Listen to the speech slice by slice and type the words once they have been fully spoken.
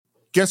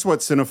Guess what,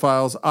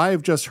 cinephiles? I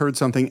have just heard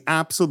something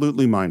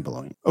absolutely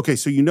mind-blowing. Okay,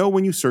 so you know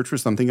when you search for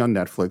something on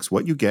Netflix,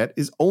 what you get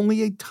is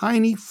only a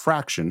tiny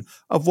fraction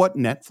of what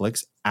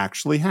Netflix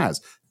actually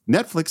has.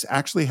 Netflix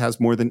actually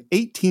has more than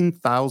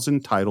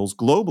 18,000 titles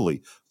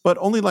globally, but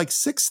only like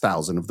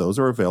 6,000 of those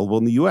are available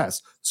in the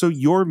US. So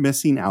you're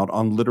missing out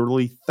on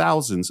literally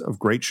thousands of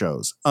great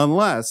shows,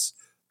 unless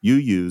you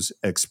use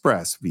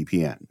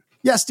ExpressVPN.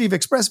 Yeah, Steve,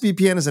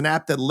 ExpressVPN is an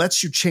app that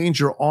lets you change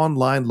your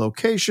online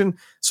location.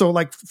 So,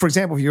 like, for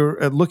example, if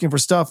you're looking for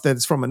stuff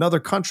that's from another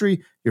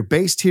country, you're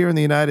based here in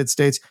the United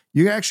States,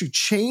 you can actually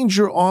change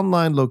your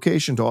online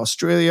location to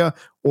Australia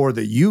or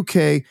the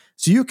UK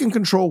so you can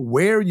control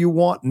where you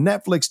want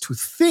Netflix to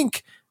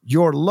think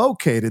you're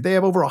located. They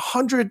have over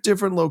 100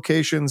 different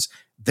locations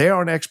there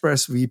on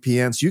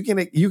ExpressVPN. So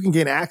you can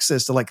gain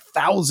access to like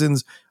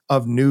thousands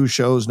of new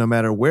shows no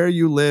matter where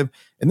you live.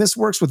 And this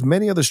works with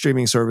many other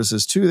streaming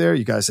services too there.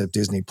 You guys have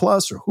Disney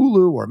Plus or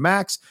Hulu or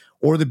Max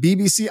or the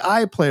BBC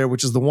iPlayer,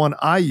 which is the one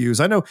I use.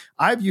 I know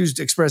I've used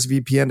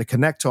ExpressVPN to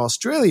connect to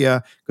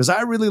Australia because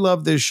I really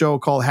love this show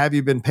called Have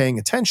You Been Paying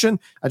Attention?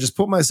 I just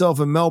put myself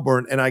in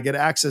Melbourne and I get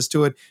access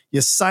to it.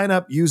 You sign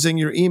up using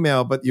your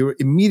email, but you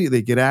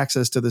immediately get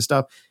access to the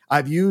stuff.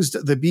 I've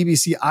used the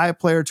BBC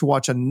iPlayer to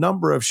watch a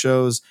number of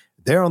shows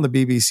there on the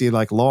BBC,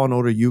 like Law &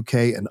 Order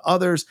UK and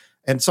others.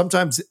 And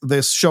sometimes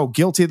this show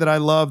Guilty that I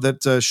love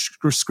that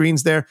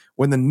screens there,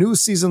 when the new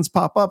seasons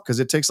pop up,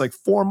 because it takes like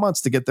 4 months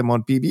to get them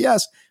on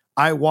PBS,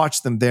 I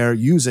watch them there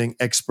using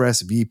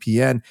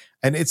ExpressVPN.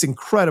 And it's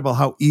incredible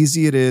how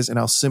easy it is and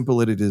how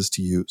simple it is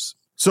to use.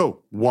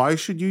 So why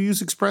should you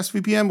use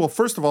ExpressVPN? Well,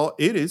 first of all,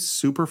 it is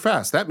super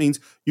fast. That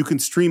means you can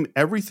stream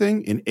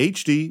everything in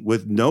HD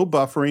with no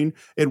buffering.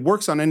 It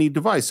works on any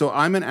device. So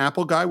I'm an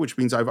Apple guy, which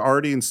means I've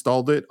already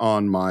installed it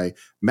on my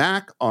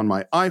Mac, on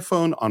my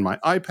iPhone, on my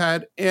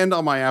iPad, and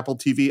on my Apple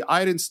TV.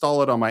 I'd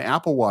install it on my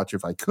Apple Watch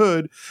if I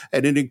could,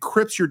 and it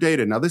encrypts your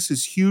data. Now, this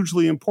is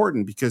hugely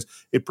important because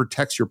it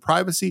protects your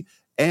privacy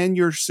and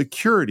your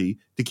security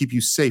to keep you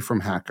safe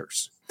from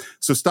hackers.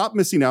 So stop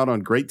missing out on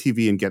great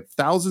TV and get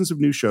thousands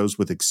of new shows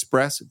with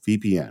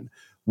ExpressVPN.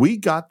 We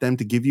got them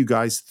to give you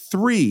guys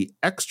 3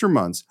 extra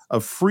months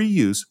of free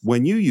use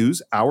when you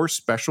use our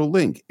special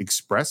link,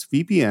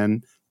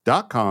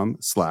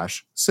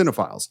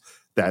 expressvpn.com/cinephiles.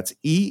 That's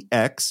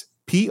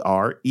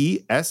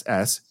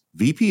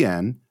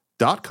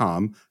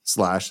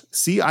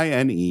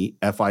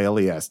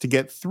expressvpn.com/CINEFILES to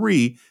get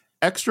 3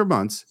 extra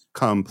months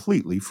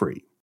completely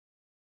free.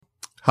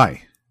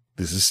 Hi,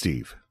 this is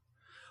Steve.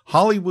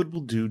 Hollywood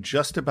will do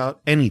just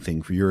about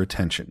anything for your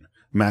attention.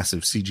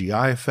 Massive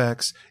CGI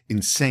effects,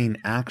 insane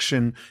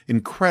action,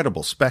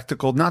 incredible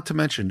spectacle, not to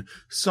mention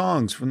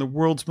songs from the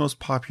world's most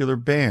popular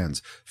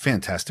bands,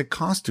 fantastic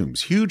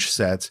costumes, huge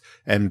sets,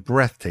 and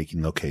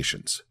breathtaking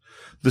locations.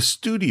 The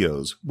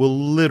studios will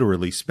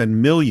literally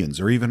spend millions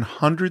or even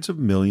hundreds of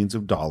millions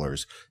of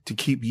dollars to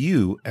keep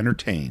you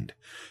entertained.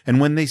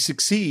 And when they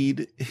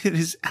succeed, it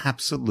is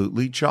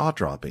absolutely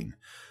jaw-dropping.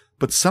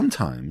 But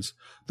sometimes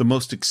the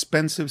most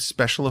expensive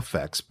special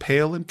effects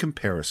pale in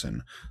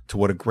comparison to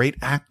what a great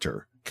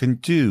actor can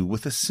do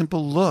with a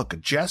simple look, a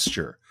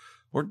gesture,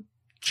 or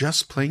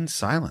just plain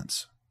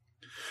silence.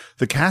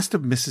 The cast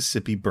of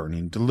Mississippi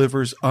Burning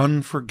delivers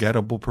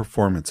unforgettable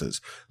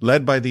performances,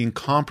 led by the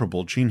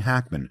incomparable Gene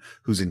Hackman,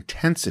 whose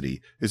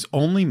intensity is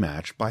only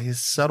matched by his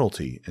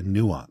subtlety and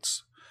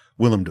nuance.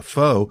 Willem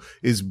Dafoe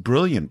is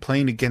brilliant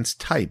playing against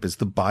type as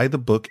the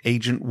by-the-book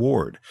Agent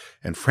Ward,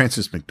 and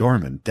Frances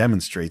McDormand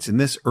demonstrates in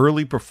this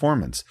early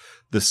performance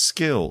the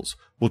skills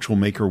which will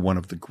make her one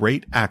of the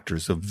great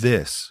actors of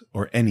this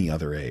or any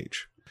other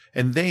age.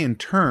 And they in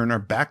turn are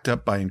backed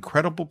up by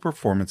incredible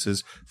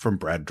performances from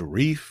Brad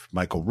Dourif,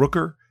 Michael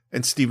Rooker,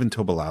 and Stephen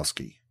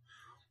Tobolowsky.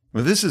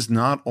 Now, this is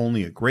not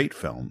only a great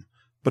film,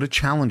 but a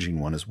challenging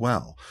one as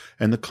well,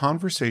 and the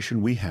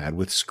conversation we had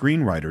with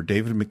screenwriter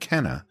David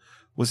McKenna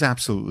was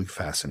absolutely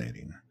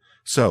fascinating.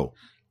 So,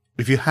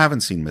 if you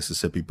haven't seen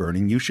Mississippi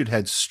Burning, you should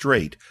head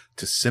straight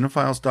to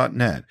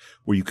cinephiles.net,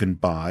 where you can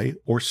buy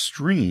or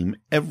stream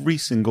every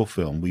single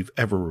film we've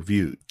ever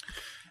reviewed.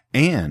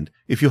 And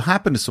if you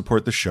happen to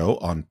support the show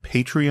on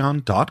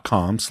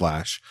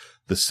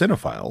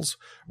patreon.com/thecинephiles,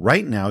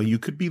 right now you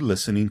could be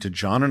listening to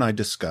John and I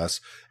discuss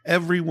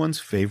everyone's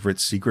favorite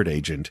secret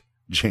agent,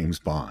 James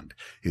Bond,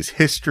 his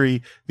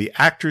history, the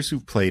actors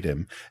who've played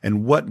him,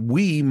 and what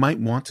we might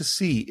want to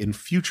see in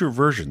future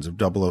versions of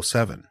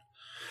 007.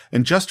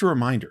 And just a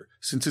reminder,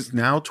 since it's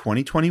now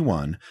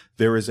 2021,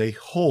 there is a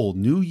whole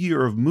new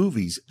year of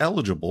movies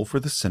eligible for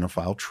the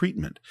Cinephile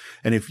treatment.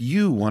 And if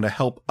you want to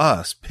help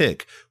us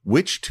pick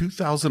which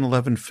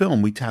 2011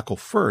 film we tackle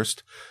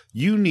first,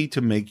 you need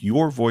to make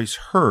your voice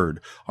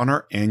heard on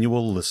our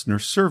annual listener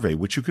survey,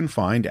 which you can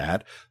find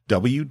at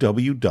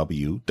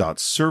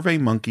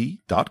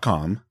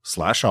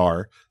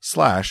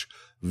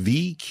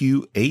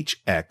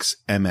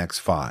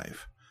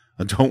www.surveymonkey.com/r/VQHXMX5.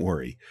 Don't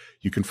worry,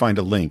 you can find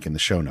a link in the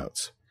show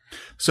notes.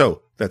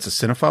 So that's a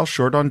Cinephile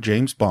short on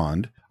James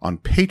Bond, on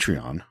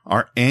Patreon,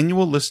 our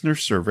annual listener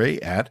survey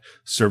at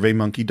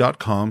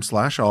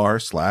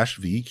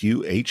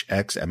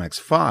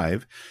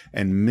surveymonkey.com/r/VQHXMX5,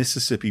 and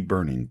Mississippi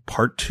Burning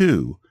Part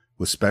 2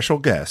 with special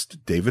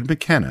guest David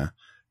McKenna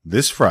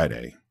this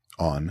Friday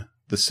on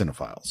The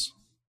Cinephiles.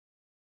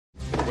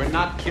 We're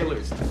not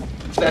killers.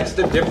 That's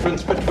the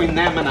difference between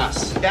them and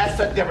us. That's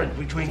the difference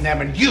between them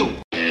and you.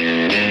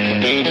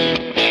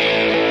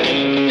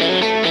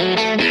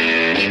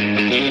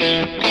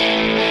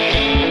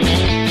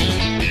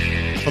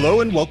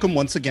 Hello and welcome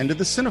once again to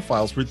the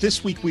Cinephiles, where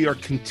this week we are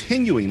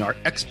continuing our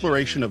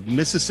exploration of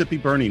Mississippi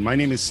Burning. My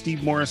name is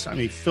Steve Morris.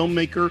 I'm a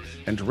filmmaker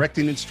and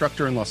directing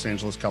instructor in Los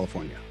Angeles,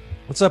 California.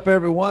 What's up,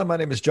 everyone? My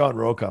name is John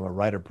Roca. I'm a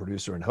writer,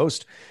 producer, and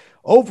host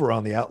over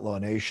on the Outlaw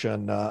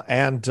Nation,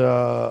 and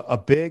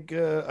a big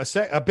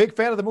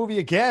fan of the movie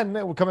again.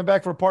 We're coming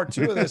back for part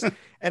 2 of this,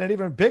 and an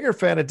even bigger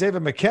fan of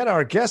David McKenna,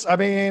 our guest. I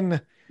mean,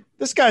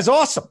 this guy's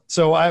awesome.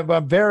 So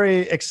I'm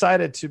very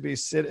excited to be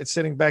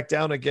sitting back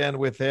down again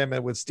with him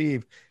and with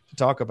Steve to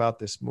talk about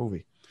this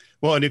movie.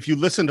 Well, and if you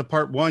listen to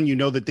part 1, you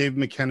know that David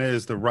McKenna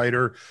is the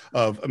writer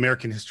of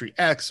American History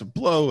X,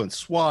 Blow, and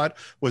SWAT,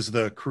 was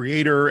the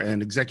creator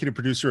and executive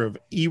producer of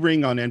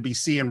E-Ring on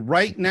NBC, and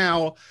right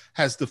now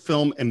has the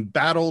film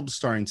Embattled,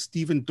 starring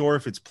Stephen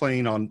Dorff. It's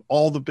playing on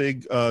all the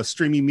big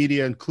streaming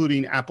media,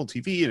 including Apple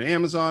TV and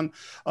Amazon.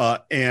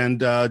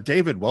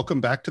 David,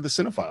 welcome back to the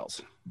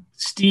Cinephiles.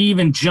 Steve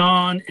and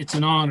John, it's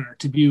an honor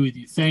to be with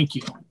you. Thank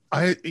you.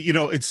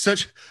 It's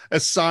such a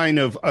sign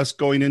of us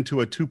going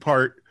into a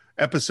 2-part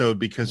episode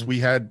because we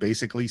had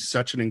basically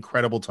such an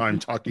incredible time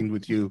talking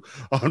with you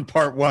on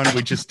part 1.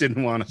 We just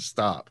didn't want to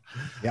stop.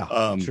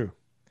 Yeah, true.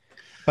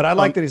 But I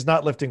like that he's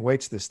not lifting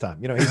weights this time.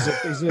 You know,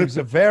 he's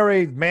a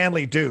very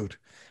manly dude.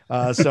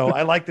 So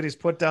I like that he's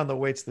put down the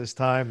weights this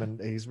time, and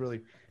he's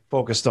really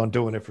focused on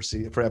doing it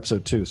for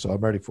episode 2. So I'm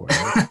ready for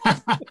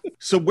it.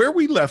 So where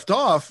we left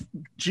off,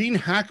 Gene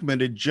Hackman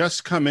had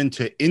just come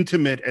into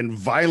intimate and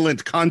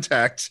violent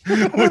contact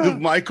with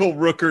Michael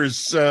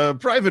Rooker's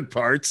private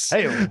parts.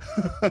 Hey.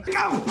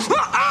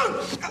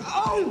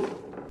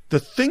 The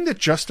thing that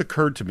just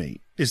occurred to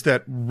me is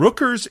that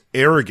Rooker's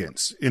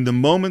arrogance in the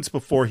moments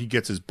before he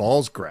gets his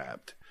balls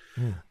grabbed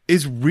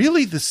is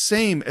really the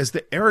same as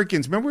the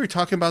arrogance. Remember we were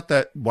talking about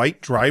that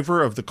white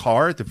driver of the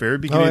car at the very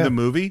beginning of the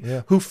movie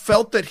who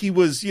felt that he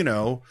was,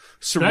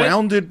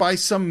 surrounded by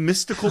some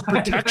mystical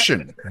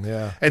protection.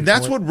 And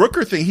that's what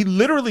Rooker thinks. He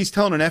literally is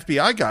telling an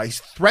FBI guy, he's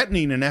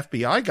threatening an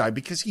FBI guy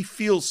because he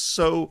feels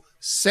so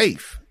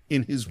safe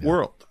in his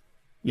world,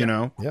 you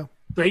know? Yeah.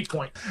 Great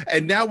point.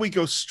 And now we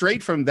go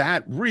straight from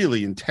that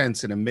really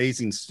intense and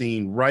amazing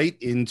scene right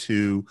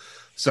into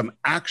some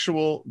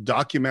actual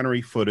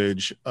documentary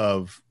footage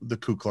of the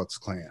Ku Klux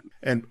Klan.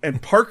 And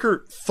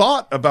Parker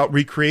thought about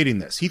recreating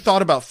this. He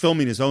thought about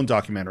filming his own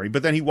documentary,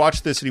 but then he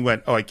watched this and he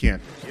went, oh, I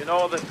can't. You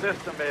know, the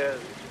system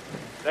is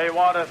they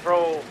want to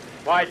throw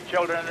white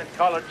children and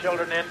colored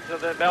children into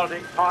the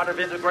melting pot of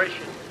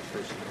integration,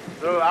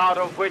 throughout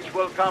of which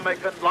will come a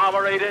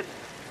conglomerated,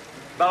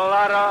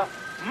 mulatto,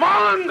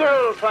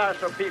 mongrel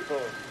class of people.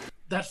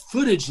 That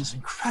footage is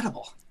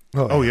incredible.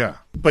 Oh, yeah.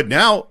 But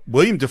now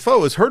William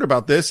Dafoe has heard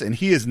about this and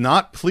he is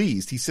not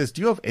pleased. He says,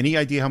 do you have any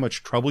idea how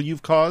much trouble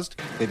you've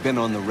caused? They've been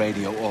on the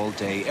radio all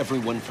day.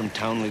 Everyone from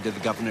Townley to the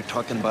governor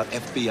talking about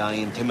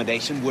FBI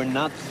intimidation. We're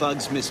not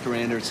thugs, Mr.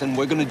 Anderson.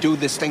 We're going to do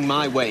this thing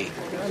my way.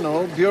 I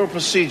know, bureau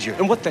procedure.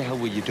 And what the hell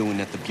were you doing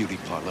at the beauty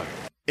parlor?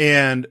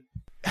 And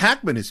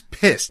Hackman is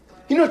pissed.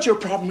 You know what your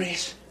problem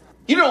is?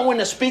 You don't know when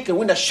to speak and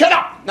when to shut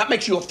up. That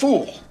makes you a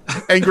fool.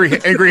 Angry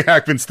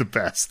Hackman's the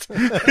best.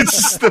 It's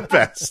just the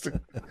best.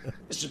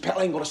 Mrs. Pell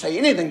ain't going to say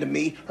anything to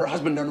me. Her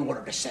husband doesn't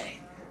want her to say.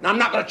 And I'm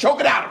not going to choke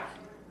it out of her.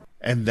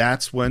 And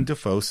that's when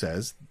Dafoe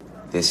says,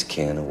 this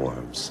can of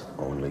worms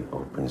only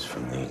opens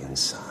from the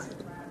inside.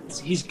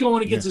 He's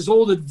going against his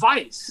old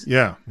advice.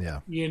 Yeah.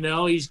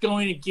 He's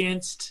going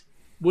against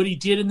what he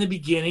did in the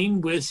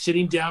beginning with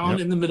sitting down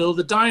in the middle of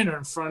the diner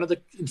in front of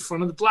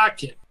the black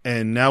kid.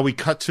 And now we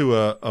cut to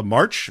a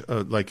march,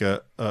 like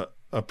a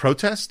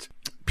protest.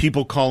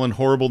 People calling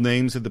horrible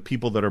names of the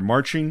people that are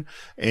marching.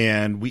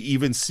 And we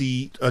even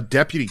see a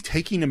deputy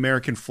taking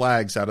American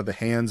flags out of the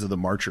hands of the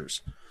marchers.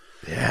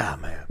 Yeah,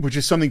 man. Which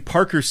is something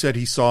Parker said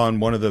he saw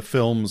in one of the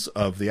films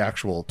of the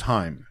actual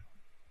time.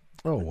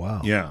 Oh,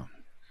 wow. Yeah.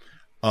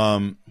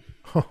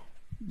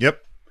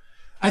 Yep.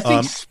 I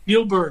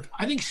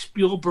think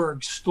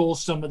Spielberg stole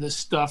some of this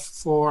stuff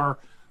for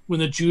when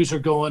the Jews are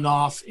going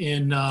off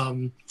in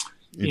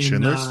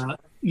Schindler's?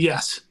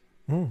 Yes.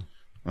 Oh.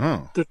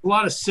 There's a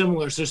lot of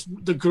similars. There's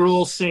the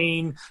girl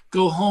saying,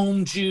 "Go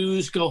home,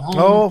 Jews, go home."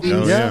 Oh,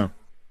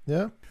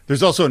 yeah.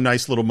 There's also a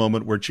nice little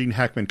moment where Gene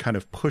Hackman kind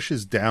of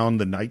pushes down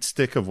the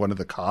nightstick of one of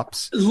the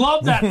cops.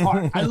 Love that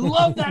part. I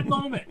love that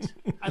moment.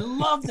 I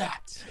love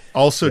that.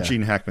 Also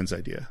Gene Hackman's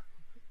idea.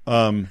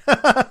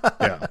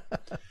 Yeah.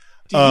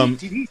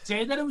 Did he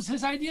say that it was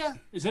his idea?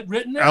 Is it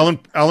written there?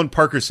 Alan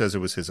Parker says it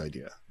was his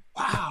idea.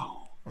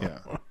 Wow. Yeah.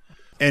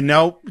 And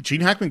now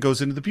Gene Hackman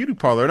goes into the beauty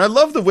parlor. And I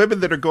love the women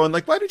that are going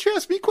like, why did you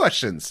ask me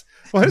questions?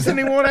 Why does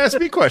anyone want to ask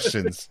me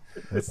questions?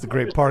 That's the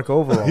great Park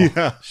Overall.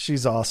 Yeah.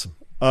 She's awesome.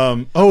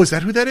 Is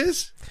that who that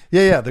is?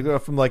 Yeah. The girl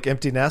from like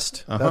Empty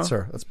Nest. That's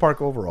her. That's Park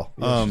Overall.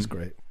 Yeah, she's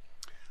great.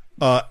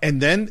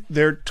 And then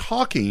they're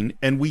talking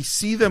and we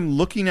see them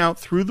looking out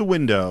through the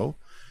window,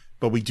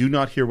 but we do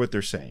not hear what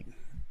they're saying.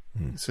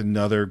 It's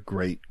another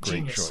great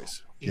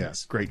choice.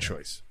 Yes, great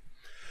choice.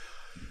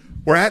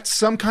 We're at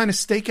some kind of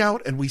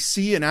stakeout and we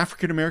see an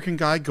African-American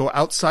guy go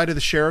outside of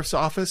the sheriff's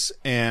office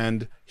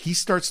and he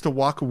starts to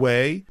walk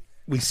away.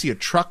 We see a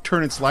truck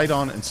turn its light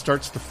on and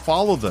starts to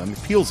follow them.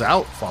 It peels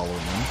out following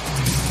them.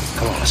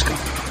 Come on, let's go.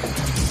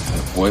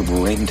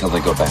 We'll wait until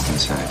they go back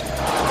inside.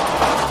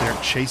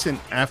 They're chasing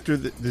after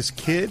this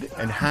kid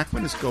and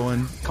Hackman is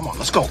going, Come on,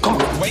 let's go.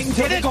 Come on. Wait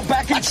until they go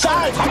back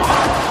inside.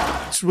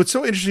 So what's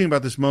so interesting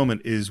about this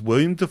moment is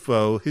William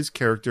Dafoe, his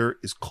character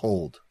is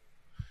cold.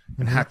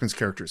 And Hackman's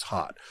character is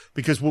hot.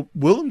 Because what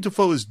Willem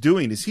Dafoe is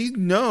doing is he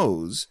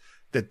knows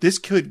that this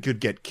kid could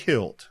get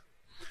killed,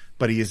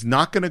 but he is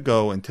not going to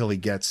go until he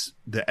gets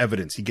the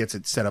evidence. He gets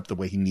it set up the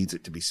way he needs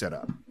it to be set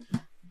up.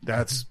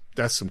 That's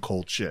some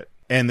cold shit.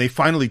 And they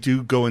finally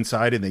do go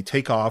inside and they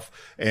take off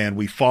and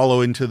we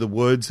follow into the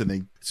woods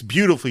and it's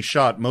beautifully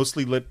shot,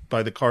 mostly lit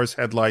by the car's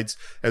headlights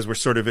as we're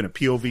sort of in a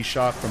POV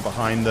shot from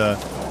behind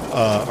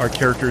our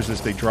characters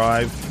as they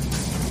drive.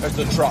 There's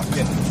the truck.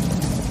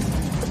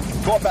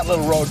 Go up that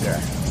little road there.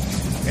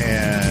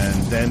 And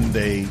then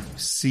they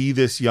see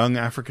this young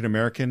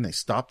African-American. They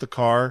stop the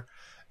car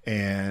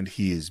and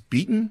he is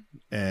beaten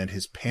and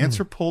his pants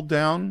are pulled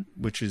down,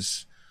 which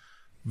is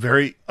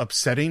very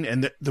upsetting.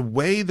 And the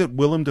way that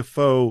Willem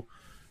Dafoe,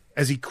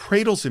 as he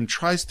cradles him,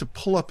 tries to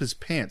pull up his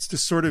pants to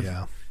sort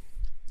of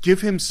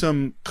give him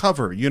some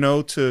cover,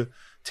 to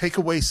take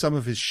away some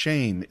of his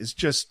shame is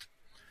just,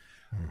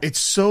 it's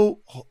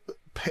so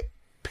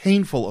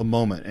painful a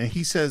moment. And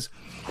he says,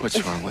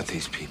 what's wrong with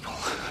these people?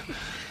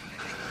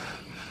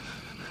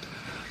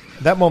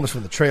 That moment's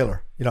from the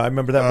trailer. I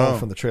remember that moment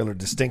from the trailer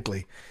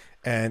distinctly.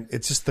 And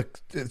it's just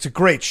it's a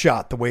great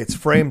shot, the way it's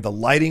framed, the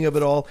lighting of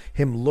it all,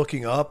 him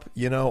looking up,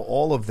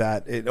 all of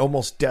that, it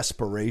almost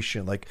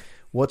desperation, like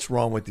what's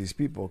wrong with these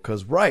people?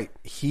 Because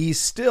he's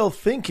still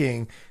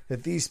thinking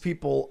that these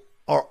people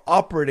are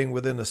operating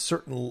within a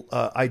certain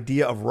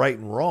idea of right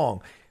and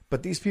wrong.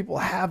 But these people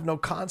have no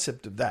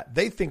concept of that.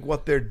 They think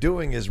what they're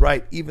doing is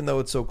right, even though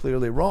it's so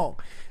clearly wrong.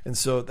 And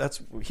so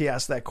he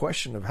asked that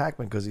question of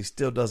Hackman because he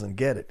still doesn't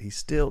get it. He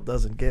still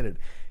doesn't get it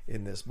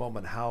in this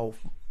moment, how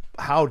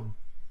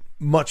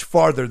much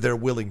farther they're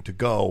willing to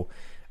go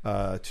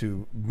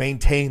to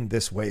maintain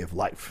this way of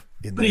life.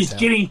 But he's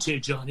getting to,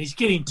 John. He's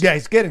getting to. Yeah,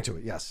 he's getting to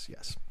it. Yes.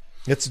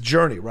 It's a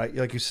journey, right?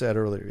 Like you said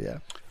earlier, yeah.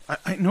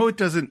 I know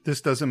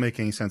this doesn't make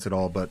any sense at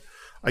all, but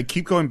I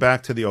keep going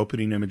back to the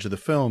opening image of the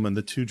film and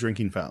the two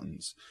drinking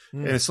fountains.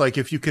 And it's like,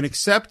 if you can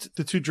accept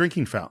the two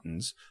drinking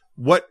fountains,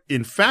 what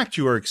in fact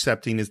you are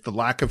accepting is the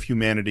lack of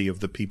humanity of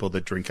the people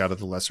that drink out of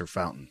the lesser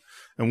fountain.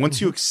 And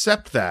once you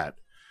accept that,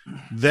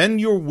 then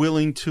you're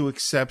willing to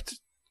accept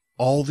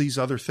all these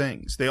other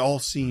things. They all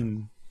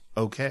seem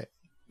okay,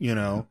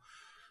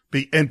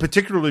 and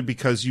particularly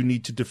because you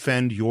need to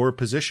defend your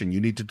position.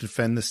 You need to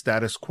defend the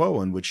status quo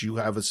in which you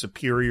have a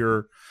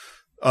superior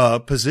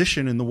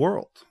position in the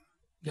world.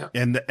 Yeah.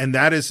 And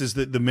that is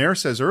that the mayor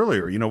says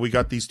earlier, we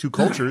got these two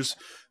cultures.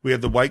 We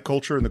have the white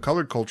culture and the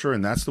colored culture,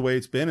 and that's the way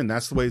it's been, and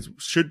that's the way it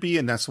should be,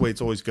 and that's the way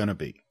it's always going to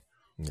be.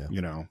 Yeah.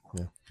 Yeah.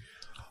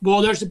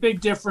 Well, there's a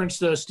big difference,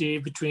 though,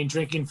 Steve, between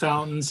drinking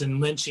fountains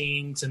and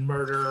lynchings and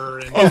murder.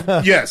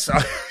 And yes.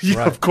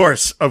 Right. Of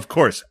course.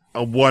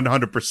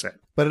 100%.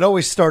 But it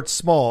always starts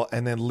small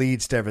and then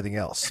leads to everything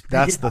else.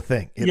 That's the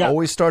thing. It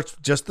always starts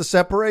just the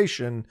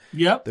separation.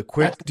 Yep. The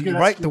quick,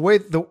 right? The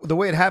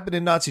way it happened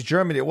in Nazi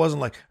Germany, it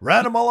wasn't like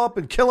round them all up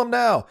and kill them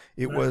now.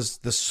 It was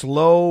the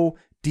slow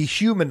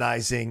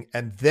dehumanizing,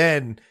 and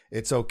then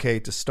it's okay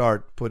to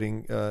start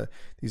putting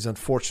these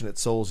unfortunate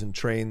souls in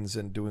trains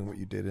and doing what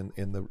you did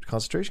in the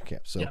concentration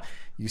camp. So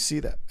you see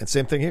that. And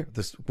same thing here.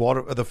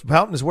 The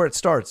fountain is where it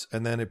starts,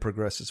 and then it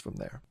progresses from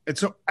there. And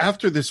so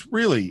after this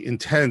really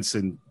intense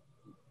and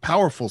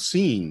powerful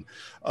scene,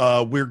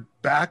 we're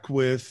back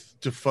with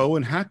Dafoe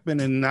and Hackman,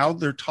 and now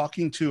they're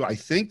talking to, I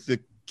think,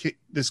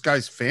 this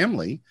guy's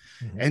family,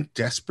 and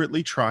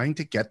desperately trying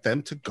to get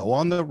them to go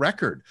on the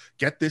record,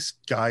 get this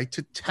guy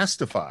to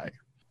testify.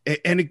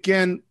 And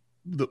again,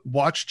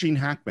 watch Gene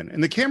Hackman,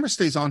 and the camera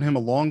stays on him a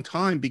long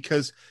time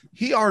because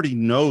he already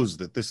knows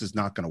that this is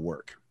not going to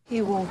work.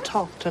 He won't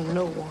talk to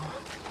no one,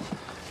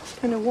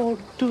 and it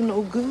won't do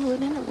no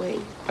good anyway.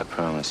 I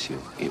promise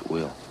you, it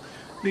will.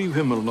 Leave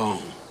him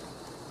alone.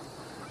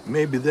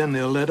 Maybe then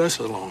they'll let us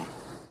alone.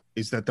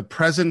 Is that the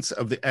presence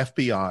of the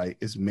FBI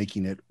is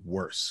making it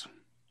worse.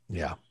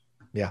 Yeah.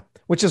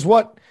 Which is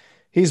what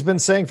he's been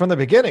saying from the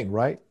beginning,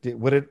 right?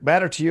 Would it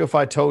matter to you if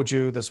I told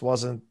you this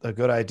wasn't a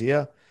good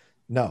idea?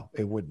 No,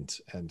 it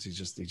wouldn't. And he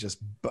just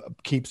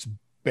keeps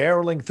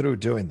barreling through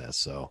doing this.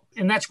 So,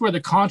 and that's where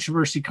the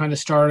controversy kind of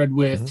started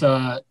with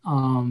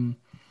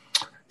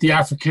the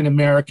African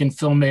American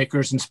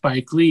filmmakers and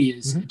Spike Lee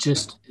is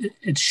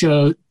it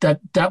showed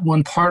that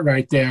one part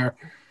right there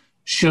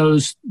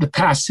shows the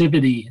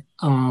passivity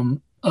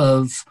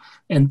of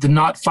and the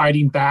not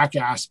fighting back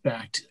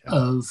aspect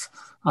of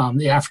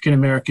the African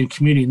American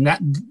community, and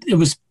that it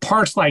was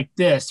parts like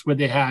this where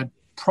they had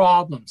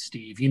problems.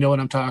 Steve, you know what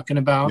I'm talking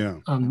about?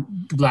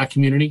 The Black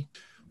community.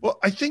 Well,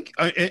 I think,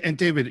 and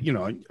David, you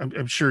know,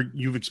 I'm sure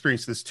you've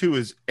experienced this too,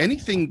 is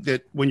anything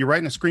that when you're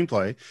writing a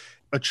screenplay,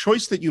 a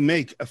choice that you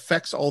make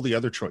affects all the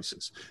other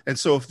choices. And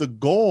so if the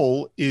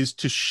goal is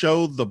to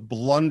show the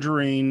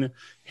blundering,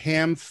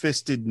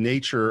 ham-fisted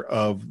nature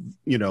of,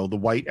 you know, the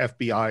white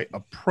FBI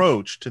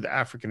approach to the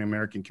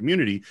African-American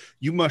community,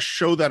 you must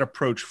show that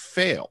approach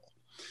fail.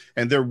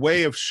 And their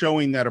way of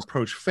showing that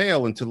approach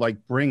fail and to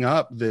like bring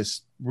up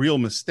this real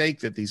mistake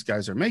that these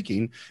guys are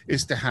making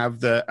is to have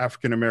the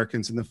African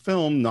Americans in the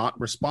film not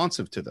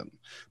responsive to them.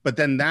 But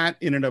then that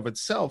in and of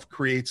itself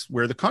creates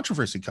where the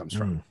controversy comes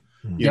from,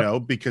 you know,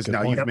 because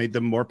now you've made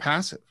them more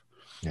passive.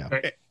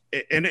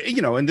 And,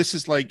 you know, and this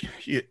is like,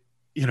 you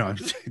know,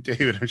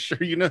 David, I'm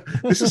sure you know,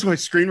 this is why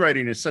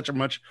screenwriting is such a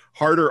much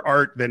harder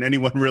art than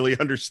anyone really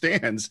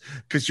understands,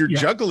 because you're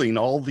juggling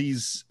all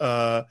these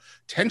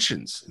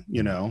tensions,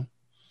 you know.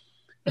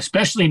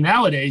 Especially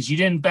nowadays. You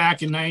didn't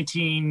back in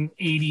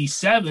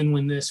 1987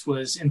 when this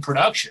was in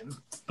production,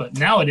 but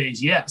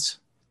nowadays, yes.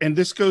 And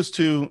this goes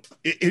to,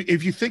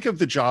 if you think of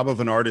the job of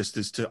an artist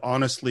is to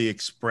honestly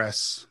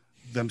express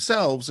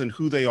themselves and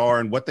who they are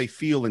and what they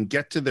feel and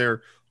get to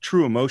their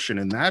true emotion,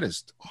 and that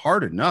is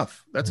hard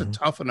enough. That's a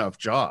tough enough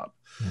job.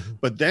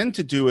 But then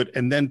to do it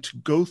and then to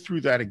go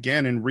through that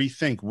again and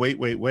rethink,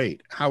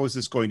 wait, how is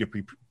this going to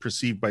be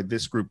perceived by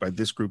this group, by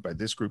this group, by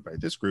this group, by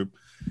this group?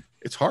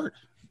 It's hard.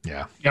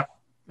 Yep.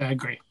 I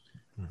agree.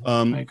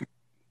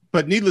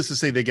 But needless to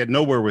say, they get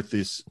nowhere with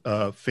this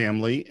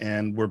family,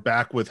 and we're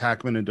back with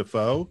Hackman and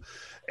Dafoe.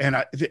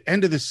 And the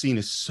end of this scene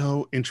is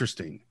so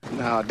interesting.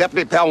 No,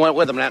 Deputy Pell went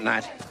with him that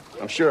night.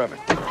 I'm sure of it.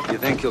 You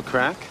think he'll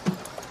crack?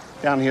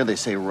 Down here, they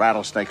say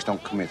rattlesnakes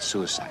don't commit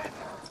suicide.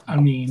 I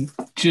mean,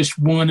 just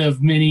one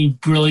of many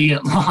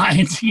brilliant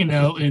lines, you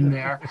know, in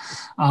there.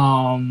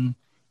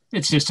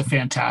 It's just a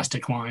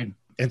fantastic line.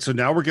 And so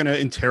now we're going to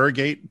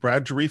interrogate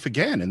Brad Dourif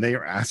again, and they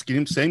are asking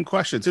him same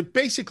questions. And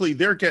basically,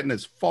 they're getting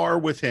as far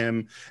with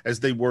him as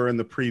they were in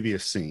the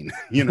previous scene,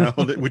 you know,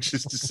 which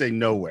is to say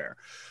nowhere.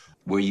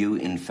 Were you,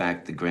 in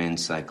fact, the Grand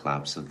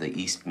Cyclops of the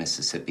East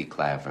Mississippi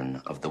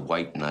Clavern of the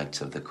White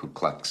Knights of the Ku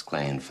Klux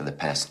Klan for the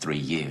past 3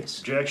 years?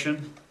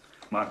 Objection.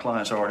 My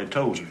client's already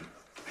told you.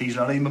 He's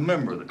not even a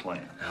member of the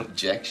Klan.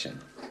 Objection.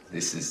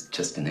 This is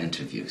just an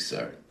interview,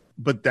 sir.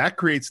 But that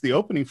creates the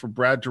opening for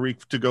Brad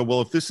Dourif to go, well,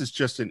 if this is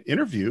just an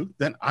interview,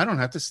 then I don't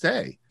have to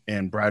stay.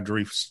 And Brad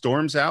Dourif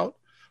storms out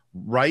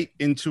right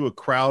into a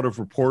crowd of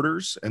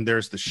reporters. And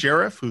there's the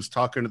sheriff who's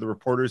talking to the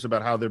reporters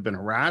about how they've been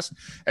harassed.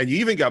 And you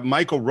even got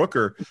Michael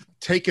Rooker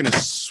taking a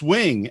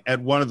swing at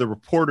one of the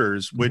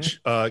reporters,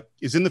 which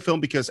is in the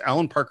film because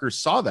Alan Parker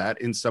saw that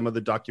in some of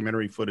the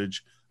documentary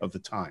footage of the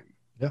time.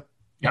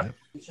 Yeah.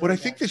 What I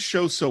think this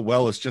shows so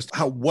well is just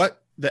how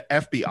what the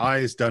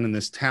FBI has done in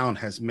this town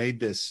has made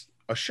this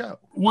a show.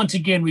 Once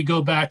again, we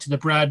go back to the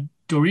Brad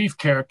Dourif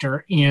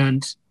character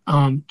and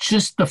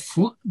just the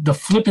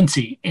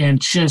flippancy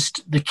and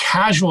just the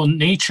casual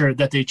nature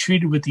that they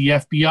treated with the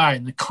FBI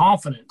and the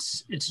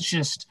confidence.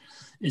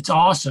 It's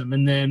awesome.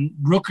 And then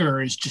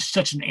Rooker is just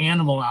such an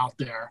animal out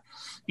there.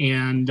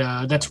 And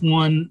that's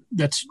one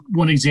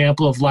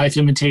example of life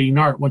imitating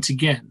art once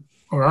again,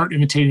 or art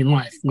imitating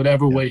life,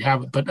 whatever way you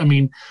have it. But I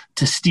mean,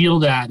 to steal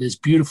that is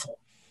beautiful.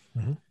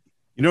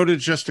 You know, it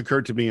just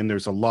occurred to me, and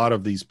there's a lot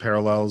of these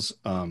parallels,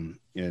 and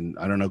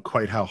I don't know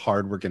quite how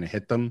hard we're going to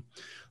hit them,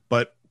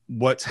 but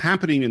what's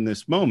happening in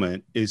this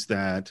moment is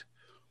that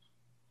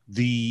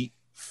the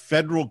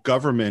federal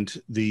government,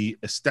 the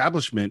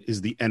establishment,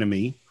 is the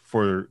enemy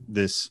for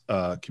this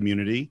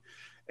community,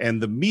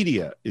 and the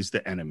media is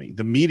the enemy.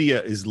 The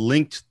media is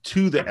linked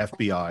to the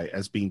FBI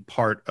as being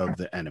part of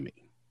the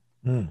enemy.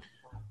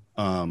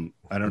 I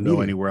don't know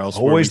anywhere else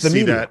always where we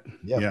see media. that.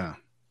 Yeah.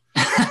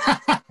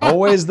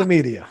 Always the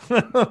media.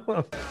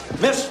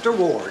 Mr.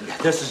 Ward,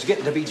 this is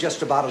getting to be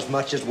just about as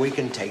much as we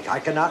can take. I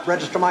cannot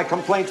register my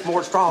complaints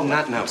more strongly.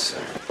 Not now, sir.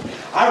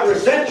 I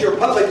resent your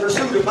public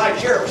pursuit of my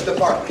sheriff's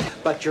department.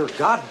 But your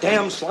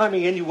goddamn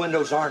slimy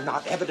innuendos are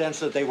not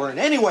evidence that they were in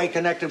any way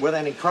connected with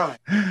any crime.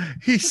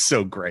 He's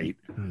so great.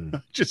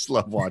 I just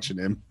love watching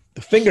him.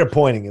 The finger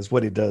pointing is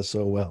what he does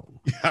so well.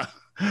 Yeah.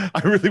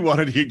 I really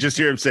wanted to just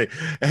hear him say,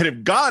 and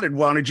if God had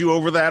wanted you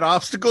over that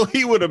obstacle,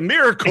 he would have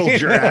miracled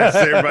your ass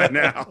there by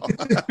now.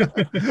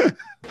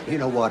 You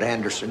know what,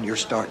 Anderson? You're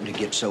starting to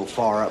get so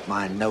far up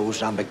my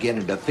nose, I'm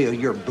beginning to feel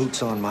your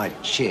boots on my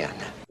chin.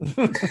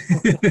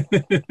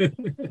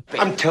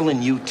 I'm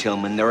telling you,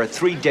 Tillman, there are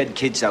 3 dead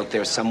kids out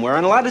there somewhere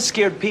and a lot of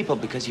scared people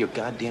because of your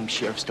goddamn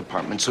sheriff's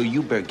department, so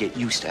you better get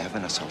used to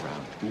having us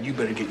around. And you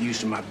better get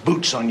used to my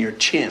boots on your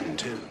chin,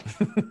 too.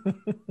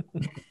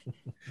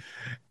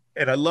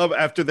 And I love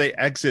after they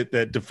exit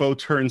that Dafoe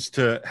turns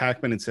to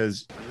Hackman and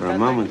says, For a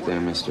moment there,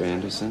 Mr.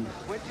 Anderson,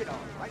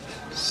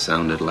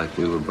 Sounded like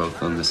we were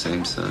both on the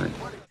same side.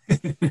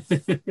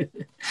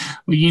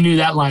 Well, you knew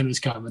that line was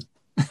coming.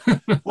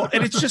 Well,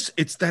 and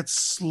it's that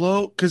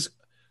slow, because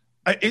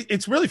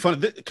it's really fun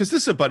because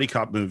this is a buddy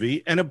cop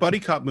movie, and a buddy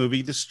cop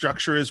movie, the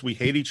structure is we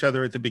hate each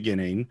other at the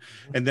beginning,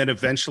 and then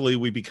eventually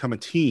we become a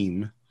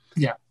team.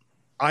 Yeah.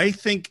 I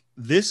think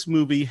this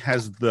movie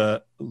has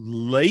the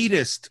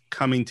latest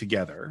coming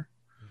together.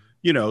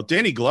 You know,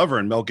 Danny Glover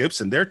and Mel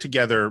Gibson, they're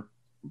together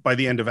by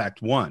the end of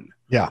Act 1.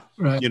 Yeah.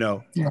 Right. You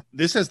know, Yeah.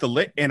 this has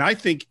and I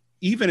think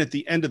even at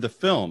the end of the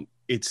film,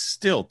 it's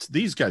still,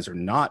 these guys are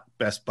not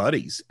best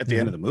buddies at the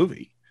end of the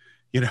movie.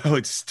 You know,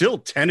 it's still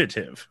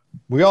tentative.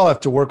 We all have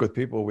to work with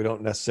people we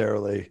don't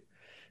necessarily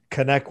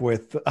connect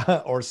with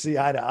or see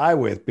eye to eye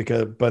with,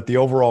 but the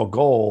overall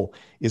goal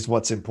is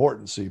what's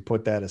important. So you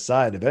put that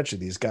aside. Eventually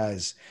these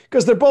guys,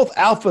 because they're both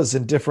alphas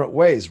in different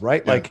ways,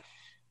 right? Yeah. Like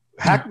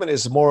Hackman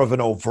is more of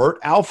an overt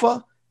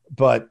alpha,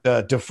 but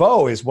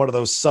Defoe is one of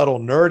those subtle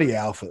nerdy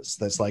alphas.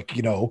 That's like,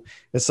 you know,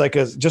 it's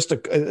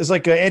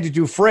like Andy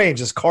Dufresne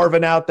just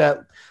carving out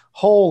that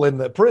hole in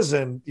the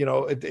prison. You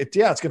know, it's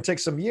going to take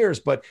some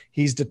years, but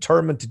he's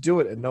determined to do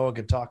it, and no one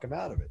can talk him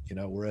out of it. You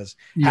know, whereas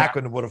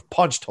Hackman would have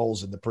punched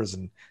holes in the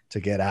prison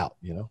to get out.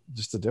 You know,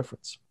 just the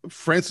difference.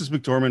 Frances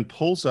McDormand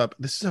pulls up.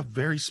 This is a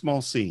very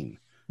small scene.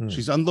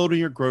 She's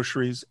unloading her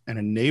groceries, and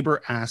a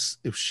neighbor asks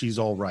if she's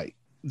all right.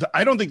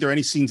 I don't think there are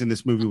any scenes in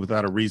this movie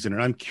without a reason,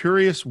 and I'm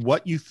curious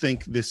what you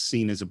think this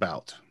scene is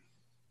about.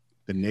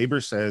 The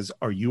neighbor says,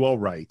 "Are you all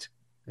right?"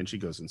 And she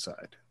goes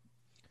inside.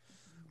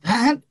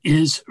 That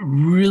is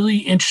really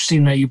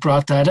interesting that you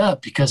brought that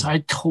up, because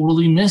I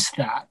totally missed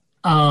that.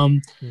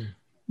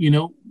 You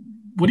know,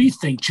 what do you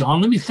think,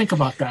 John? Let me think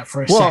about that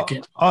for a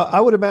second.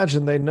 I would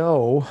imagine they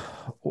know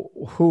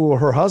who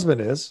her husband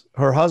is.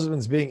 Her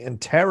husband's being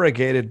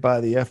interrogated by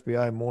the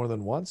FBI more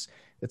than once.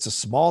 It's a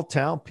small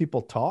town.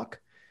 People talk.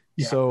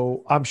 Yeah.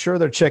 So I'm sure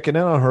they're checking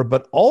in on her,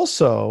 but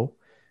also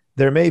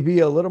there may be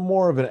a little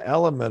more of an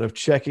element of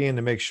checking in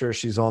to make sure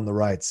she's on the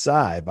right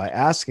side by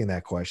asking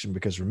that question.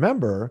 Because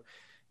remember,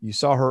 you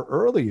saw her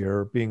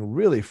earlier being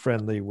really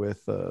friendly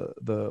with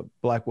the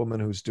black woman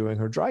who's doing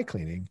her dry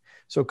cleaning.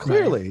 So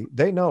clearly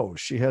they know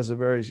she has a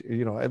very,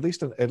 you know, at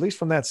least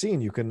from that scene,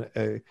 you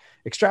can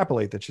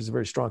extrapolate that she's a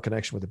very strong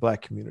connection with the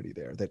black community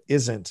there that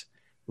isn't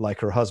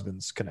like her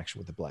husband's connection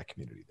with the black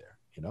community there,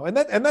 you know, and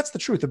that's the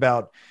truth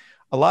about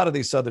a lot of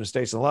these southern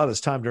states. And a lot of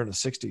this time during the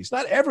 60s,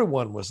 not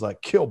everyone was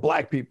like kill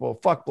black people,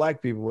 fuck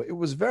black people. It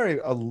was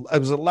it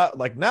was a lot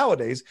like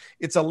nowadays.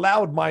 It's a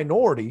loud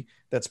minority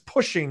that's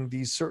pushing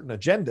these certain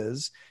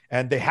agendas,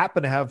 and they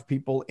happen to have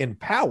people in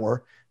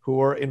power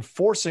who are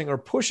enforcing or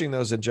pushing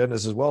those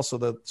agendas as well. So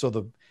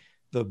the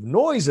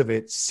noise of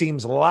it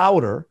seems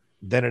louder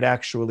than it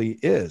actually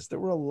is. There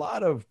were a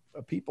lot of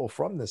people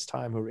from this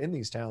time who were in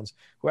these towns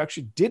who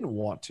actually didn't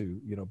want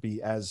to, you know,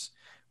 be as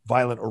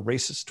violent or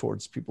racist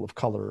towards people of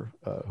color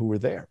who were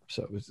there.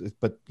 So,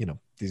 but you know,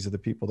 these are the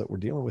people that we're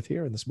dealing with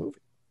here in this movie.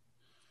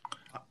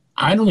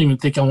 I don't even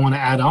think I want to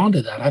add on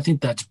to that. I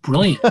think that's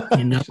brilliant.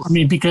 You know, I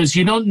mean, because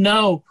you don't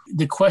know,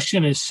 the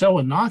question is so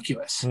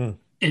innocuous.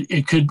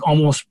 It could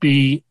almost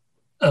be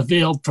a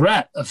veiled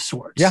threat of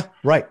sorts. Yeah,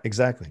 right.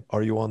 Exactly.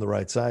 Are you on the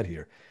right side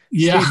here?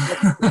 Yeah.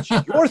 Steve, what's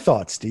your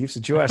thoughts, Steve,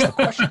 since you asked the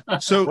question?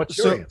 What's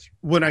your answer?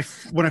 When I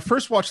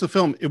first watched the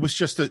film, it was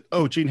just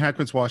Gene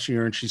Hackman's watching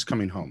her and she's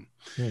coming home.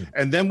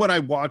 And then when I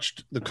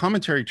watched the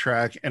commentary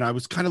track and I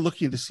was kind of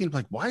looking at the scene, I'm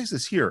like, why is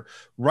this here?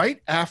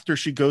 Right after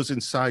she goes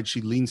inside,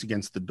 she leans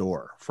against the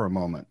door for a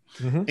moment.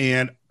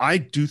 And I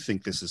do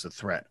think this is a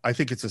threat. I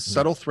think it's a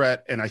subtle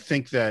threat. And I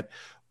think that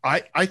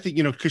I think,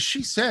 you know, because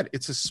she said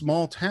it's a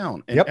small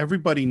town and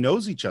everybody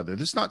knows each other.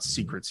 There's not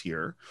secrets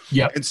here.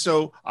 Yeah. And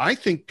so I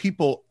think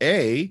people,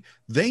 they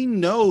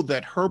know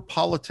that her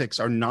politics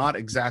are not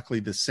exactly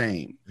the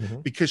same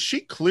because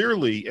she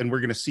clearly, and we're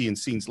going to see in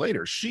scenes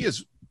later, she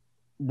is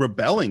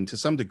rebelling to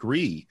some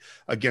degree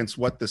against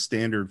what the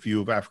standard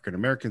view of African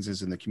Americans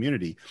is in the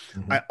community.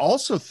 I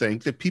also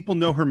think that people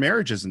know her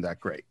marriage isn't that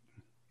great.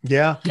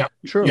 Yeah,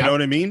 true. You know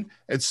what I mean?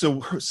 And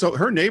so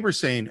her neighbor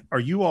saying, "Are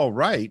you all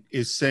right?"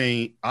 is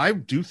saying, I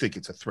do think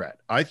it's a threat.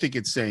 I think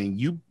it's saying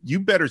you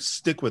better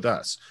stick with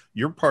us.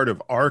 You're part of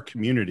our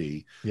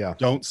community. Yeah.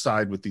 Don't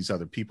side with these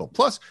other people.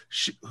 Plus,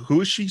 who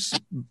has she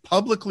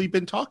publicly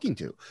been talking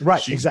to?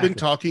 Right. She's been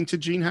talking to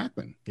Gene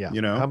Hackman. Yeah.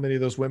 You know, how many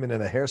of those women in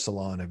the hair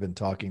salon have been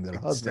talking to their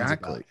husbands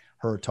about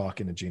her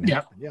talking to Gene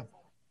Hackman? Yeah.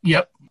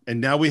 Yep.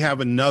 And now we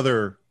have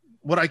another,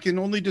 what I can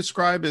only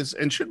describe as,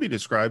 and should be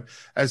described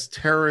as,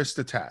 terrorist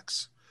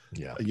attacks.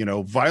 Yeah. You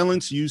know,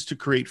 violence used to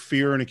create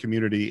fear in a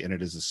community, and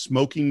it is a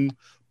smoking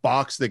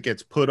box that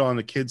gets put on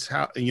a kid's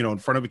house, you know, in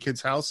front of a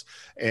kid's house,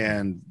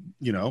 and,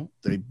 you know,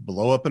 they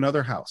blow up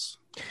another house.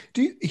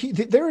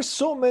 There are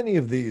so many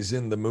of these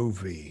in the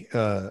movie,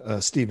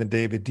 Steve and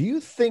David. Do you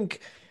think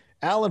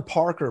Alan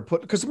Parker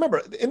because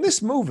remember, in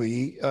this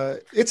movie,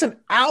 it's an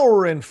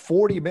hour and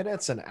 40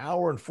 minutes, an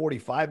hour and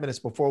 45 minutes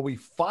before we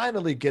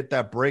finally get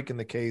that break in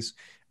the case.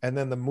 And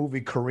then the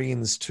movie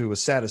careens to a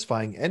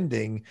satisfying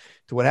ending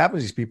to what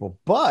happens to these people.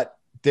 But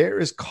there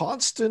is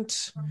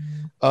constant,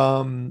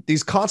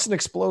 these constant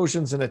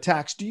explosions and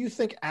attacks. Do you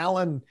think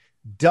Alan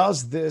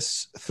does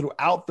this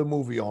throughout the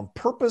movie on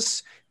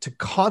purpose to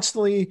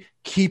constantly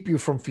keep you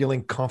from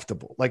feeling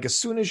comfortable? Like as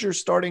soon as you're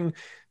starting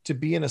to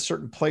be in a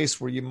certain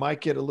place where you might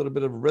get a little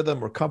bit of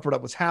rhythm or comfort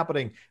of what's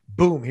happening,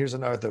 boom, here's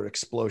another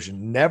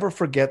explosion. Never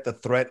forget the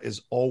threat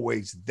is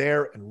always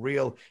there and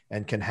real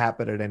and can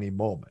happen at any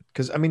moment.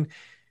 Because, I mean,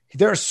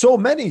 there are so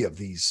many of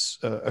these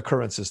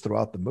occurrences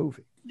throughout the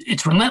movie.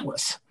 It's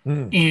relentless.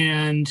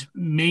 And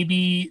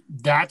maybe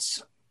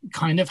that's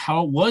kind of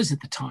how it was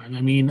at the time.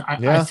 I mean,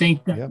 I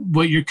think that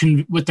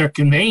what they're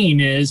conveying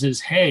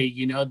is, hey,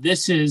 you know,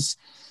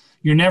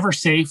 you're never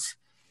safe.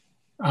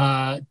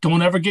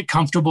 Don't ever get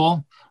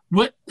comfortable.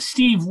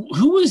 Steve,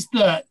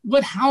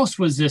 what house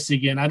was this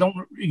again? I don't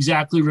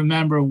exactly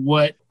remember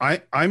what.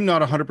 I'm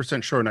not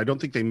 100% sure, and I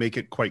don't think they make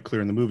it quite clear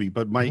in the movie,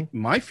 but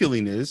my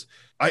feeling is,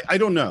 I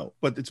don't know,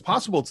 but it's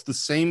possible it's the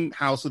same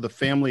house of the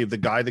family of the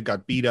guy that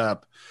got beat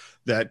up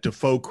that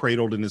Defoe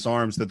cradled in his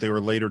arms that they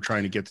were later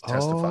trying to get to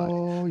testify.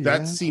 Oh, yeah.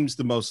 That seems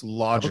the most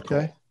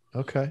logical.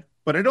 Okay.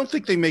 But I don't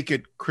think they make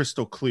it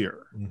crystal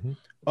clear.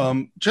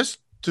 Just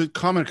to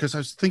comment, because I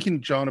was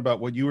thinking, John, about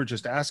what you were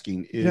just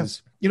asking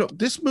is, you know,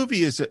 this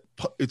movie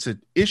it's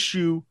an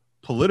issue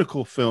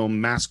political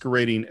film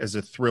masquerading as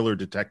a thriller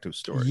detective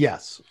story.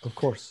 Yes, of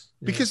course.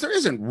 Because there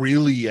isn't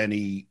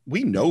really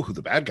we know who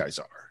the bad guys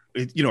are.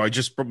 I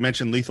just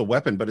mentioned Lethal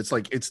Weapon, but it's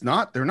like,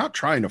 they're not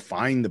trying to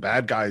find the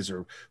bad guys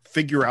or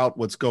figure out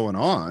what's going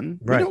on.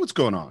 Right. We know what's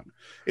going on.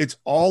 It's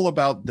all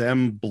about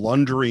them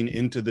blundering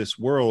into this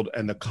world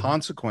and the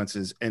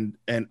consequences and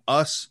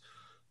us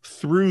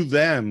through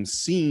them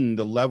seeing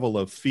the level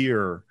of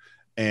fear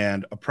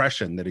and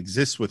oppression that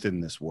exists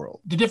within this world.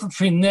 The difference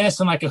between this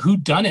and like a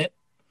whodunit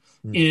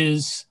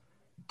is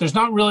there's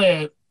not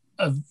really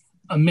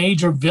a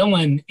major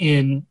villain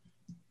in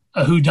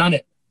a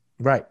whodunit.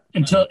 Right.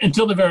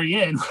 Until the very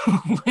end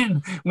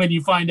when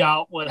you find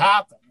out what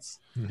happens,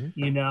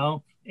 you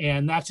know,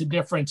 and that's a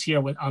difference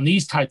here on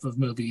these type of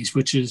movies,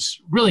 which is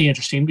really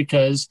interesting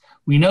because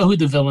we know who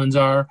the villains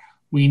are.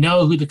 We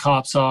know who the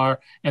cops are,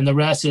 and the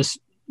rest is,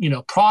 you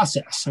know,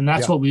 process. And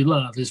that's what we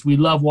love we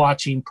love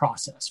watching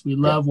process. We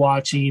love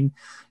watching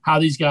how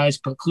these guys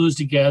put clues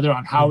together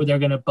on how they're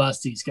going to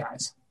bust these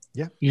guys.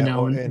 Yeah. You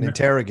know, and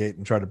interrogate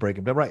and try to break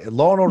them down. Right.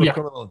 Law and Order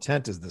Criminal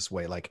Intent is this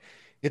way. Like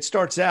it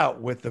starts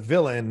out with the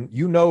villain,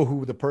 you know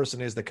who the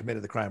person is that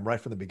committed the crime right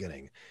from the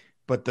beginning.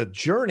 But the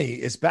journey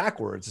is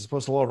backwards. As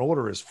opposed to Law and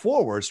Order is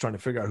forwards, trying to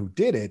figure out who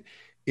did it.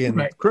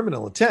 In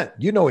Criminal Intent,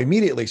 you know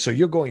immediately. So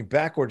you're going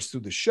backwards through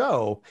the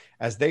show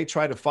as they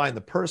try to find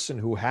the person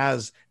who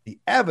has the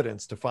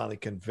evidence to finally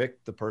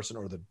convict the person,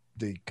 or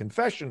the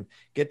confession,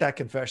 get that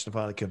confession to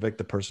finally convict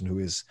the person who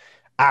is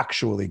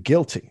actually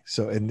guilty.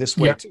 So in this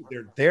way, too,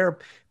 they're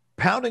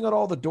pounding on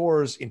all the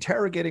doors,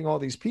 interrogating all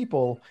these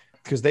people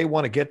because they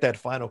want to get that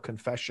final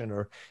confession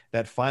or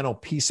that final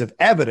piece of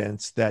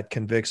evidence that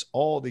convicts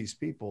all these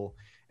people.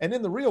 And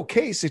in the real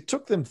case, it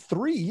took them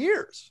 3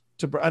 years.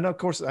 And of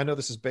course, I know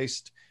this is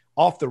based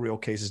off the real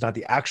case. It's not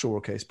the actual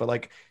real case, but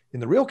like in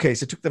the real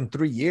case, it took them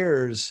 3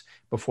 years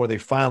before they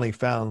finally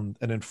found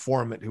an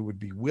informant who would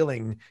be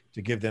willing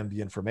to give them the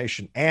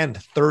information, and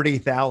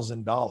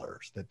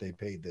 $30,000 that they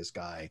paid this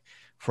guy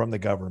from the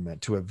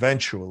government to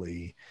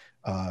eventually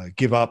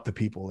give up the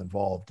people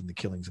involved in the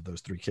killings of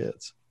those 3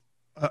 kids.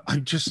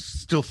 I'm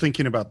just still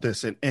thinking about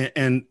this.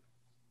 And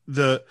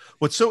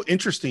what's so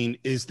interesting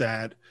is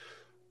that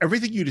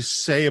everything you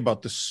just say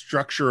about the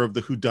structure of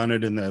the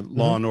whodunit and the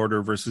Law and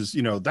Order versus,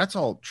 you know, that's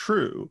all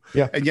true.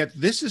 Yeah. And yet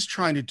this is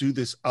trying to do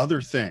this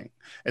other thing.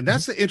 And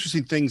that's the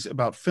interesting things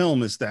about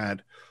film, is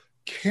that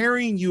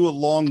carrying you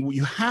along,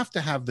 you have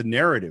to have the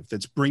narrative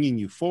that's bringing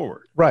you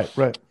forward. Right.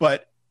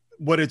 But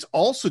what it's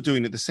also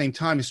doing at the same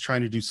time is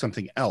trying to do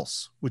something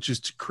else, which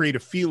is to create a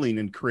feeling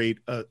and create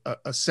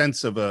a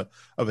sense of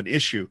an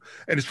issue.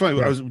 And it's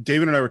funny,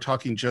 David and I were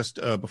talking just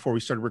before we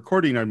started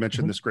recording. I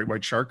mentioned this Great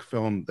White Shark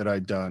film that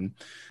I'd done.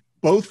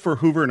 Both for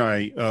Hoover and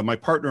I, my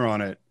partner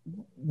on it,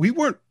 we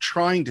weren't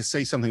trying to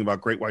say something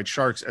about great white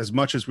sharks as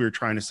much as we were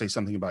trying to say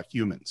something about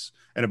humans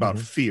and about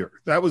fear.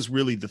 That was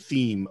really the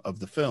theme of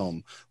the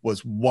film,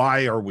 was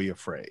why are we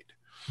afraid?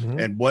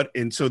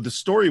 And so the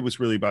story was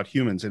really about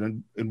humans.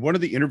 And in one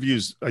of the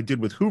interviews I did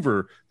with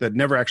Hoover that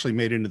never actually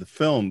made it into the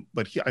film,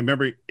 but I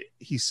remember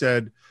he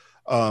said,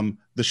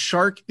 the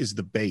shark is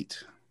the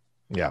bait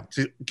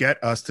to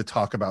get us to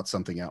talk about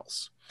something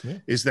else.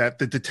 Is that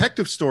the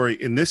detective story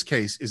in this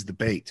case is the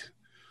bait.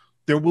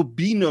 There will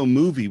be no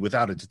movie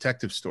without a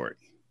detective story.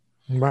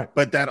 Right.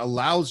 But that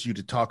allows you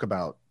to talk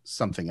about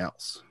something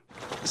else.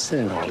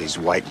 Seeing all these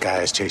white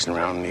guys chasing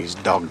around in these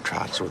dog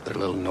trots with their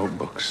little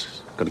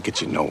notebooks, gonna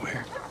get you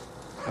nowhere.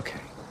 Okay.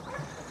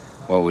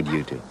 What would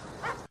you do?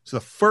 So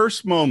the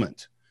first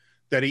moment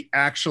that he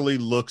actually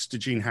looks to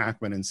Gene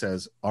Hackman and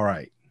says, all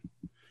right.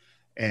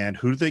 And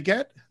who do they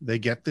get? They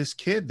get this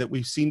kid that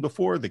we've seen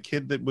before, the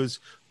kid that was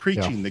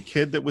preaching, the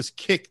kid that was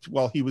kicked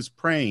while he was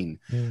praying,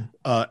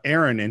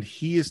 Aaron. And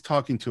he is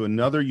talking to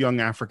another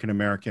young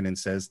African-American and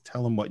says,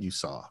 tell him what you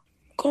saw.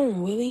 Go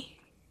on, Willie.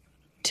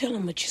 Tell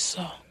him what you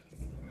saw.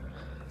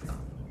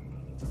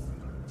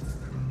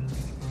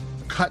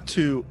 Cut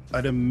to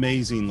an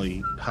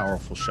amazingly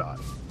powerful shot.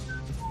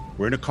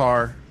 We're in a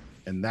car,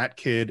 and that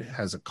kid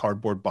has a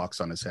cardboard box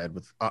on his head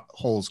with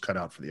holes cut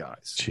out for the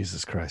eyes.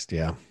 Jesus Christ,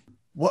 yeah.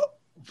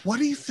 What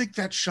do you think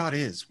that shot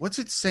is? What's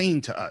it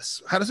saying to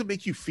us? How does it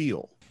make you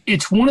feel?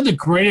 It's one of the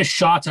greatest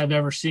shots I've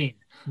ever seen.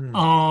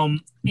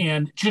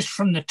 And just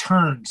from the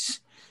turns,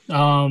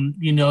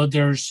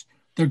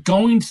 they're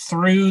going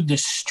through the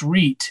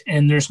street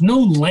and there's no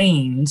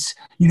lanes.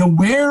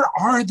 Where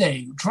are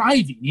they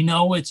driving?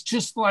 It's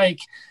just like,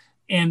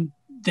 and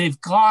they've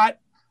got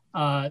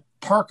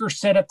Parker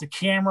set up the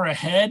camera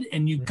ahead,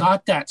 and you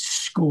got that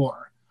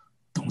score.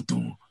 Dun,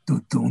 dun,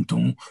 dun, dun,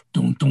 dun,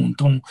 dun, dun,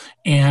 dun.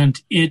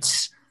 And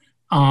it's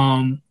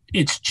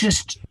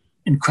just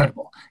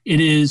incredible.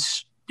 It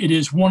is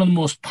one of the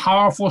most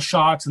powerful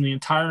shots in the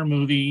entire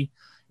movie,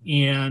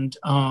 and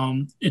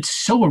it's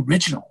so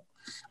original.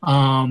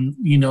 Him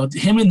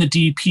and the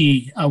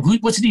DP.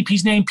 What's the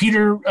DP's name?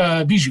 Peter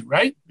Bijou,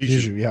 right?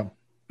 Bijou, yeah.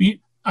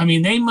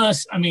 They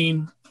must.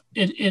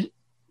 It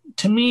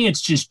to me,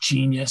 it's just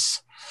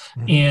genius,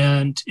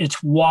 and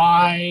it's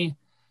why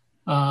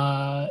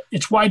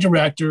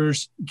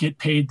directors get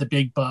paid the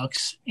big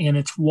bucks, and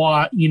it's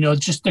why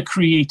just the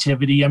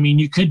creativity.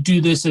 You could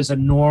do this as a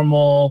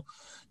normal,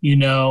 it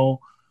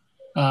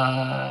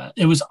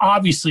was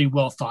obviously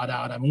well thought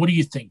out. What do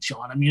you think,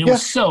 John? It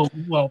was so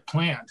well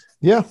planned.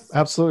 Yeah,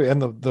 absolutely.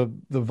 And the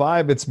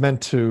vibe it's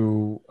meant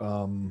to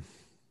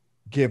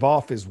give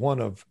off is one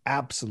of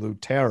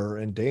absolute terror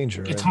and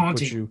danger. It's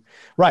haunting.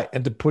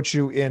 And to put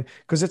you in,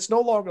 because it's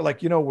no longer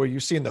like, where you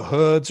see in the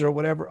hoods or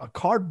whatever, a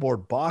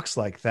cardboard box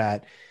like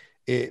that,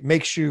 it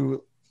makes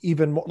you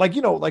even more like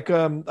in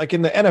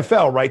the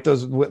NFL, right?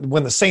 Those,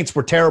 when the Saints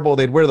were terrible,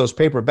 they'd wear those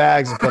paper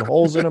bags and put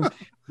holes in them.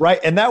 Right.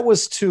 And that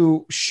was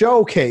to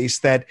showcase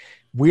that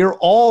we're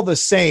all the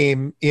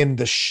same in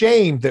the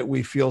shame that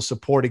we feel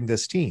supporting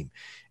this team.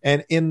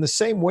 And in the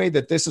same way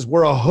that this is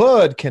where a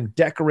hood can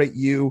decorate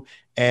you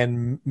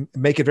and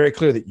make it very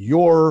clear that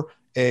you're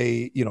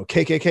a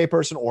KKK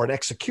person or an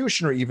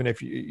executioner, even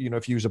if you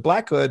use a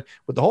black hood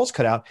with the holes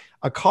cut out,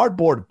 a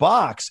cardboard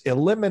box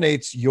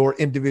eliminates your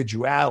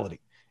individuality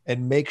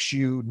and makes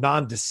you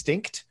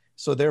non-distinct.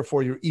 So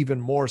therefore you're even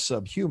more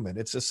subhuman.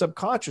 It's a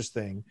subconscious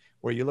thing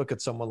where you look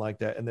at someone like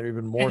that and they're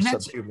even more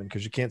subhuman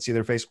because you can't see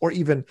their face or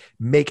even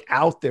make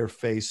out their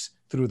face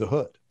through the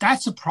hood.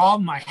 That's a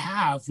problem I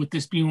have with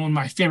this being one of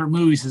my favorite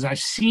movies, is I've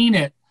seen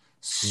it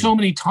so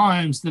many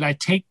times that I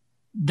take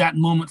that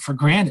moment for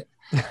granted.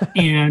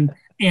 and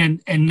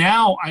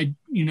now I,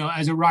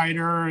 as a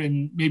writer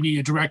and maybe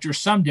a director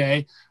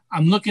someday,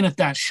 I'm looking at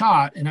that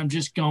shot and I'm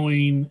just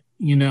going,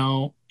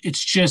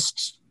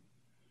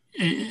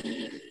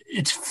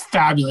 it's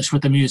fabulous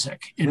with the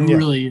music. It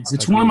really is.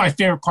 It's one of my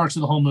favorite parts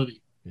of the whole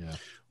movie. Yeah.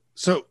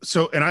 So,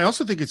 and I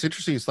also think it's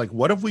interesting. It's like,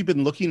 what have we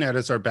been looking at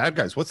as our bad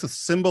guys? What's the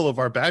symbol of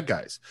our bad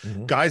guys?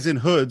 Guys in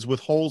hoods with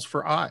holes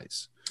for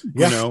eyes.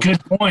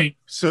 Good point.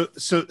 So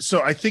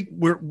I think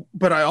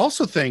but I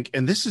also think,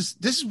 and this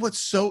is what's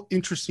so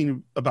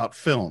interesting about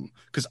film,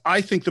 because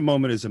I think the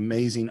moment is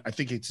amazing. I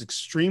think it's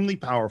extremely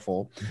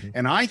powerful.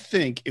 And I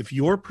think if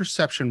your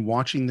perception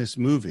watching this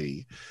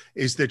movie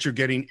is that you're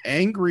getting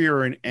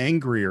angrier and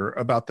angrier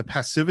about the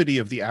passivity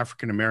of the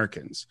African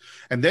Americans,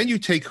 and then you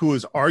take who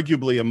is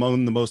arguably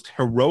among the most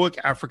heroic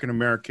African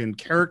American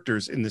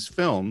characters in this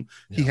film,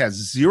 he has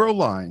 0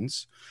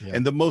 lines. Yeah.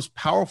 And the most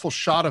powerful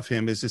shot of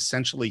him is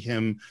essentially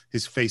him,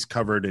 his face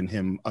covered and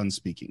him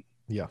unspeaking.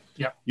 Yeah.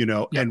 Yeah.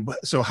 And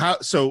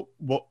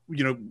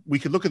we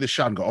could look at this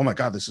shot and go, oh my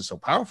God, this is so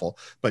powerful.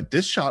 But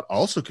this shot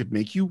also could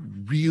make you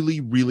really,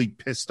 really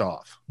pissed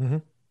off,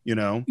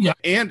 Yeah.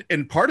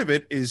 And part of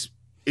it is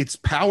its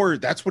power.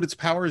 That's what its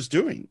power is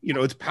doing.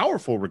 It's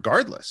powerful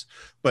regardless,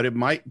 but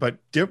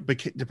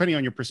depending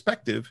on your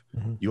perspective,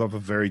 you have a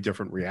very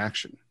different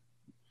reaction.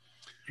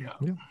 Yeah.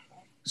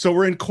 So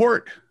we're in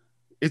court.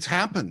 It's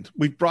happened.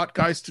 We've brought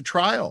guys to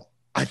trial.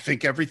 I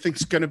think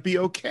everything's going to be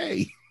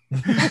okay.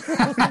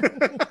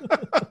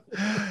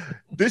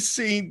 This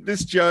scene,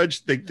 this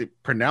judge, they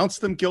pronounce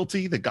them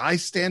guilty. The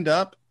guys stand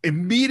up.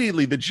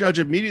 Immediately, the judge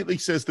immediately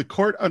says the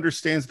court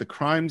understands the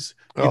crimes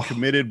you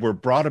committed were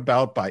brought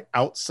about by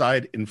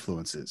outside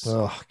influences.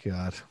 Oh,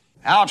 God.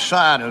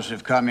 Outsiders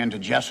have come into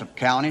Jessup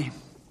County,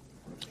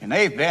 and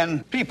they've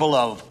been people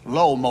of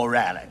low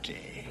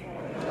morality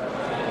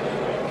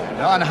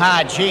and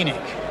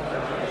unhygienic.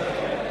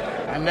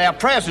 And their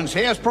presence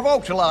here has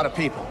provoked a lot of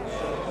people.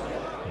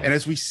 And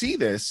as we see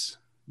this,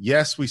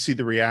 yes, we see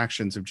the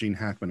reactions of Gene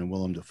Hackman and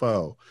Willem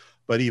Dafoe,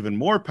 but even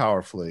more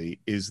powerfully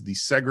is the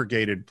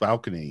segregated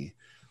balcony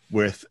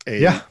with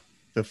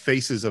the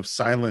faces of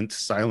silent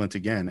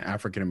again,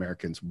 African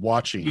Americans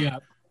watching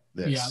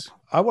this. Yeah.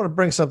 I want to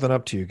bring something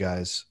up to you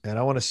guys, and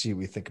I want to see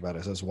what you think about it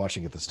as I was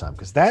watching it this time,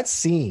 because that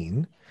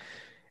scene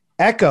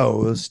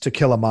echoes To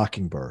Kill a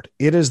Mockingbird.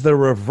 It is the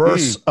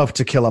reverse of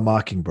To Kill a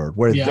Mockingbird,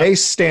 where they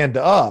stand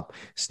up,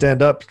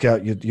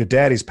 your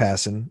daddy's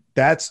passing.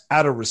 That's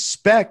out of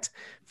respect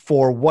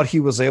for what he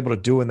was able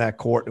to do in that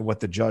court and what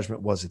the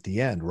judgment was at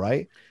the end,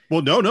 right?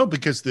 Well, no,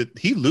 because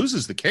he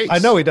loses the case. I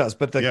know he does,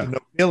 but the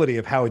nobility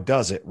of how he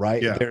does it,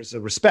 right? Yeah. There's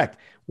a respect.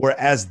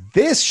 Whereas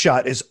this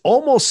shot is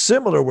almost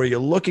similar, where you're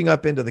looking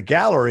up into the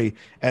gallery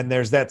and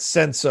there's that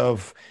sense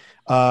of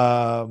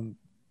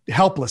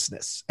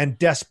helplessness and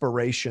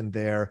desperation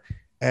there.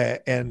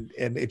 And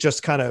it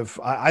just kind of,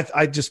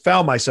 I just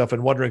found myself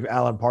in wondering if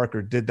Alan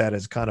Parker did that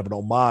as kind of an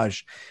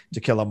homage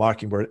to Kill a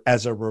Mockingbird,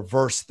 as a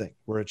reverse thing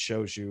where it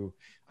shows you.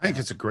 I think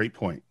it's a great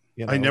point.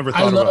 You know, I never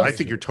thought about it. I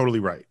think you're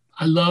totally right.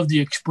 I love the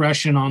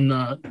expression on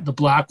the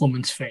black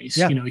woman's face.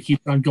 Yeah. You know, he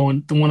keeps on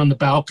going, the one on the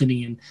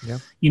balcony, and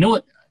you know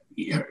what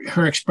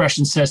her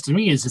expression says to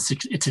me is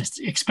it's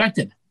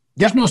expected.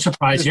 There's no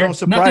surprise here. No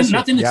surprise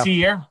nothing to see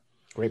here.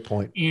 Great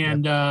point.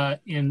 And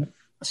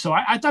so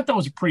I thought that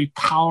was a pretty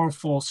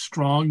powerful,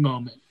 strong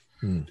moment,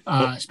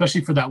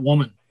 especially for that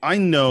woman. I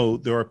know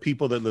there are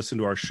people that listen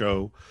to our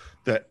show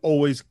that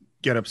always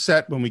get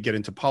upset when we get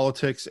into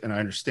politics, and I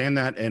understand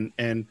that.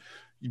 And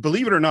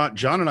believe it or not,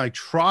 John and I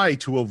try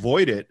to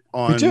avoid it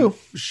on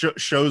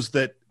shows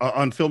that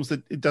on films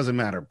that it doesn't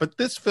matter. But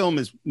this film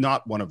is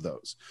not one of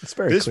those. It's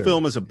very this clear.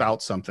 film is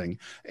about something,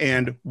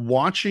 and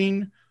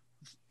watching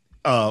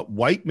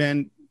white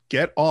men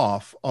get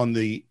off on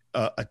the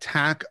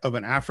attack of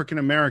an African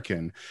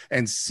American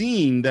and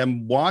seeing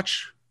them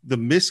watch the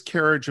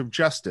miscarriage of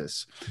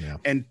justice.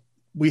 And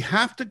we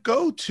have to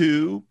go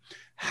to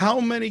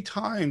how many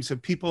times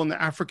have people in the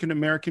African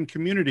American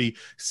community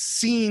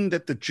seen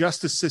that the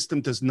justice system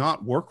does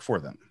not work for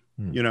them?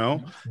 You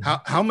know,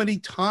 how many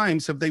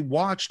times have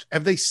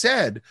they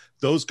said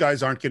those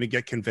guys aren't going to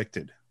get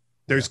convicted?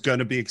 There's going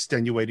to be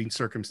extenuating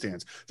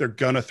circumstance. They're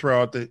going to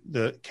throw out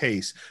the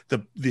case.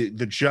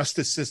 The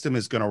justice system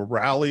is going to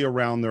rally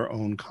around their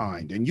own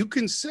kind. And you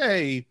can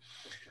say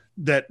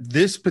that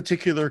this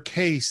particular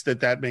case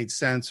that made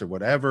sense or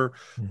whatever,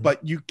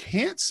 but you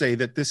can't say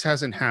that this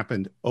hasn't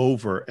happened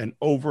over and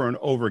over and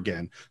over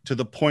again, to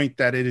the point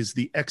that it is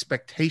the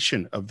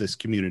expectation of this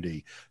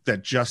community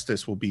that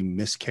justice will be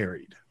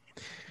miscarried.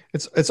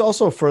 It's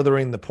also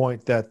furthering the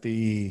point that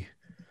the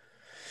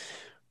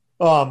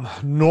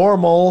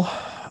normal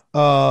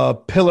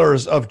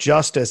pillars of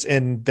justice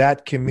in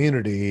that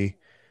community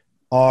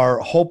are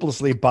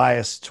hopelessly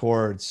biased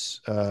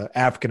towards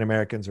African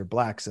Americans or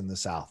blacks in the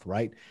South,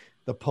 right?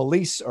 The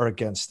police are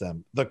against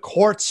them. The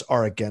courts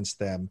are against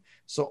them.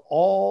 So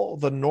all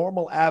the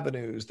normal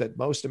avenues that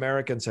most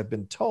Americans have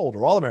been told,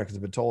 or all Americans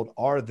have been told,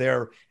 are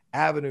their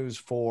avenues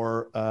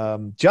for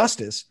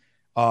justice,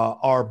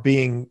 are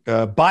being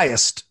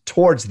biased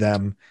towards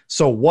them.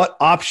 So what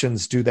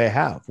options do they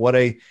have? What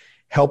a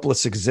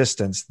helpless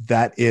existence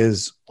that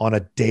is on a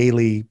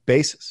daily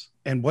basis.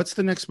 And what's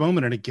the next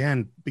moment? And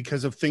again,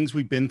 because of things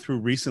we've been through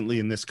recently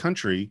in this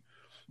country,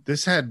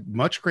 this had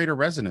much greater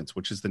resonance,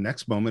 which is the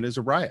next moment is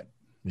a riot.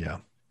 Yeah.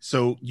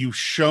 So you've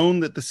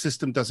shown that the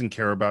system doesn't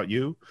care about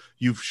you.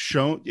 You've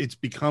shown it's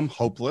become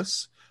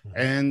hopeless,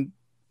 and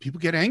people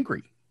get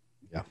angry.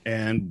 Yeah.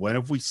 And when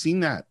have we seen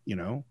that? You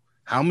know,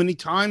 how many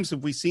times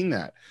have we seen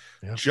that?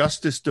 Yeah.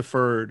 Justice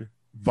deferred,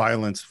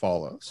 violence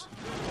follows.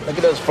 Look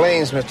at those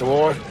flames, Mr.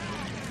 Ward.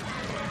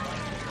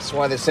 That's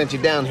why they sent you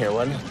down here,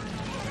 wasn't it?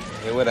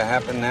 It would have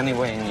happened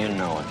anyway, and you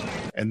know it.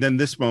 And then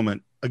this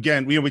moment,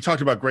 again, we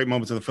talked about great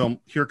moments in the film.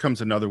 Here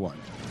comes another one.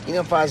 You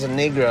know, if I was a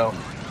Negro,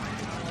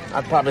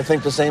 I'd probably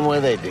think the same way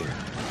they do.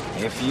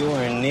 If you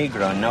were a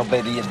Negro,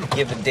 nobody would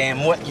give a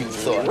damn what you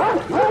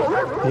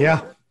thought.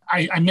 Yeah.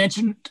 I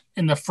mentioned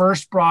in the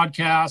first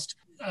broadcast,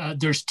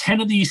 there's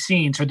 10 of these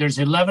scenes, or there's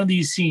 11 of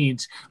these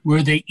scenes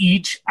where they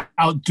each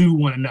outdo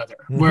one another,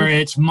 where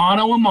it's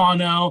mano a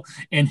mano,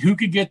 and who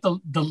could get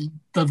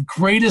the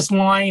greatest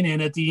line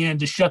in at the end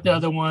to shut the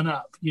other one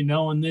up, you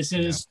know, and this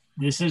is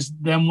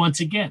them once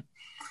again.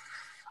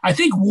 I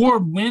think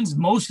Ward wins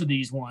most of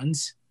these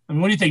ones. I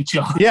mean, what do you think,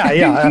 John?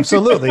 Yeah,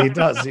 absolutely. He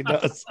does.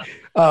 Because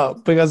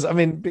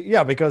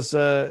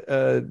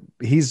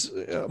he's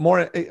more,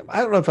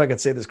 I don't know if I could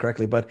say this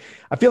correctly, but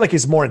I feel like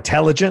he's more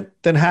intelligent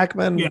than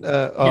Hackman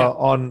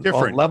on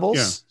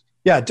levels.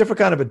 Yeah, different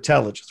kind of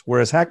intelligence.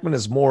 Whereas Hackman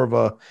is more of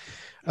a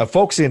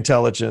folksy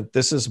intelligent.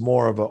 This is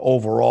more of an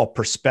overall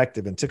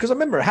perspective. Because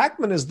remember,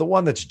 Hackman is the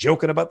one that's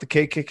joking about the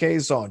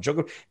KKK song.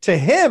 To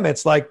him,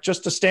 it's like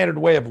just a standard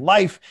way of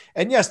life.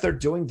 And yes, they're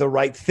doing the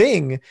right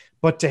thing,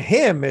 but to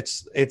him,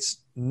 it's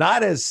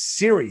not as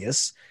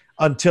serious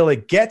until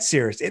it gets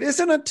serious. It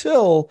isn't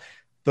until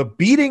the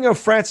beating of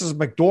Frances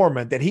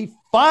McDormand that he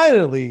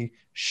finally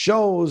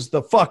shows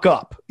the fuck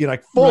up, you know,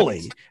 like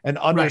fully, and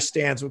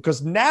understands,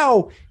 because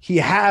now he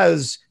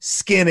has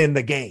skin in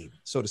the game,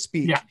 so to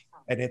speak. Yeah.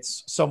 And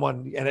it's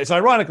someone, and it's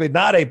ironically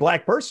not a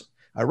black person,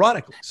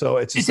 ironically. So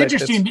it's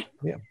interesting.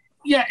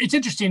 It's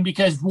interesting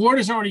because Ward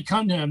has already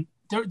come to him.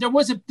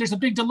 There's a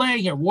big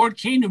delay here. Ward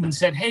came to him and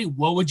said, "Hey,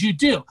 what would you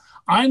do?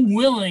 I'm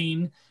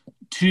willing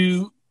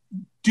to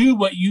do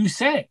what you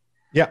say."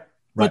 Yeah.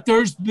 Right. But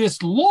there's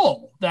this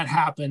lull that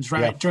happens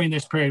during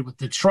this period with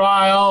the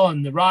trial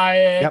and the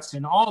riots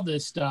and all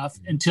this stuff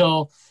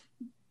until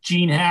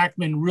Gene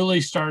Hackman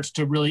really starts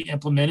to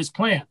implement his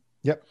plan.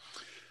 Yep.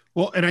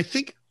 Well, and I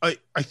think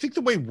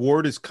the way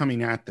Ward is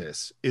coming at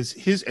this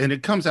is and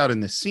it comes out in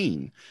this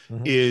scene,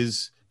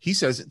 is he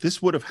says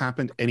this would have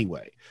happened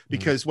anyway,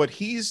 because what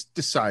he's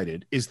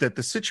decided is that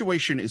the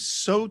situation is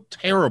so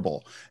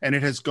terrible and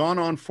it has gone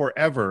on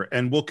forever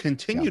and will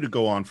continue to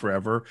go on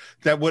forever,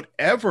 that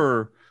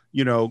whatever,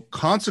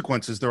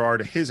 consequences there are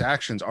to his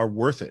actions are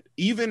worth it.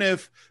 Even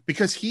if,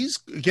 because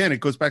it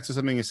goes back to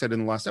something I said in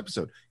the last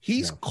episode,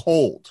 he's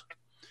cold.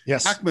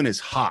 Yes. Hackman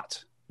is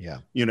hot. Yeah.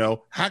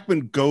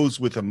 Hackman goes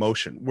with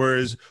emotion,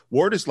 whereas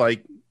Ward is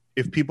like,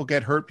 if people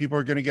get hurt, people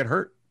are going to get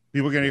hurt.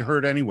 People are going to get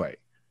hurt anyway,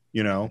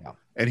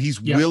 and he's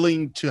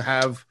willing to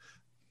have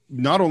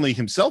not only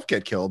himself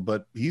get killed,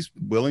 but he's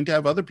willing to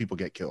have other people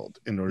get killed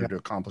in order to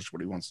accomplish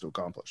what he wants to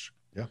accomplish.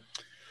 Yeah.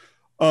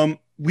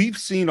 We've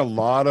seen a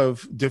lot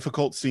of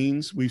difficult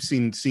scenes. We've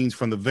seen scenes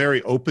from the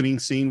very opening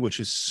scene, which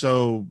is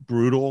so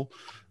brutal,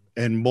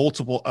 and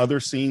multiple other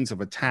scenes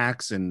of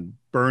attacks and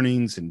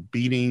burnings and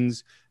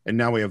beatings. And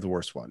now we have the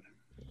worst one.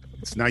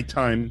 It's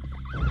nighttime.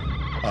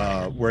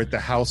 We're at the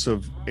house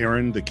of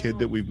Aaron, the kid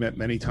that we've met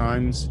many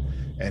times.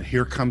 And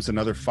here comes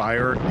another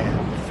fire,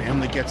 and the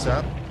family gets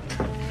up.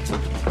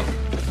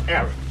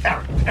 Aaron.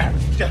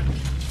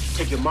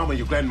 Take your mama,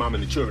 your grandmama,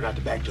 and the children out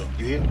the back door.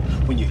 You hear?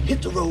 When you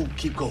hit the road,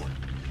 keep going.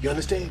 You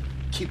understand?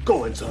 Keep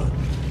going, son.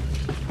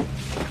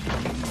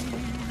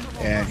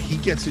 And he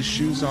gets his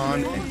shoes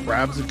on and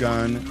grabs a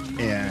gun,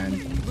 and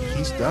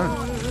he's done.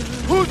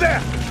 Who's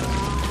there?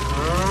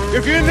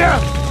 If you're in there,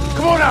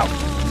 come on out.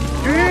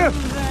 You hear?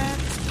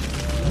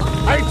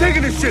 I ain't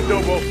taking this shit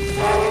no more.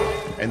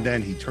 And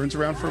then he turns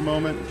around for a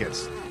moment,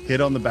 gets hit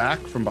on the back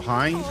from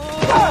behind,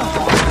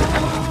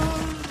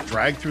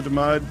 dragged through the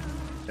mud,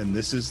 and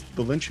this is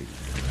the lynching.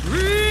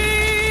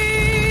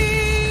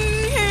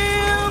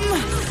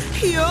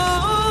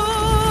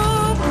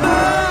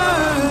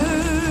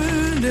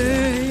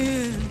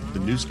 The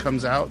news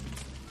comes out.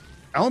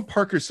 Alan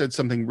Parker said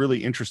something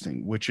really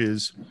interesting, which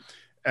is,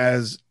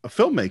 as a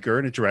filmmaker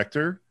and a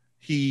director,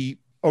 he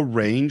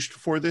arranged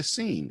for this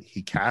scene.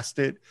 He cast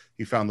it.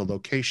 He found the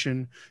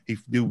location. He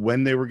knew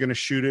when they were going to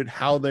shoot it,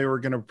 how they were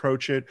going to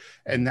approach it.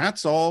 And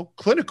that's all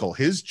clinical.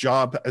 His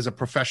job as a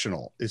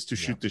professional is to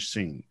shoot this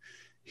scene.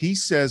 He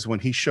says when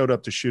he showed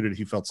up to shoot it,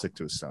 he felt sick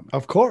to his stomach.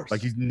 Of course.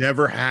 Like he's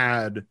never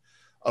had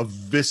a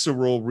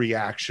visceral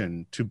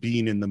reaction to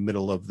being in the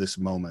middle of this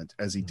moment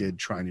as he did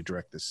trying to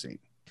direct this scene.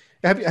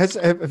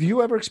 Have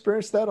you ever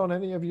experienced that on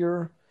any of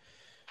your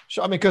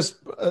shows? I mean, because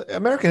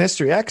American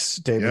History X,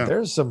 David,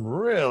 there's some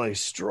really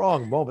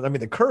strong moments. I mean,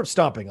 the curb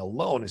stomping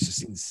alone is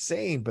just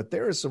insane, but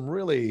there is some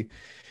really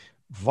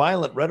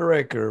violent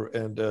rhetoric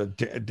and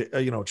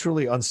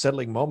truly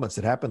unsettling moments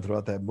that happen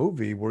throughout that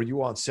movie. Were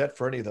you on set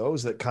for any of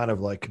those that kind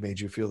of like made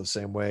you feel the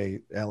same way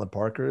Alan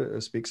Parker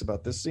speaks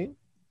about this scene?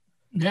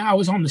 Yeah, I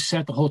was on the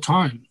set the whole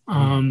time.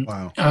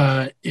 Wow.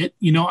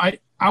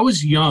 I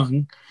was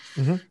young.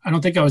 Mm-hmm. I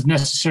don't think I was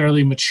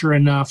necessarily mature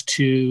enough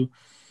to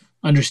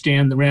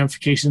understand the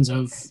ramifications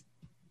of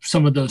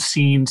some of those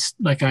scenes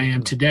like I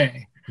am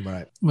today.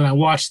 Right. When I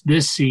watched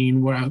this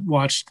scene where I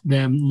watched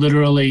them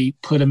literally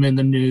put him in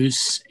the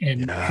noose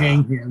and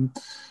hang him,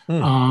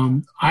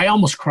 I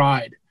almost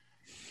cried.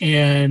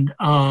 And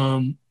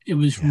it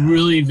was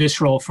really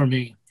visceral for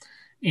me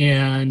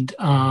and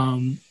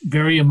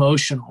very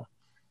emotional.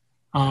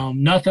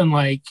 Nothing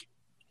like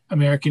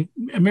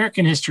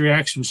American History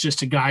X was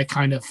just a guy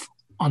kind of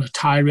on a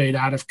tirade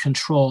out of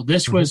control.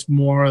 This was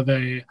more of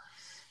a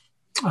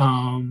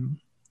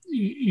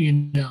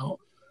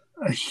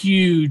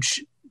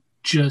huge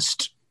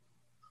just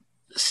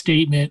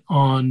statement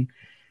on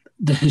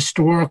the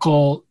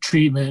historical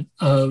treatment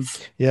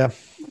of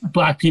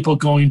Black people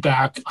going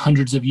back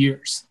hundreds of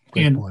years.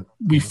 Great point.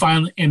 We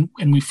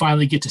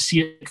finally get to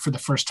see it for the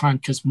first time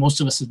because most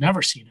of us have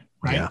never seen it,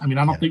 right? Yeah. I mean,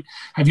 I don't think,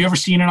 have you ever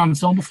seen it on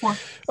film before?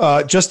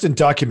 Just in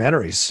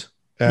documentaries.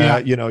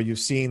 You've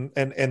seen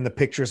and the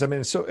pictures. I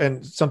mean,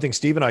 and something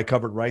Steve and I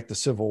covered, right? The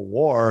Civil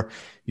War.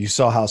 You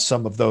saw how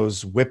some of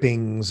those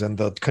whippings and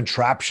the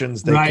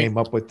contraptions they came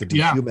up with to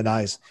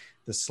dehumanize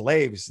the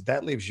slaves.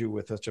 That leaves you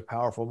with such a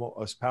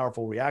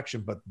powerful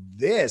reaction. But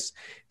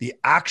the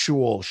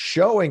actual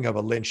showing of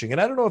a lynching, and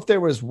I don't know if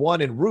there was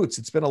one in Roots.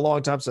 It's been a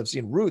long time since I've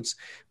seen Roots,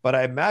 but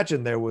I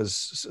imagine there was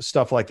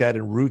stuff like that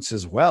in Roots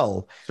as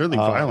well. Certainly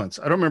violence.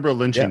 I don't remember a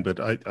lynching,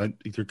 but I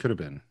there could have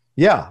been.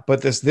 Yeah,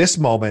 but this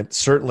moment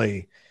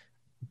certainly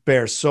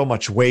bears so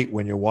much weight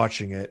when you're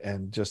watching it,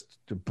 and just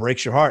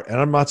breaks your heart.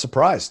 And I'm not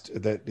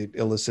surprised that it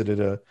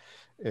elicited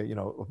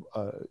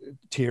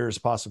tears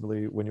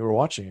possibly when you were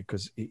watching it,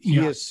 because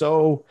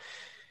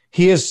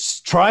he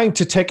is trying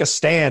to take a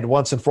stand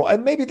once and for all.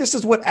 And maybe this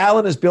is what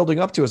Alan is building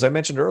up to, as I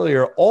mentioned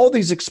earlier, all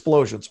these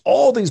explosions,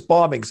 all these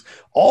bombings,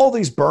 all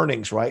these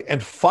burnings, right?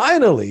 And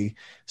finally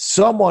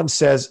someone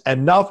says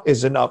enough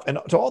is enough. And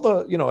to all the,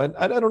 and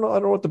I don't know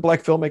what the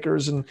Black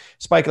filmmakers and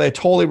Spike Lee, I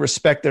totally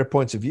respect their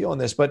points of view on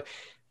this, but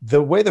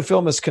the way the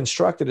film is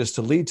constructed is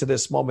to lead to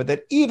this moment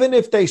that even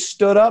if they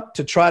stood up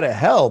to try to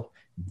help,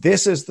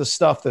 this is the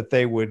stuff that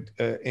they would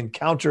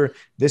encounter.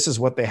 This is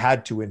what they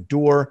had to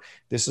endure.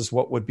 This is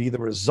what would be the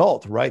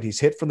result, right? He's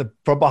hit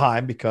from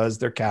behind because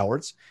they're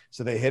cowards.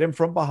 So they hit him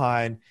from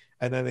behind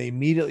and then they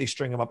immediately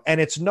string him up.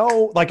 And it's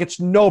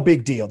no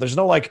big deal. There's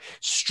no like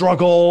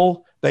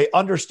struggle. They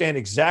understand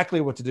exactly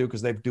what to do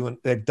because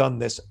they've done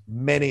this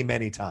many,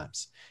 many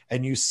times.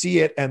 And you see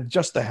it, and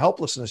just the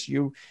helplessness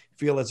you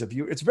feel as if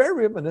it's very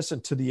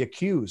reminiscent to The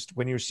Accused.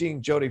 When you're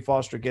seeing Jodie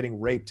Foster getting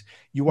raped,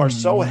 you are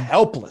so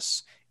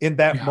helpless in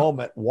that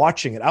moment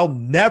watching it. I'll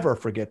never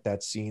forget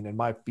that scene and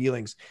my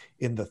feelings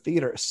in the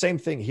theater. Same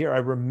thing here. I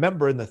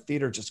remember in the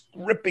theater just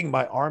gripping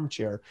my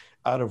armchair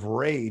out of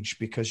rage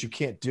because you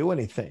can't do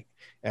anything.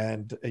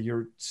 And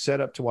you're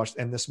set up to watch.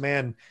 And this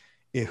man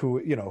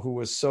who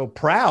was so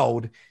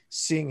proud,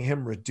 seeing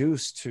him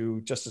reduced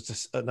to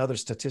just another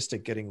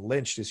statistic, getting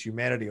lynched, his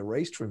humanity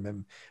erased from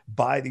him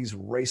by these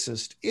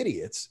racist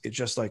idiots. It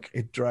just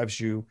it drives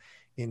you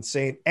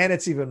insane. And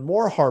it's even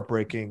more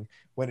heartbreaking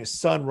when his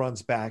son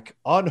runs back,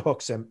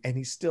 unhooks him, and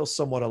he's still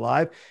somewhat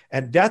alive.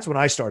 And that's when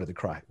I started to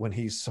cry, when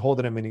he's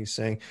holding him and he's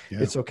saying,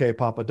 "It's okay,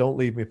 Papa. Don't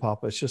leave me,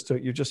 Papa. It's just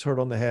you just hurt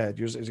on the head."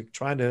 You're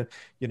trying to,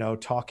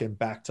 talk him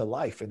back to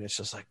life. And it's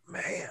just like,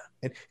 man,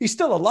 and he's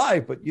still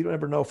alive, but you don't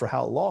ever know for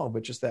how long.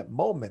 But just that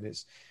moment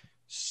is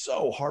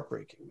so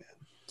heartbreaking, man.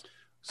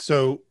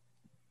 So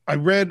I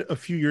read a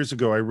few years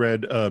ago,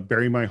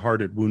 Bury My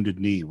Heart at Wounded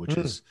Knee, which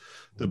is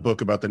the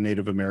book about the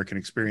Native American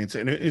experience.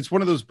 And it's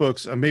one of those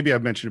books, maybe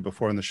I've mentioned it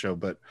before on the show,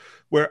 but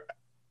where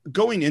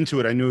going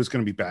into it, I knew it was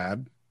going to be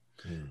bad.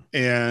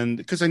 And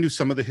because I knew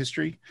some of the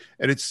history,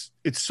 and it's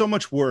so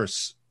much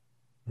worse,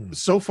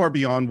 so far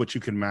beyond what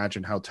you can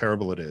imagine how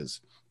terrible it is,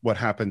 what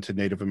happened to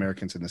Native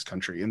Americans in this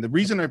country. And the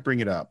reason I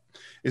bring it up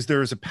is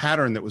there is a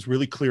pattern that was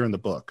really clear in the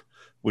book,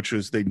 which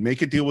was they'd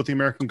make a deal with the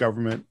American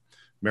government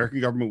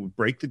would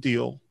break the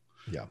deal.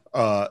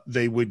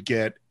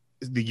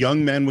 The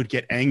young men would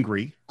get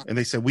angry and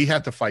they said, we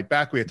have to fight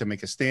back. We have to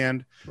make a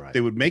stand. Right.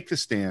 They would make the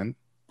stand.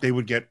 They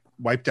would get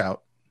wiped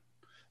out.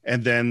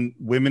 And then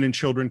women and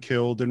children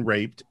killed and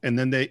raped. And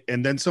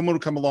then someone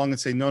would come along and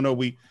say, no,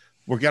 we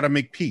got to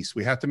make peace.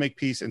 We have to make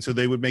peace. And so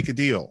they would make a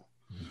deal.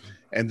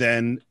 And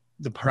then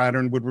the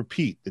pattern would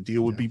repeat. The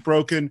deal would be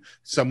broken.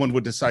 Someone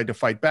would decide to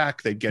fight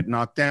back. They'd get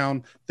knocked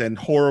down. Then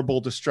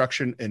horrible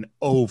destruction, and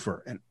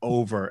over and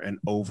over and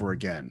over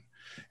again.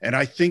 And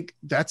I think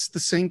that's the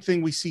same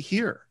thing we see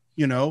here.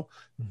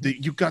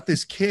 You've got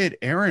this kid,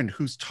 Aaron,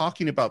 who's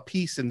talking about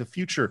peace in the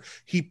future.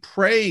 He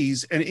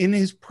prays, and in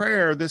his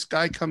prayer, this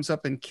guy comes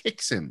up and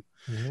kicks him.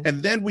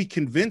 And then we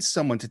convince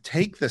someone to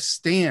take the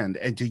stand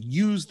and to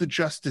use the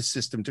justice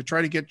system to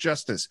try to get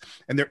justice.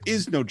 And there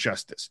is no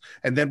justice.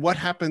 And then what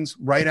happens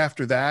right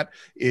after that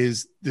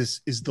is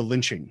the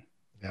lynching.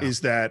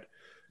 Is that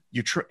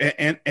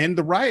and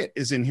the riot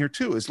is in here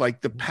too. Is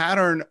like the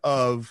pattern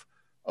of,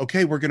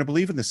 okay, we're going to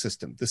believe in the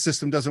system. The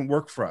system doesn't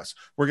work for us.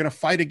 We're going to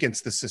fight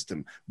against the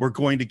system. We're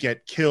going to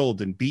get killed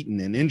and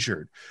beaten and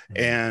injured,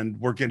 and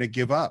we're going to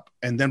give up.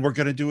 And then we're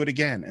going to do it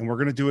again, and we're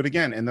going to do it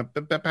again. And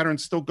that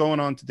pattern's still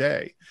going on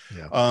today.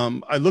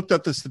 I looked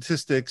up the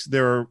statistics.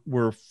 There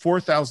were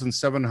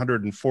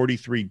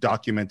 4,743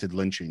 documented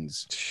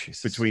lynchings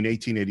between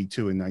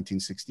 1882 and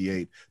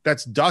 1968.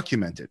 That's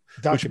documented,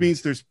 which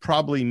means there's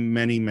probably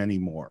many, many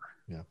more.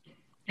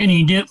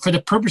 And for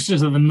the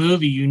purposes of the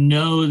movie,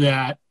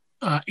 that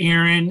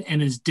Aaron and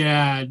his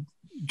dad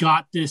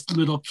got this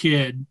little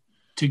kid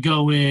to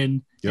go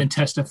in and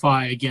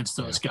testify against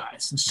those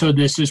guys. And so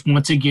this is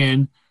once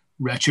again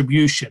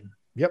retribution.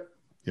 Yep.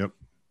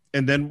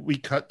 And then we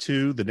cut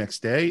to the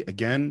next day.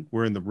 Again,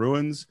 we're in the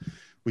ruins.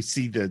 We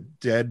see the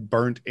dead,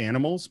 burnt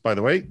animals. By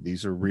the way,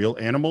 these are real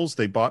animals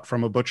they bought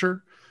from a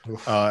butcher.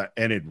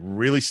 And it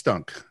really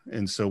stunk.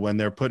 And so when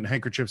they're putting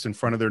handkerchiefs in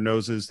front of their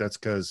noses, that's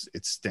because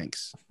it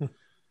stinks.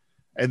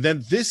 And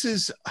then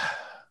this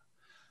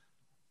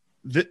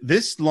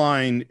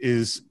line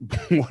is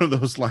one of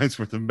those lines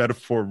where the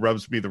metaphor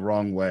rubs me the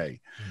wrong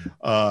way.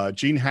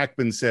 Gene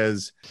Hackman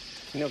says,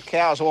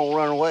 cows won't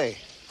run away.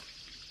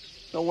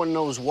 No one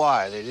knows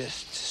why. They're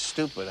just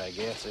stupid, I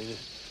guess. They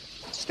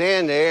just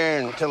stand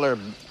there until their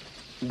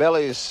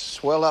bellies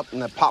swell up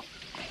and they pop.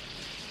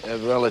 They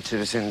have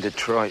relatives in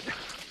Detroit.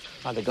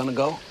 Are they gonna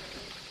go?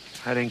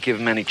 I didn't give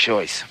them any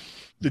choice.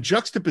 The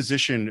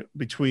juxtaposition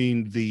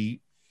between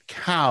the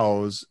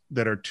cows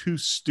that are too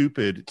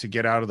stupid to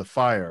get out of the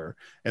fire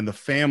and the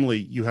family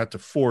you had to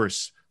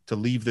force to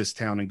leave this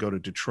town and go to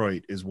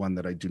Detroit is one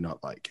that I do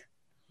not like.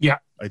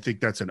 I think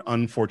that's an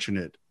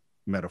unfortunate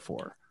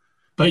metaphor.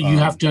 But you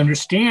have to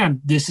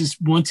understand, this is,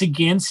 once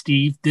again,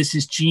 Steve, this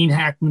is Gene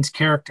Hackman's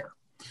character.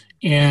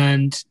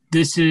 And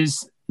this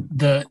is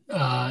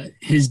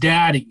his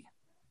daddy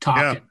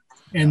talking.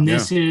 And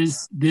this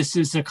is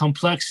the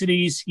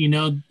complexities,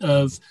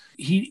 of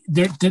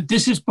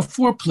this is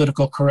before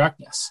political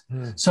correctness.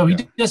 So he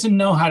doesn't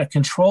know how to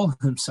control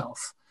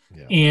himself.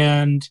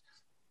 And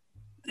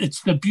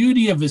it's the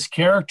beauty of his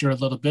character a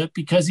little bit,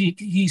 because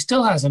he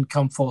still hasn't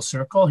come full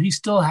circle. He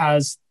still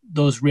has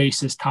those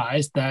racist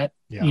ties that,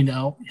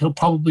 he'll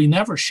probably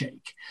never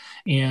shake.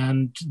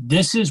 And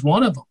this is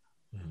one of them.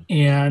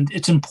 and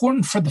it's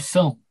important for the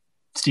film,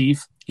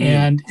 Steve.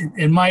 And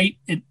it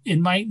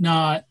might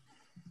not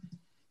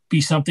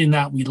be something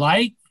that we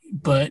like,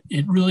 but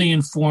it really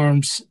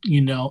informs,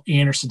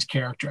 Anderson's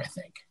character, I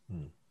think.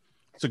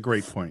 It's a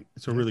great point.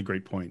 It's a really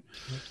great point.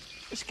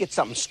 Let's get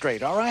something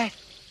straight, all right?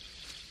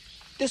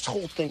 This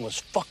whole thing was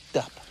fucked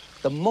up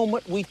the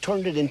moment we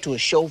turned it into a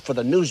show for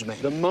the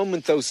newsman. The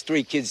moment those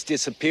 3 kids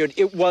disappeared,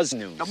 it was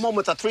news. The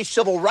moment the 3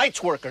 civil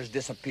rights workers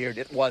disappeared,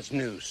 it was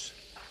news.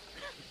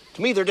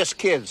 To me, they're just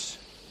kids.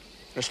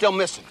 They're still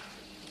missing.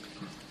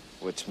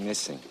 What's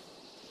missing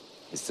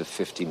is the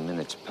 15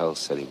 minutes Pell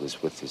said he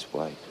was with his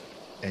wife.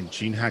 And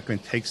Gene Hackman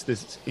takes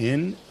this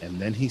in, and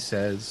then he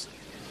says,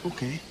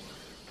 okay.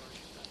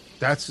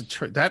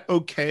 That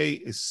okay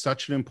is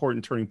such an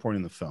important turning point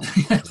in the film.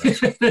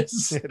 It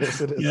is.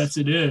 Yes,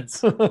 it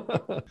is.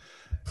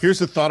 Here's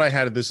the thought I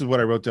had. This is what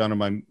I wrote down in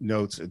my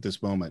notes at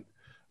this moment.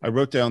 I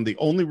wrote down the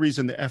only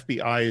reason the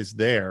FBI is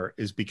there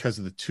is because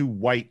of the 2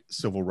 white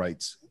civil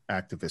rights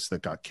activists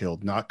that got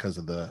killed, not because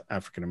of the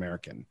African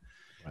American.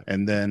 Right.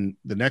 And then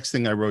the next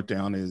thing I wrote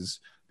down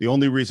is the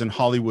only reason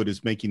Hollywood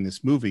is making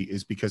this movie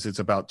is because it's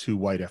about 2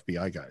 white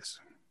FBI guys.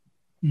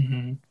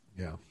 Mm-hmm.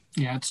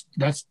 Yeah,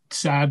 that's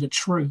sad but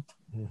true.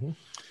 Mm-hmm.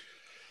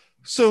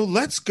 So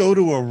let's go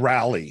to a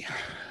rally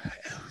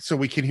so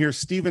we can hear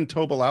Stephen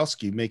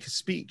Tobolowsky make a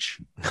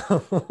speech.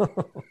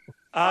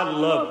 I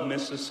love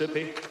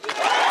Mississippi.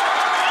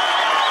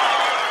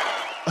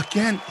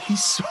 Again,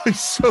 he's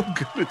so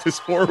good at this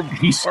horrible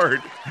part.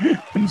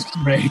 He's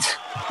great.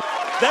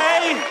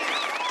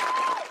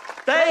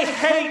 They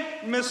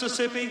hate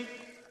Mississippi.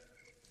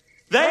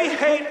 They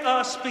hate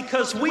us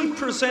because we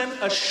present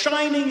a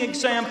shining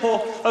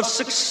example of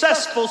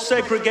successful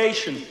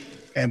segregation.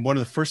 And one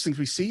of the first things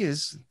we see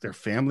is their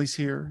families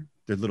here,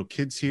 their little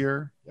kids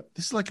here.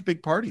 This is like a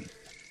big party.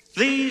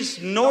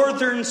 These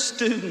northern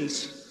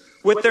students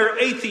with their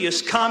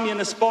atheist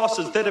communist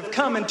bosses that have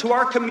come into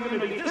our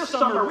community this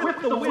summer with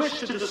the wish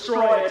to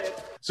destroy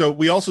it. So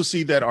we also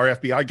see that our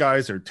FBI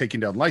guys are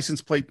taking down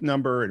license plate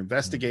number and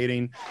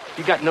investigating.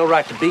 You got no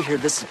right to be here.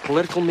 This is a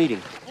political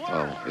meeting.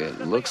 Oh,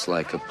 it looks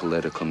like a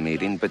political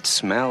meeting, but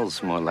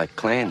smells more like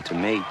Klan to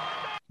me.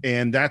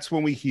 And that's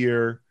when we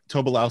hear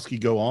Tobolowsky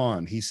go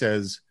on. He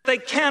says, they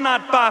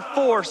cannot by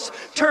force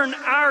turn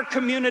our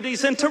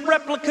communities into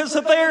replicas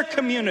of their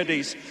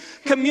communities.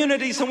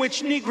 Communities in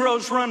which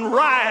Negroes run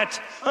riot,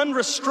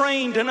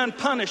 unrestrained and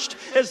unpunished,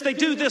 as they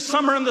do this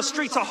summer in the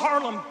streets of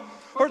Harlem,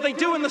 or they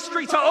do in the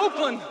streets of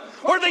Oakland,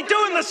 or they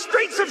do in the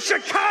streets of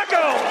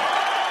Chicago.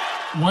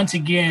 Once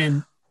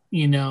again,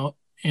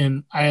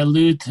 and I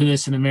allude to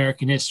this in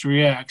American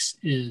History X,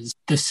 is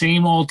the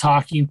same old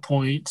talking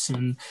points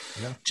and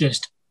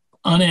just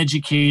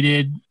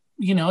uneducated.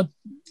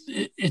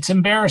 It's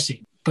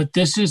embarrassing. But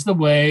this is the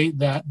way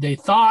that they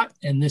thought,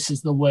 and this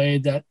is the way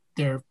that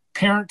their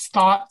parents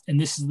thought, and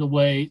this is the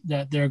way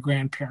that their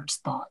grandparents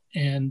thought.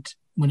 And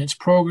when it's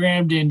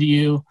programmed into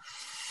you,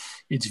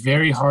 it's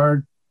very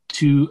hard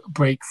to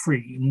break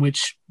free,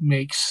 which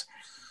makes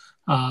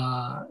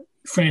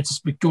Frances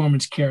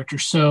McDormand's character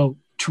so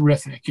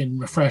terrific and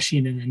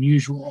refreshing and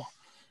unusual.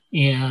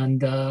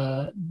 And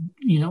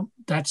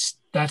that's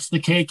the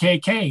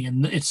KKK,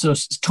 and it's so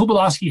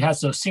Tobolowsky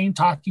has those same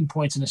talking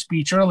points in a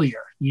speech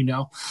earlier,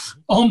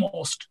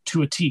 almost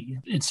to a T.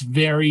 It's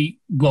very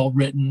well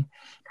written.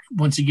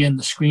 Once again,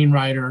 the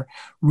screenwriter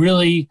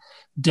really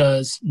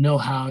does know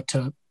how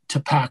to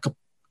pack a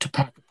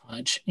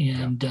punch,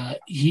 and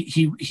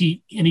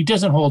he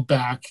doesn't hold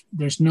back.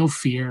 There's no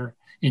fear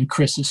in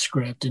Chris's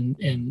script,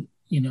 and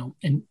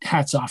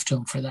hats off to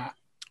him for that.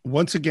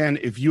 Once again,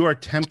 if you are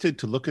tempted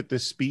to look at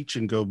this speech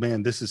and go,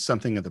 man, this is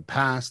something of the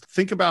past,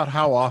 think about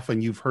how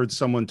often you've heard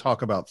someone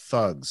talk about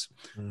thugs.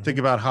 Mm-hmm. Think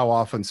about how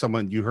often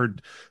you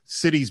heard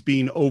cities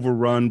being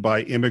overrun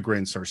by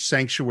immigrants or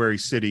sanctuary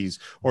cities,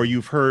 or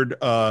you've heard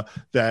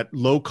that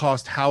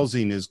low-cost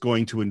housing is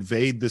going to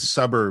invade the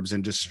suburbs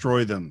and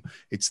destroy them.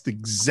 It's the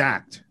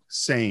exact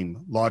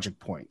same logic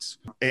points,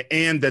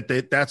 and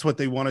that's what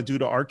they want to do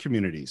to our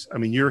communities. I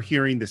mean, you're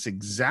hearing this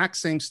exact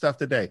same stuff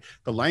today.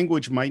 The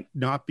language might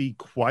not be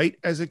quite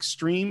as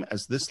extreme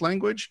as this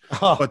language,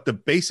 but the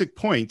basic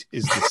point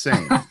is the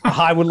same.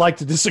 I would like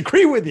to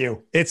disagree with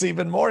you. It's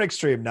even more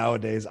extreme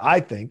nowadays,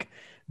 I think,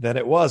 than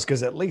it was,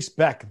 because at least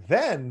back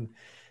then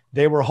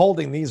they were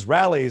holding these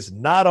rallies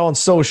not on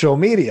social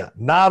media,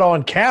 not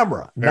on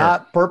camera,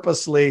 not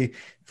purposely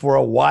for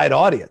a wide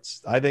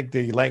audience. I think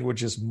the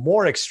language is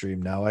more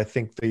extreme now. I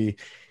think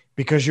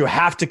because you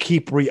have to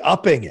keep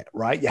re-upping it,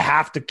 right? You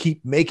have to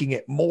keep making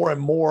it more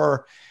and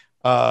more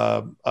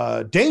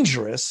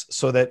dangerous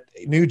so that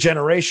new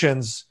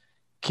generations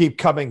keep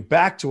coming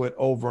back to it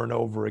over and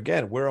over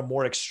again. We're a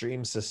more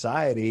extreme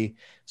society,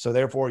 so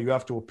therefore you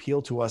have to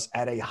appeal to us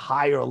at a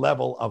higher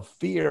level of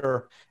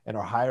fear and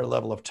a higher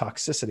level of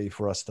toxicity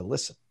for us to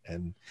listen.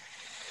 And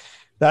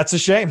that's a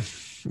shame.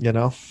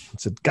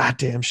 It's a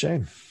goddamn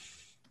shame.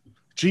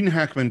 Gene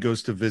Hackman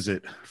goes to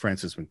visit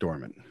Frances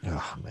McDormand.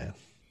 Oh, man.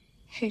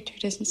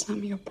 Hatred isn't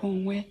something you're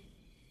born with.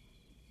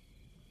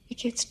 It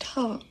gets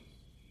taught.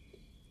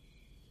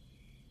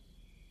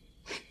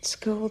 At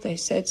school, they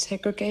said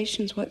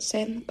segregation's what's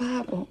said in the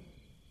Bible.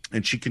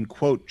 And she can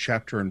quote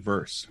chapter and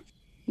verse.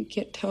 You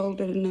get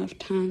told it enough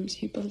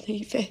times, you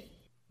believe it.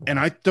 And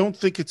I don't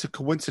think it's a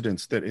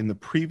coincidence that in the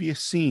previous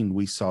scene,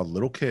 we saw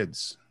little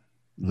kids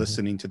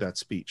listening to that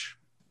speech.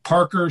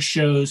 Parker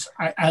shows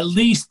at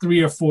least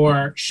 3 or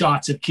 4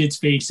 shots of kids'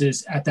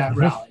 faces at that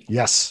rally.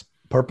 Yes,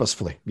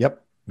 purposefully.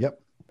 Yep.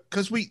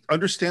 Because we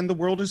understand the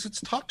world as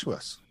it's taught to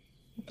us.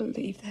 You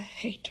believe the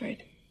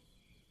hatred.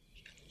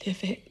 You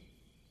live it.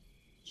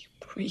 You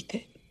breathe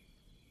it.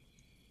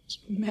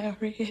 You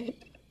marry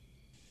it.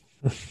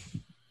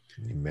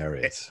 You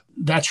marry it.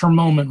 That's her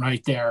moment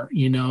right there.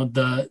 You know,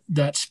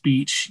 that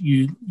speech.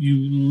 You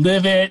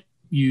live it.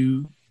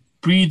 You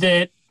breathe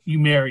it. You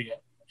marry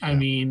it. I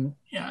mean,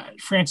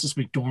 Frances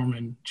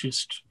McDormand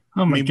just.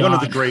 Oh my God!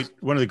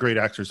 One of the great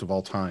actors of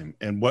all time,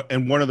 and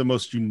one of the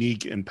most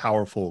unique and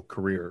powerful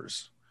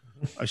careers.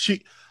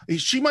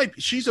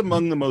 She's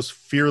among the most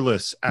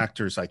fearless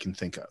actors I can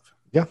think of.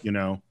 Yeah, you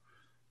know,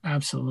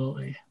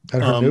 absolutely.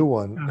 And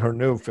her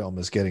new film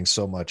is getting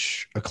so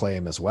much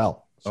acclaim as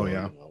well. So,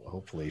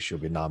 hopefully she'll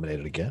be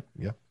nominated again.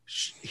 Yeah,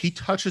 he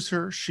touches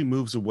her, she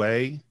moves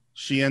away.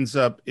 She ends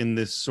up in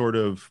this sort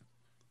of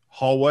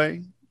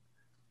hallway,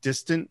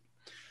 distant.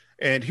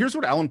 And here's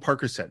what Alan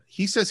Parker said.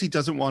 He says he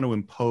doesn't want to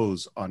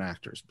impose on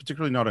actors,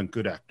 particularly not on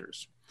good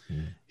actors.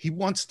 He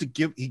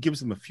gives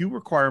them a few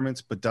requirements,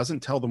 but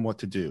doesn't tell them what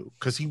to do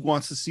because he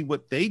wants to see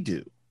what they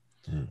do.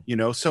 You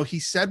know, so he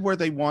said where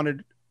he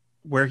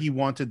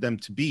wanted them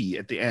to be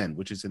at the end,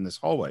 which is in this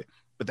hallway,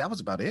 but that was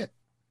about it.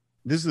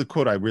 This is the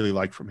quote I really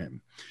like from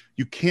him.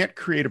 You can't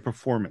create a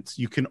performance.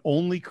 You can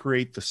only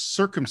create the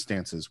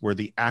circumstances where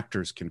the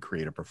actors can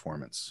create a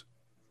performance.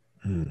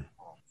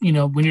 You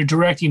know, when you're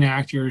directing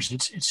actors,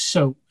 it's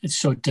so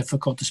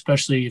difficult,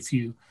 especially if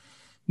you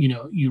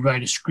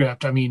write a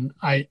script. I mean,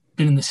 I've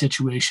been in the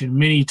situation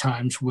many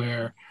times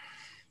where,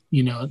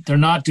 you know, they're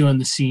not doing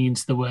the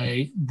scenes the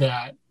way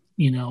that,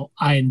 you know,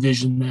 I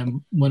envisioned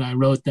them when I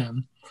wrote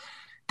them.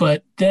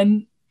 But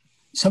then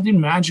something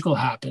magical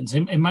happens.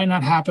 It might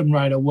not happen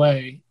right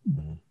away,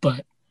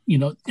 but, you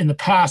know, in the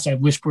past, I've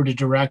whispered to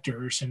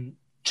directors and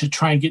to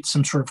try and get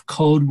some sort of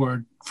code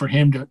word for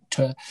him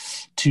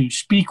to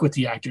speak with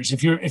the actors.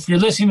 If you're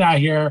listening out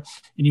here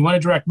and you want to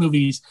direct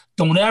movies,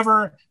 don't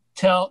ever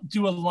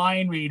do a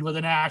line read with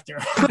an actor.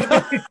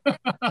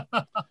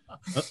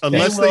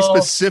 Unless they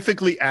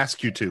specifically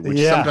ask you to, which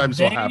sometimes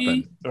will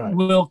happen.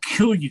 Will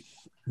kill you.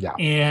 Yeah.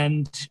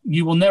 And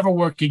you will never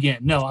work again.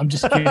 No, I'm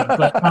just kidding.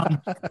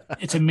 But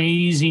it's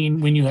amazing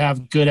when you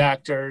have good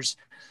actors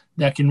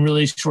that can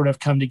really sort of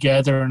come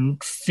together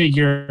and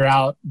figure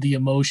out the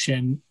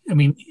emotion. I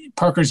mean,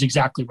 Parker's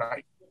exactly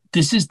right.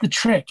 This is the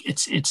trick.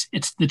 It's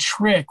the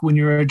trick when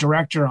you're a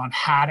director on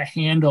how to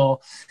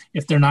handle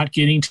if they're not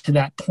getting to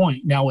that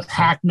point. Now with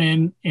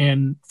Hackman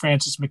and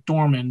Frances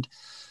McDormand,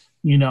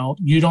 you know,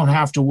 you don't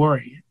have to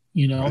worry.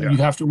 You know, you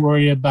have to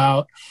worry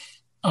about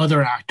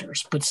other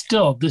actors. But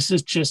still, this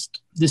is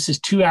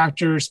 2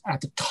 actors at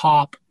the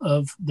top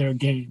of their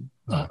game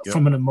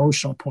from an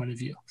emotional point of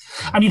view.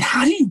 I mean,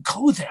 how do you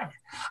go there?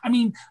 I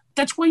mean,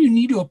 that's why you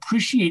need to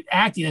appreciate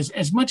acting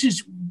as much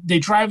as they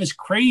drive us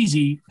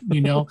crazy,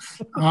 you know,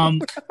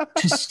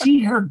 to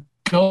see her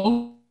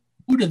go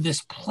to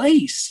this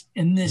place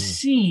in this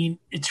scene.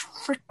 It's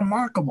freaking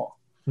remarkable.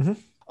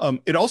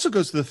 It also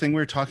goes to the thing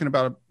we were talking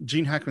about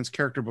Gene Hackman's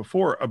character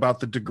before, about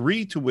the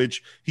degree to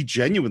which he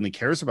genuinely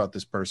cares about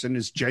this person,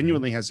 is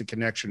genuinely has a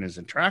connection, is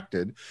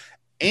attracted,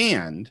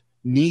 and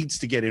needs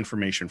to get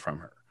information from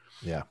her.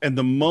 Yeah. And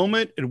the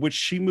moment at which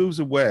she moves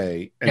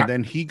away and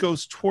then he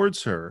goes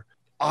towards her,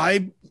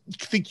 I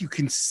think you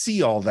can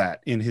see all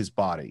that in his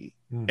body.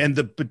 And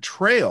the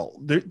betrayal,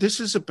 this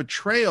is a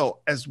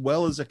betrayal as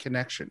well as a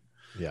connection.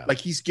 Yeah. Like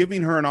he's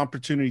giving her an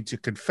opportunity to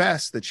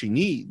confess that she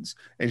needs,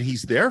 and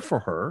he's there for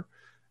her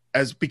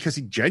because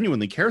he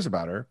genuinely cares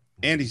about her,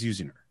 and he's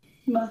using her.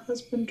 My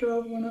husband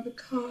drove one of the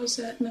cars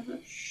that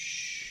night.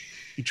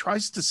 He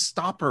tries to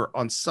stop her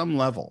on some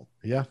level.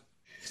 Yeah.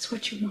 That's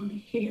what you want to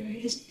hear,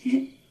 isn't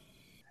it?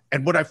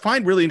 And what I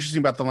find really interesting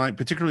about the line,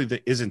 particularly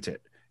the "isn't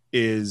it,"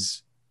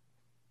 is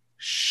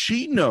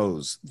she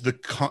knows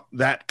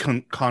that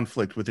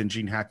conflict within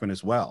Gene Hackman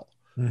as well.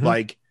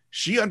 Like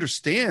she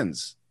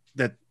understands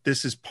that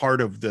this is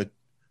part of the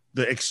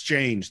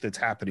exchange that's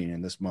happening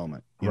in this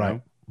moment. You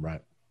know?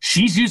 Right.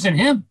 She's using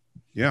him.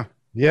 Yeah.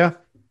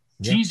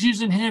 She's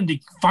using him to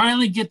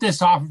finally get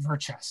this off of her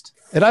chest.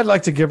 And I'd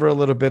like to give her a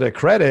little bit of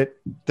credit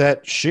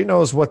that she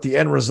knows what the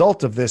end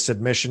result of this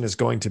admission is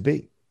going to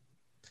be.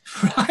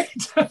 Right.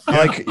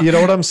 Like, you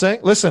know what I'm saying?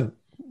 Listen,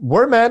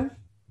 we're men.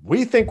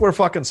 We think we're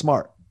fucking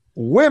smart.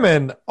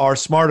 Women are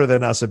smarter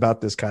than us about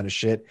this kind of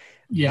shit.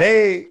 Yeah.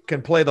 They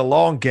can play the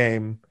long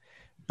game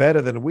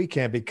better than we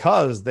can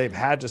because they've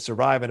had to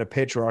survive in a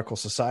patriarchal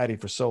society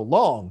for so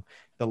long.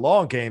 The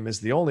long game is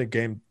the only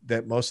game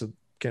that most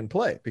can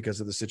play because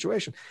of the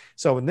situation.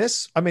 So in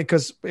this, I mean,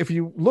 because if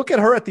you look at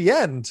her at the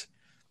end,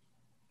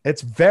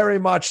 it's very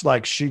much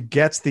like she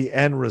gets the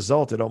end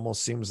result. It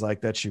almost seems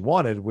like that she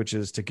wanted, which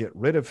is to get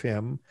rid of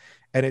him.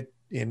 And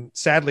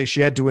sadly,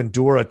 she had to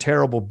endure a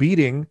terrible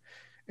beating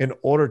in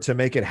order to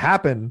make it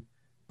happen.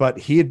 But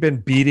he had been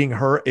beating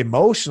her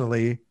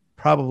emotionally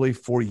probably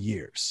for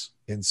years.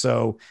 And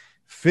so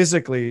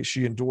physically,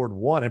 she endured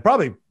one and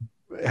probably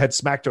had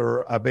smacked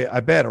her, I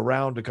bet,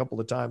 around a couple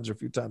of times or a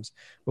few times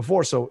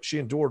before. So she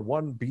endured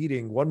one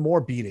more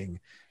beating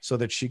so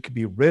that she could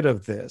be rid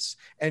of this.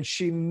 And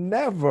she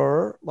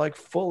never like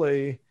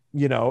fully,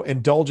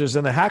 indulges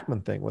in the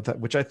Hackman thing with that,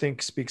 which I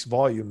think speaks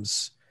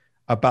volumes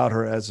about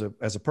her as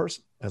a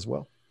person as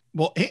well.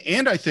 Well,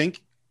 and I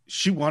think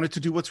she wanted to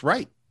do what's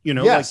right.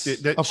 Yes,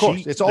 of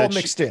course. It's all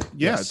mixed in.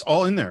 Yeah, Yes. it's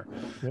all in there.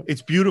 Yep.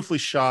 It's beautifully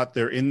shot.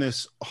 They're in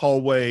this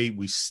hallway.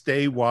 We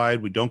stay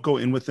wide. We don't go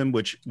in with them,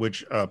 which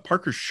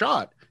Parker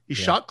shot. He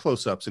shot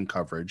close-ups and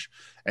coverage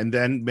and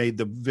then made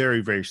the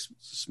very, very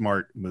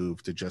smart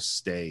move to just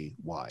stay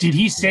wide. Did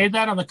he say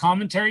that on the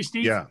commentary,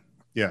 Steve? Yeah.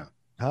 Yeah.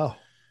 Oh.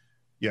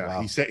 Yeah.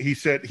 Wow. He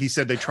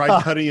said they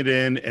tried cutting it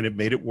in and it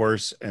made it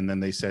worse. And then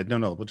they said,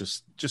 no, we'll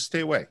just stay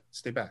away.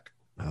 Stay back.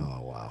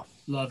 Oh, wow.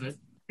 Love it.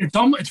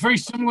 It's very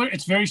similar.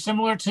 It's very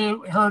similar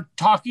to her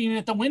talking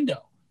at the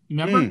window.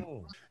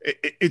 Remember?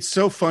 It's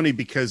so funny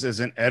because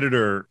as an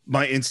editor,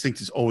 my instinct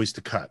is always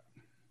to cut.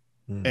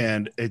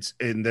 And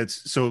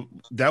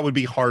that would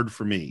be hard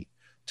for me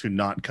to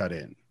not cut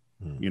in,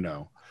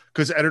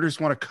 because editors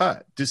want to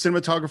cut. Do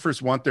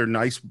cinematographers want their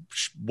nice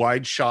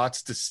wide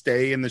shots to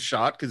stay in the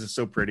shot because it's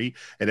so pretty?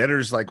 And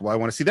editors like, well, I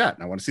want to see that.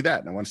 And I want to see that.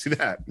 And I want to see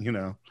that,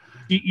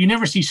 You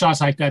never see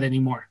shots like that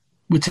anymore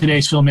with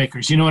today's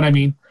filmmakers. You know what I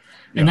mean?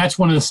 And that's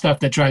one of the stuff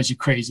that drives you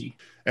crazy.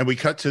 And we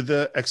cut to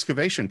the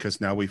excavation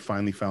because now we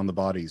finally found the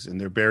bodies and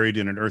they're buried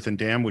in an earthen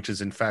dam, which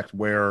is in fact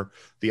where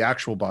the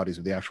actual bodies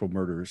of the actual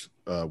murderers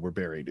were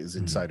buried, is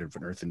inside of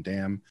an earthen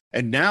dam.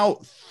 And now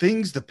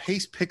the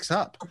pace picks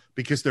up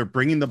because they're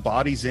bringing the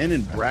bodies in,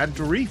 and Brad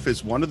Dourif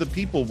is one of the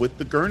people with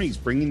the gurneys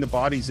bringing the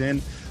bodies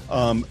in.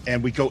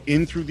 And we go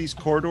in through these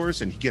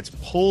corridors and he gets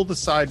pulled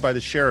aside by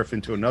the sheriff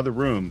into another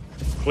room.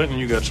 Clinton,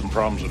 you got some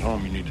problems at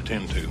home you need to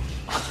tend to.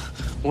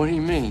 What do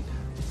you mean?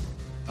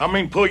 I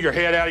mean, pull your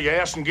head out of your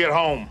ass and get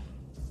home.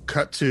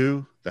 Cut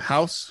to the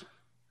house.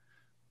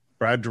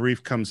 Brad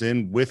Dourif comes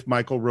in with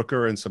Michael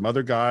Rooker and some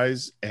other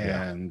guys,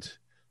 and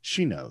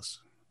she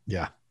knows.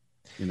 Yeah.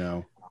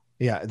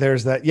 Yeah,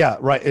 there's that. Yeah,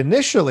 right.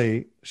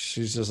 Initially,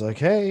 she's just like,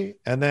 hey.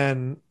 And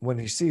then when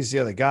he sees the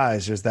other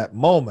guys, there's that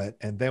moment.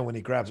 And then when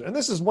he grabs her, and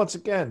this is once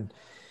again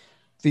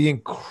the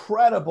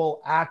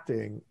incredible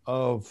acting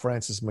of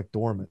Frances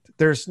McDormand.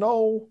 There's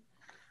no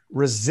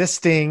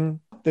resisting.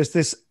 There's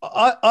this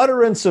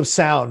utterance of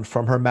sound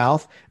from her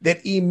mouth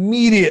that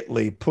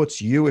immediately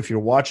puts you, if you're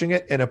watching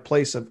it, in a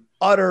place of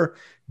utter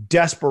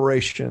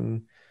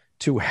desperation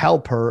to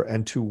help her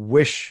and to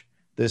wish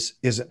this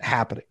isn't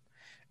happening.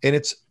 And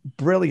it's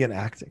brilliant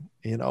acting,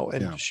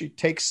 and she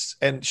takes,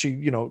 and she,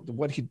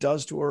 what he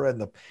does to her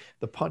and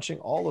the punching,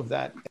 all of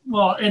that.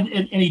 Well, and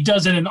he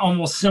does it in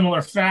almost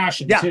similar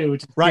fashion too,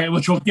 right?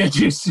 Which we'll get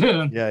to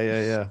soon.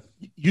 Yeah.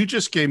 You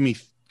just gave me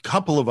a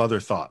couple of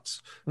other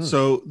thoughts.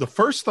 So the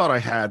first thought I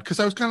had, because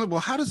I was kind of, well,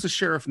 how does the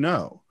sheriff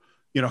know?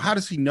 How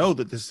does he know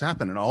that this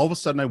happened? And all of a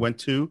sudden I went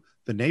to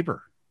the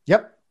neighbor.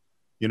 Yep.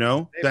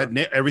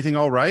 Everything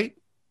all right?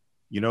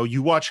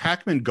 You watch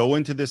Hackman go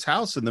into this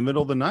house in the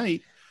middle of the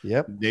night.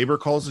 Yep. Neighbor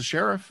calls the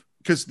sheriff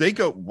because they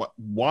go,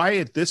 why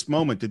at this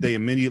moment did they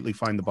immediately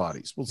find the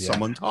bodies? Well,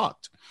 someone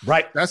talked.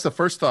 Right. That's the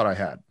first thought I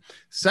had.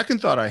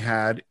 Second thought I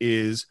had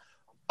is,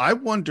 I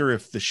wonder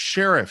if the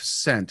sheriff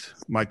sent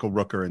Michael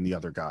Rooker and the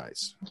other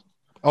guys.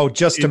 Oh,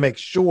 just to make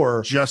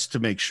sure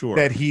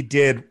that he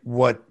did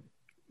what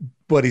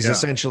he's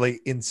essentially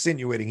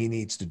insinuating he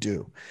needs to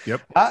do.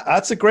 Yep.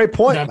 That's a great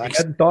point. I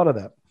hadn't thought of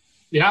that.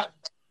 Yeah,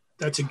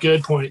 that's a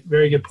good point.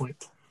 Very good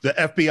point. The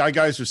FBI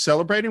guys are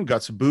celebrating. We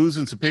got some booze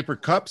and some paper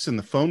cups, and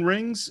the phone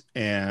rings,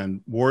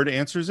 and Ward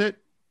answers it.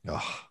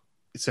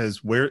 It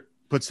says,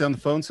 puts down the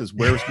phone, says,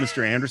 where's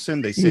Mr.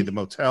 Anderson? They say the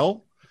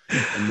motel.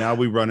 And now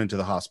we run into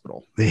the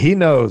hospital. He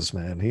knows,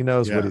 man. He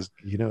knows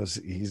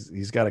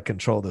he's got to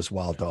control this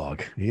wild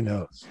dog. He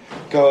knows.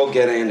 Go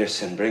get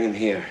Anderson. Bring him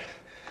here.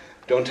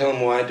 Don't tell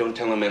him why. Don't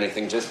tell him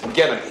anything. Just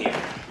get him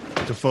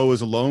here. Defoe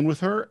is alone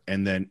with her,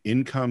 and then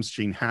in comes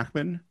Gene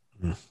Hackman,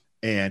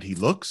 and he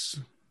looks,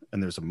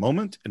 and there's a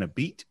moment and a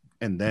beat,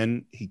 and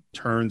then he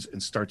turns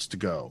and starts to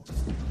go.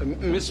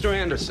 Mr.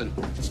 Anderson,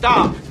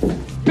 stop!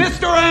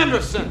 Mr.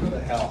 Anderson! Go to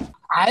hell.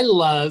 I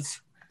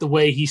love the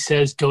way he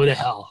says, go to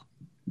hell.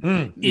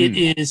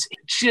 It is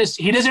just,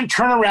 he doesn't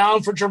turn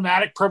around for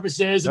dramatic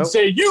purposes and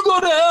say, you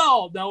go to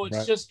hell. No,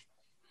 it's just,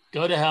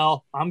 go to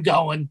hell. I'm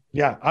going.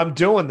 Yeah, I'm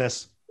doing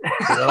this.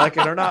 Whether I like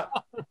it or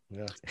not.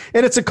 Yeah.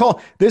 And it's a call.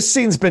 This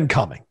scene's been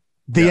coming.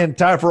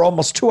 For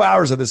almost 2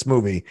 hours of this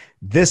movie,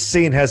 this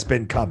scene has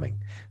been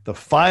coming. The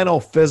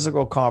final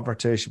physical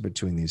confrontation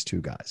between these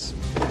two guys.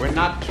 We're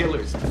not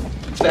killers.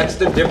 That's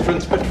the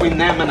difference between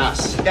them and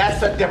us.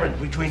 That's the difference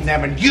between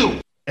them and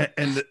you.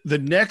 And the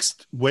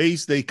next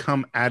ways they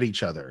come at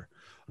each other,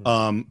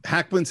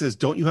 Hackman says,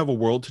 don't you have a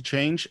world to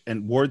change?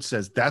 And Ward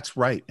says, that's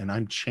right, and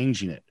I'm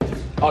changing it.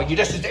 Oh, you're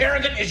just as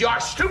arrogant as you are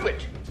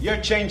stupid.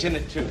 You're changing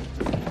it too.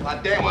 I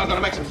damn well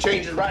gonna make some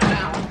changes right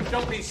now.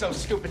 Don't be so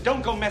stupid.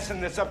 Don't go messing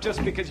this up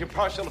just because you're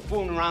partial to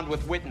fooling around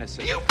with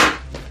witnesses.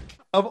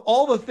 Of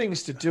all the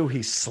things to do,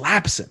 he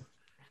slaps him,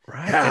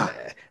 right? Yeah.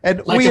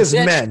 And Like we a as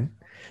bitch. men,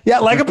 yeah,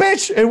 like a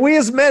bitch. And we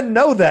as men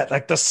know that.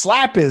 Like the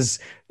slap is,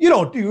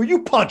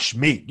 you punch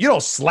meat. You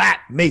don't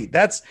slap meat.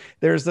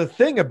 There's the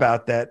thing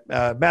about that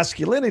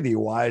masculinity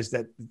wise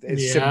that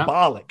is Yeah.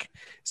 symbolic.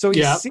 So he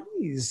Yeah.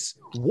 sees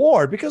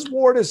Ward, because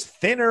Ward is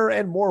thinner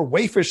and more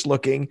waifish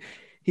looking.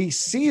 He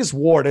sees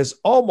Ward as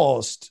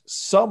almost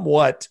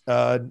somewhat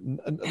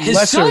His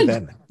lesser son.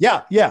 than.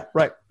 Yeah,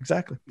 right.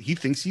 Exactly. He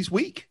thinks he's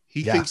weak.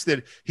 He Yeah. thinks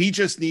that he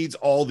just needs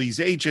all these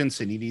agents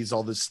and he needs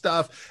all this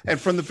stuff. And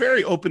from the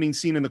very opening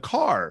scene in the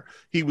car,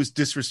 he was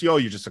disrespectful. Oh,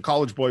 you're just a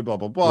college boy, blah,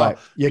 blah, blah. Right.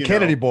 Yeah, You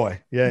Kennedy know. boy.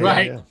 Yeah,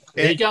 Right. yeah.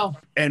 There you go.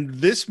 And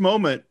this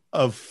moment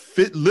of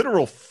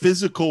literal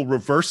physical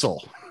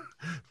reversal,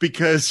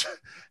 because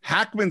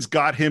Hackman's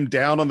got him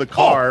down on the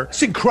car.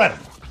 It's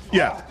incredible.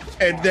 Yeah.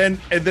 And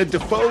then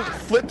Defoe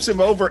flips him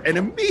over and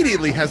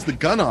immediately has the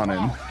gun on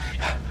him.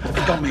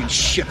 It don't mean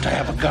shit to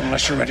have a gun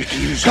unless you're ready to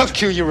use I'll it.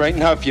 kill you right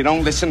now if you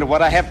don't listen to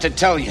what I have to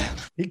tell you.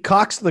 He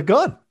cocks the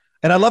gun.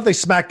 And I love they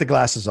smack the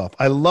glasses off.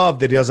 I love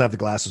that he doesn't have the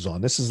glasses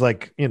on. This is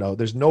like,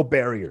 there's no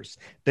barriers.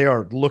 They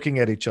are looking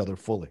at each other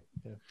fully.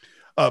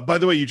 By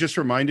the way, you just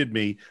reminded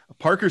me,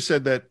 Parker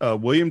said that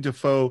William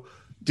Dafoe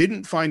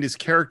didn't find his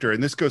character,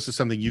 and this goes to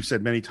something you've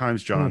said many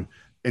times, John,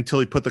 until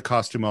he put the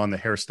costume on, the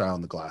hairstyle,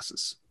 and the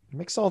glasses. It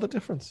makes all the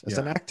difference. As Yeah.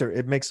 an actor,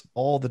 it makes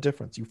all the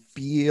difference. You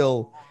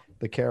feel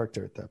the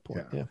character at that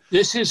point. Yeah.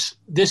 This is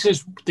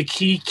the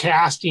key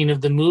casting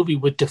of the movie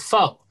with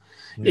Defoe.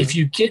 If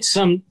you get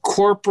some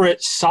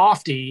corporate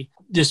softy,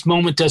 this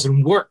moment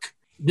doesn't work.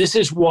 This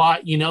is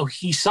why,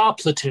 he saw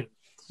Platoon.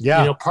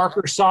 Yeah.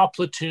 Parker saw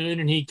Platoon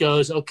and he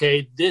goes,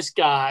 okay, this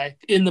guy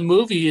in the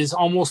movie is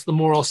almost the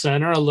moral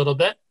center a little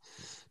bit.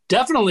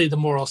 Definitely the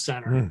moral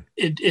center.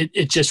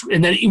 It just,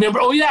 and then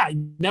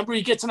remember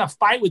he gets in a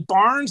fight with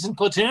Barnes and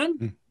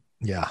Platoon?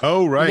 Yeah.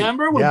 Oh, right.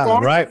 Remember when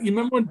You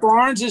remember when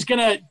Barnes is going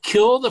to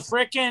kill the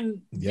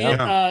frickin'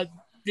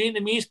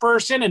 Vietnamese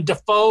person and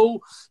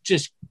Defoe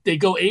they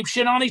go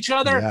apeshit on each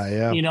other?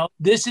 Yeah.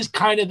 This is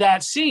kind of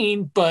that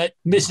scene, but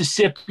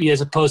Mississippi as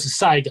opposed to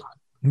Saigon.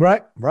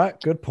 Right.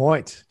 Good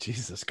point.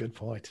 Jesus, good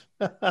point.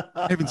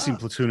 I haven't seen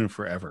Platoon in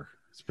forever.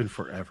 It's been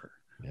forever.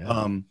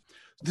 Yeah.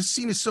 This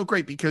scene is so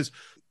great because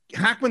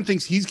Hackman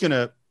thinks he's going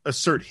to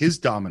assert his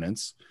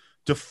dominance.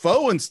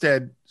 Defoe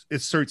instead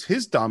asserts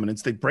his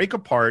dominance. They break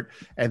apart,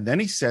 and then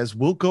he says,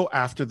 we'll go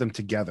after them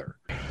together.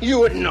 You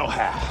wouldn't know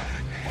how.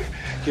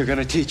 You're going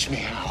to teach me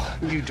how.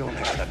 You don't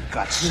have the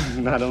guts.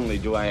 Not only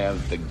do I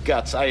have the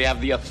guts, I have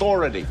the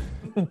authority.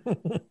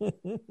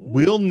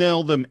 We'll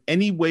nail them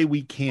any way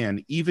we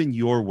can, even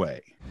your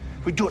way.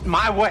 We do it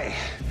my way.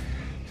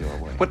 Your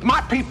way. With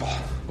my people.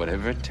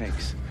 Whatever it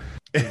takes.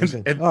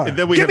 And Right.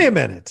 then we Give have, me a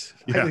minute.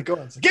 Yeah.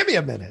 Give me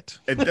a minute.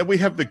 And then we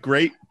have the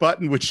great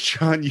button, which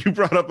John, you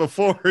brought up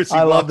before. As he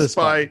I love walks this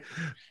by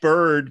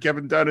Bird,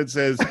 Kevin Dunn, and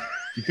says,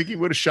 "You think he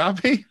would have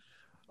shot me?"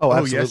 Oh, Oh,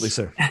 absolutely, yes.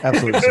 sir.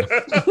 Absolutely,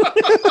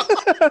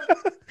 sir.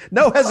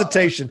 No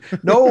hesitation.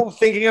 No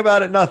thinking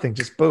about it. Nothing.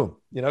 Just boom.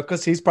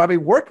 Because he's probably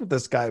worked with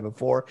this guy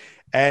before,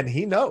 and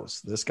he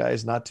knows this guy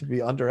is not to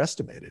be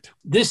underestimated.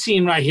 This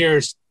scene right here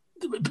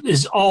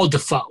is all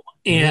Defoe,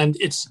 and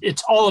it's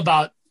all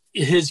about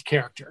his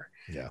character.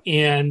 Yeah.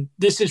 And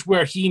this is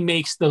where he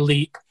makes the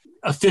leap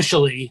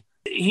officially.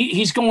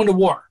 He's going to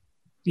war.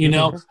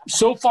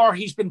 So far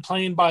he's been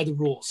playing by the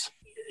rules.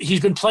 He's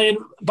been playing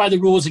by the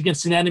rules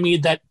against an enemy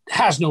that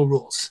has no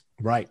rules.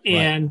 Right.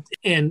 And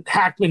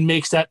Hackman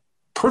makes that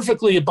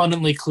perfectly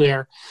abundantly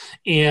clear,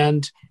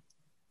 and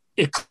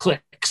it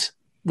clicks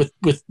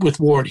with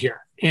Ward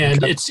here.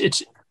 And it's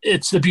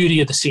the beauty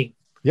of the scene.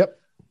 Yep.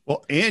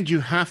 Well, and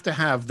you have to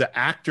have the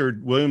actor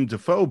William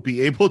Dafoe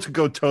be able to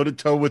go toe to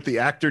toe with the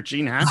actor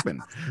Gene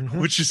Hackman,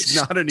 which is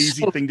not an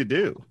easy thing to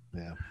do.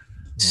 Yeah.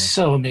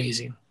 So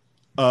amazing.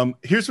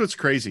 Here's what's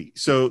crazy.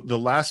 So the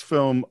last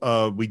film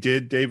we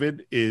did,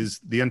 David, is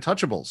The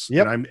Untouchables.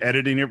 Yep. And I'm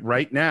editing it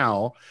right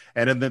now.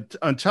 And in The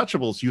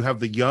Untouchables, you have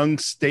the young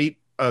straight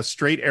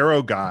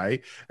arrow guy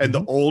and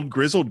the old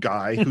grizzled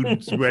guy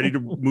who's ready to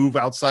move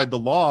outside the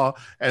law.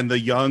 And the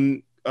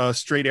young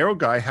straight arrow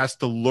guy has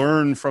to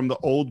learn from the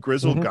old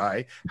grizzled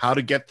guy how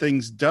to get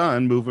things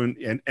done, moving.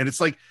 And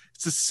it's like,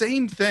 it's the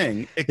same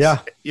thing.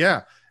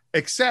 Yeah.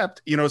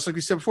 Except, it's like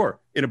we said before,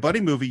 in a buddy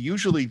movie,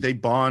 usually they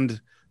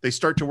bond. They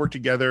start to work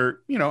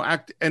together,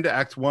 end of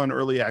act 1,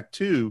 early act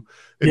 2.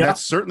 And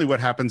that's certainly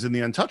what happens in The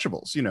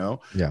Untouchables,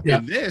 Yeah.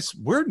 In this,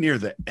 we're near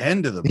the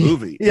end of the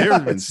movie.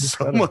 There's been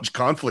so much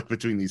conflict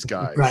between these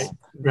guys.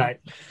 Right.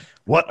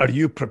 What are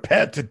you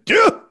prepared to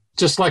do?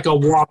 Just like a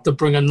walk to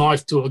bring a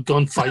knife to a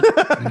gunfight.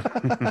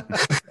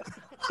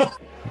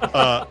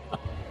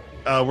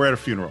 We're at a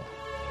funeral.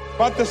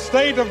 But the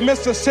state of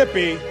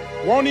Mississippi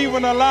won't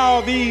even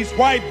allow these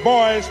white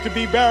boys to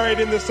be buried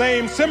in the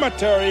same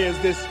cemetery as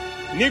this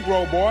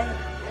Negro boy.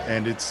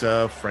 And it's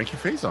Frankie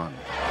Faison.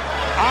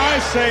 I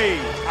say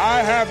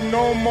I have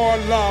no more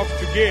love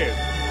to give.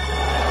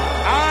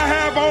 I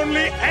have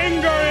only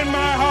anger in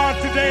my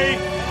heart today,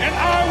 and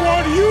I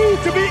want you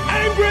to be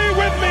angry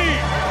with me.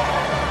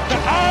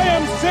 I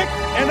am sick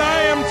and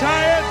I am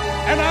tired,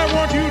 and I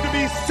want you to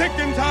be sick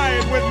and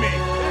tired with me.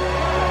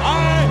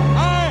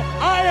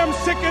 I am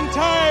sick and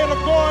tired of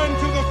going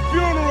to the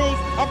funerals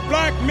of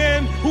black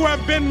men who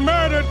have been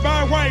murdered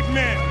by white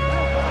men.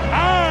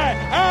 I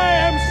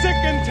am sick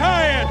and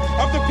tired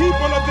of the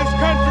people of this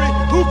country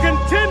who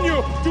continue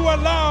to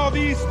allow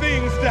these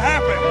things to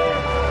happen.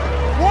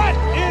 What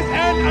is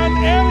an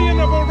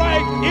unalienable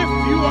right if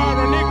you are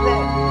a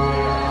Negro?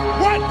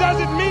 What does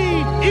it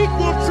mean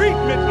equal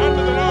treatment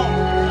under the law?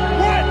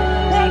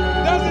 What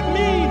does it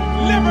mean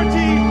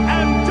liberty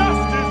and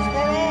justice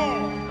for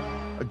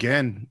all?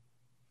 Again,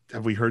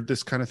 have we heard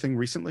this kind of thing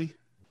recently?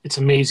 It's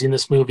amazing,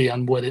 this movie,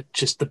 on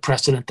just the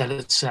precedent that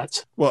it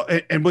sets. Well,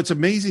 and what's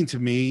amazing to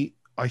me,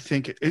 I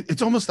think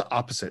it's almost the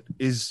opposite,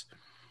 is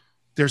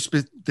there's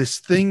been this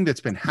thing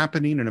that's been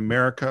happening in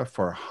America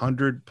for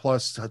 100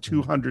 plus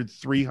 200,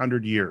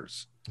 300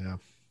 years. Yeah.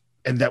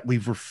 And that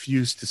we've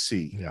refused to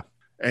see. Yeah.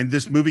 And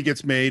this movie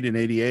gets made in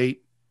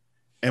 88,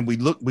 and we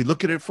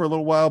look at it for a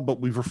little while, but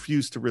we've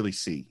refused to really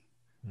see,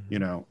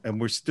 and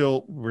we're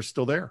still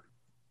there.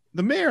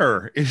 The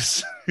mayor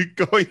is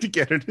going to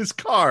get in his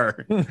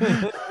car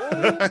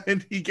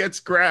and he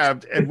gets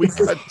grabbed, and we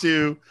cut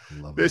to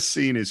this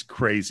scene is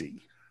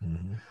crazy.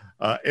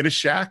 In a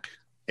shack,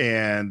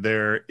 and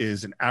there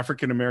is an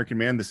African-American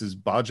man. This is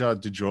Baja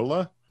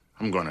Djola.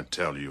 I'm going to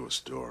tell you a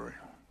story.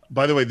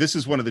 By the way, this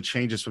is one of the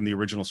changes from the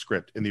original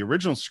script. In the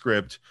original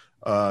script,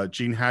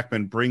 Gene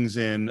Hackman brings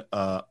in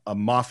a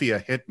mafia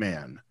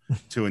hitman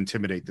to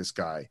intimidate this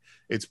guy.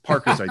 It's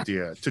Parker's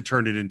idea to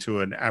turn it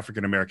into an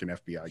African-American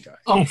FBI guy.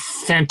 Oh,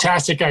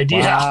 fantastic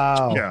idea.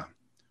 Wow. Yeah.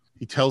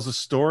 He tells a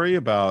story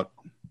about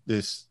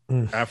this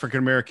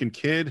African-American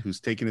kid who's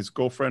taking his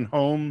girlfriend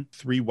home.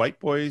 3 white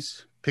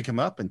boys pick him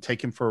up and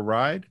take him for a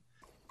ride.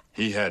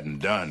 He hadn't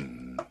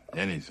done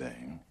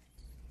anything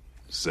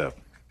except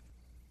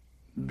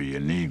be a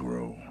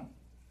Negro.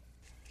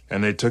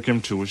 And they took him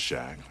to a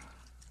shack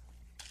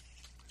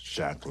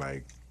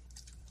like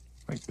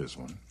this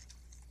one.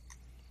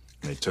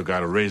 They took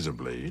out a razor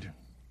blade.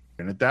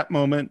 And at that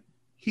moment,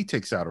 he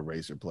takes out a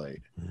razor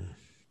blade.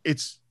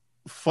 It's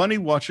funny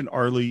watching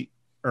Arlie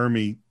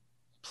Ermy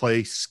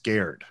play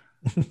scared,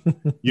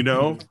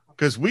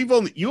 because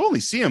you only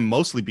see him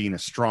mostly being a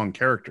strong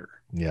character.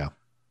 Yeah.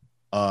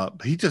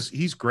 But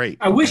he's great.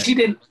 I wish he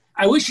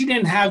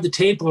didn't have the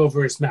tape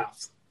over his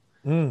mouth.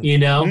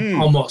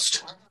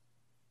 Almost.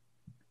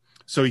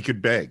 So he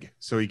could beg,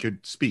 so he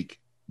could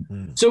speak.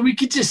 So we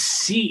could just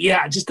see,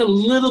 just a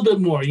little bit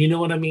more. You know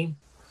what I mean?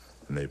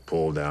 And they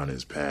pulled down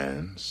his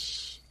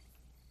pants.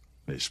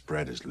 They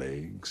spread his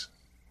legs.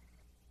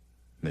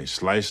 And they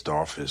sliced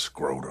off his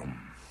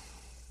scrotum.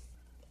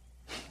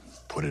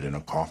 Put it in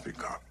a coffee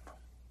cup.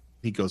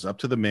 He goes up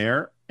to the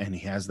mayor, and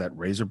he has that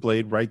razor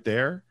blade right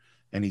there.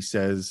 And he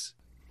says,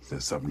 "Is there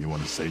something you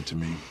want to say to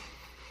me?"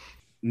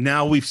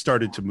 Now we've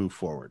started to move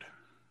forward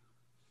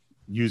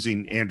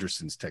using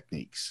Anderson's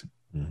techniques.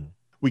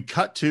 We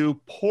cut to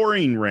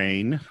pouring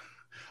rain.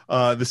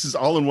 This is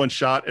all in one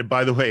shot. And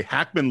by the way,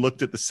 Hackman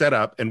looked at the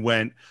setup and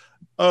went,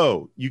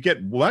 "Oh, you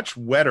get much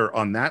wetter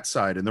on that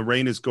side and the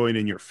rain is going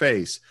in your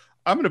face.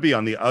 I'm going to be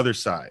on the other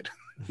side."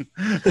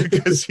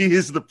 Because he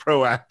is the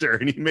pro actor,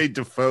 and he made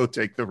Defoe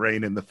take the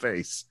rain in the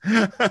face,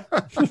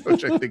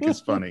 which I think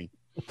is funny.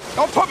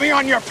 Don't put me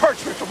on your perch,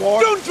 Mr.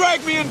 Ward. Don't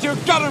drag me into your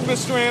gutter,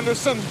 Mr.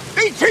 Anderson.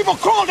 These people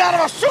crawled out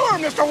of a sewer,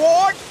 Mr.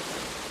 Ward.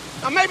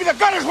 Now maybe the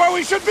gutter's where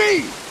we should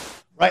be.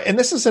 Right, and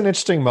this is an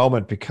interesting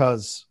moment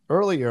because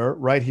earlier,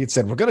 right, he'd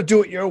said, "We're going to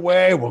do it your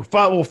way. We'll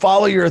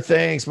follow your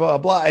things, blah,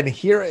 blah." And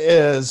here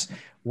is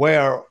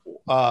where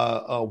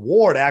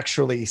Ward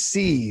actually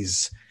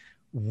sees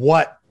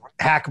what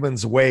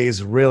Hackman's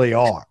ways really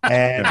are,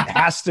 and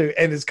has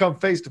come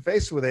face to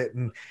face with it,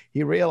 and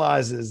he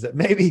realizes that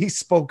maybe he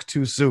spoke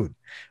too soon.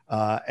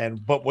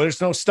 But there's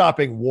no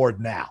stopping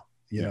Ward now.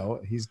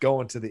 He's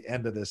going to the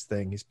end of this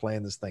thing. He's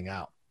playing this thing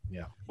out.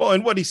 Yeah. Well,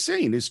 and what he's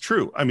saying is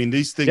true. I mean,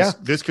 these things,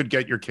 this could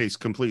get your case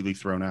completely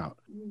thrown out.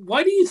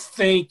 Why do you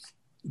think,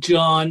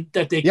 John,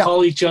 that they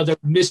call each other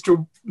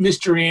Mr.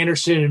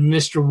 Anderson and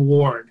Mr.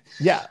 Ward?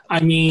 Yeah.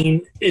 I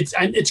mean,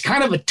 it's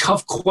kind of a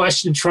tough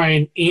question to try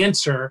and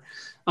answer.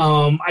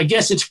 I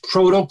guess it's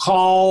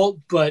protocol,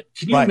 but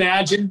can you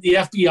imagine the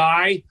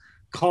FBI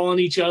calling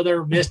each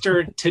other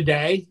Mr.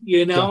 today?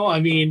 I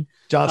mean,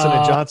 Johnson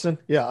and Johnson.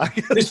 Yeah.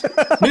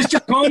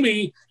 Mr.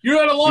 Comey,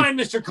 you're out of line,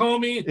 Mr.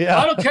 Comey. Yeah.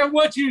 I don't care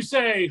what you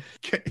say.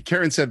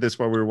 Karen said this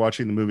while we were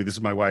watching the movie. This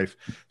is my wife.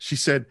 She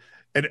said,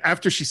 and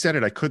after she said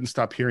it, I couldn't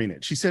stop hearing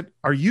it. She said,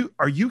 Are you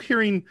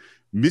hearing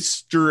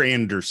Mr.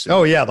 Anderson?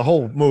 Oh, yeah. The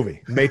whole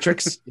movie.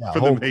 Matrix. Yeah,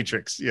 the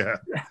Matrix. Yeah.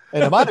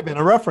 And it might have been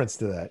a reference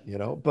to that,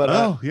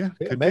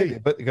 but maybe.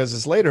 But because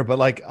it's later.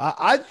 But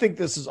I think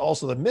this is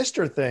also the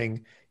Mr.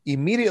 thing.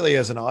 Immediately,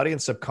 as an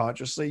audience,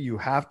 subconsciously, you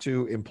have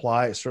to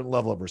imply a certain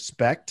level of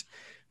respect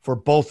for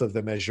both of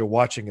them as you're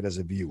watching it as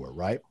a viewer,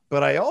 right?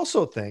 But I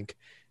also think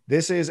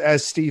this is,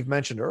 as Steve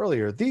mentioned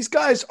earlier, these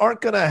guys aren't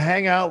going to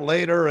hang out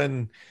later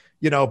and,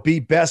 be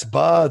best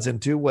buds and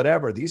do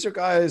whatever. These are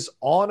guys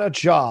on a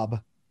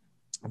job.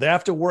 They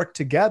have to work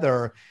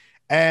together.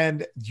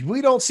 And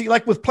we don't see,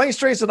 like with planes,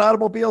 trains, and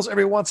automobiles,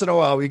 every once in a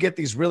while, we get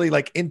these really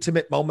like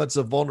intimate moments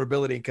of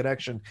vulnerability and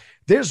connection.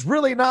 There's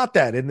really not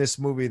that in this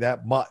movie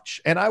that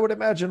much. And I would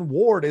imagine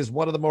Ward is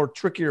one of the more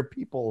trickier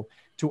people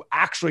to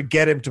actually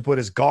get him to put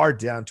his guard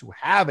down, to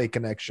have a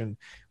connection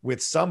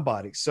with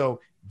somebody.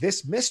 So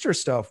this Mr.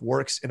 stuff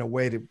works in a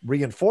way to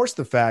reinforce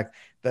the fact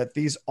that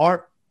these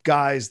aren't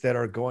guys that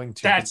are going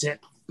to That's it.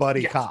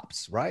 buddy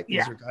cops, right?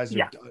 These are guys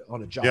that are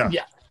on a job.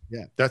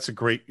 Yeah, it's a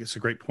great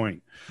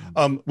point.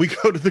 We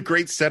go to the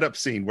great setup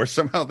scene where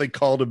somehow they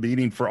called a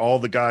meeting for all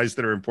the guys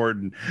that are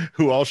important,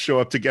 who all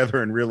show up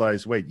together and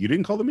realize, wait, you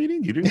didn't call the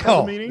meeting? You didn't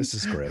call the meeting? This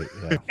is great.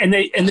 Yeah. And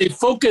they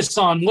focus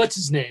on what's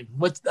his name?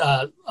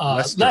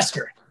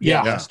 Lester.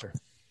 Yeah. Lester.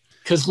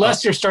 Because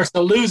Lester starts to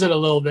lose it a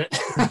little bit.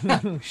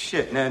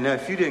 Shit, now,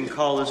 if you didn't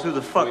call us, who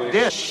the fuck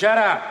did? Shut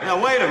up.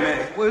 Now, wait a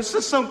minute. Was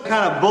this some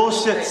kind of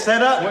bullshit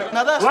setup?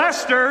 Now, that's...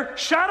 Lester,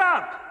 shut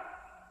up!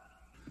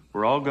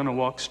 We're all going to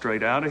walk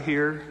straight out of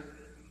here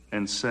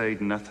and say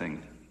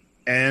nothing.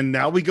 And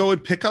now we go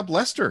and pick up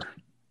Lester.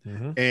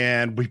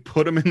 And we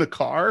put him in the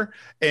car.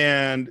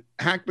 And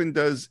Hackman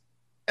does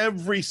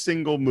every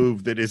single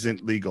move that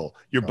isn't legal.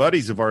 Your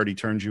buddies have already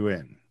turned you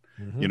in.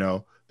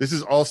 This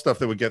is all stuff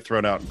that would get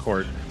thrown out in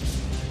court.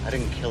 I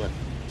didn't kill him.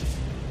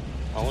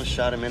 I only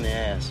shot him in the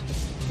ass.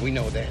 We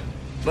know that.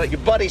 But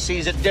your buddy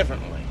sees it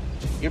differently.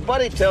 Your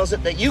buddy tells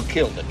it that you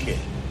killed the kid.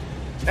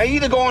 Now, you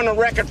either go on the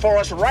record for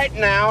us right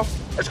now,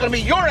 or it's going to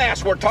be your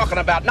ass we're talking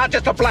about, not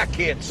just the black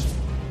kids.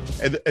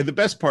 And the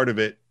best part of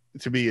it,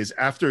 to me, is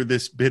after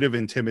this bit of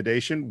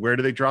intimidation, where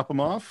do they drop him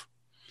off?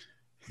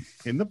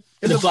 In the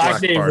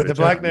black neighborhood. The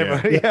black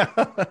neighborhood,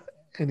 yeah.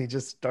 And he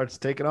just starts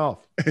taking off.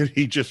 And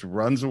he just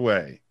runs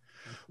away.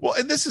 Well,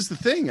 and this is the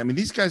thing. I mean,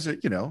 these guys are,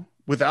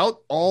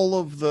 without all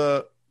of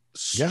the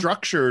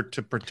structure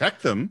to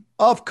protect them.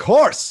 Of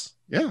course.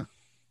 Yeah.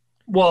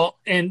 Well,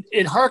 and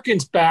it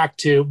harkens back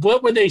to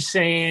what were they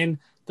saying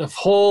the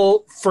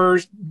whole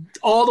first,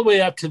 all the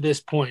way up to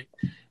this point.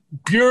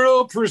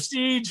 Bureau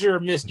procedure,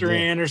 Mr.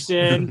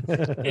 Anderson.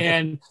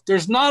 And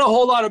there's not a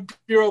whole lot of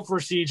bureau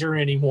procedure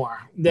anymore.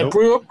 The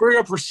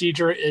bureau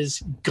procedure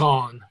is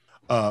gone.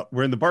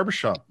 We're in the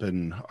barbershop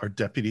and our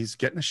deputy's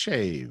getting a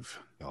shave.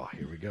 Oh,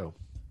 here we go.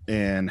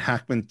 And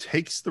Hackman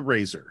takes the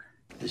razor.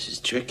 This is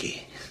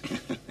tricky.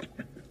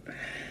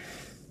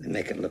 They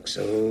make it look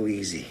so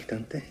easy,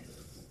 don't they?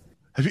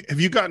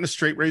 Have you gotten a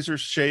straight razor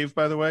shave,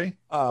 by the way?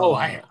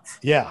 I have.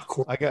 Yeah,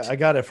 I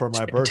got it for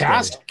my birthday.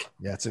 Fantastic.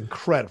 Yeah, it's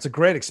incredible. It's a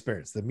great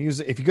experience. The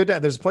music, if you go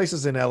down, there's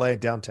places in LA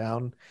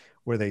downtown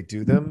where they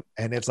do them,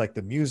 and it's like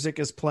the music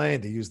is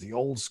playing. They use the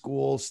old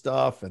school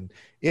stuff, and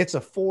it's a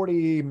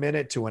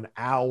 40-minute to an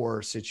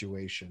hour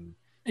situation.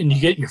 And you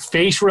get your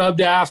face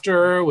rubbed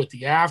after with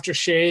the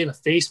aftershave, a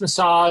face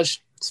massage.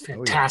 It's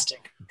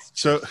fantastic.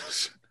 So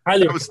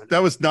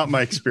that was not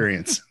my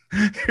experience.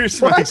 Here's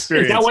my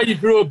experience. Is that why you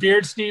grew a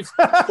beard, Steve?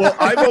 Well,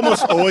 I've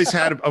almost always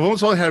had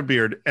a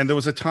beard, and there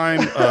was a time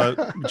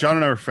John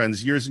and I were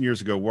friends years and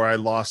years ago where I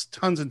lost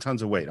tons and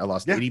tons of weight. I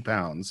lost 80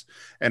 pounds,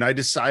 and I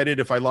decided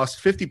if I lost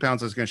 50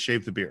 pounds, I was going to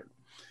shave the beard.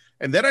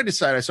 And then I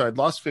decided, so I'd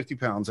lost 50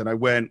 pounds, and I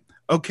went,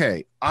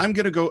 okay, I'm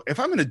going to go, if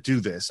I'm going to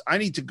do this, I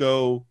need to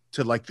go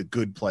to like the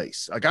good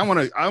place. Like I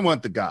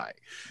want the guy.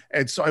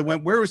 And so I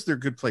went, where was their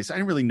good place? I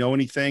didn't really know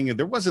anything. And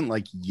there wasn't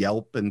like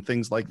Yelp and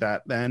things like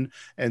that then.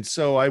 And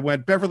so I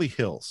went Beverly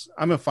Hills.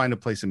 I'm going to find a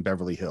place in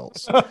Beverly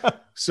Hills.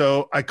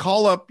 So I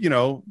call up,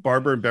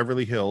 barber in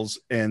Beverly Hills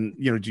and,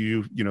 do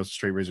you,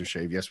 straight razor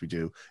shave? Yes, we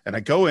do. And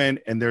I go in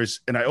and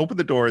I open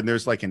the door and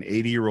there's like an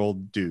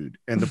 80-year-old dude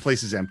and the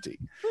place is empty.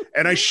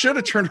 And I should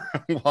have turned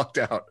around and walked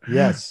out.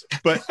 Yes.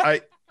 But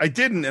I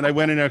didn't. And I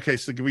went in, okay,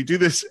 so can we do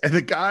this? And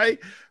the guy,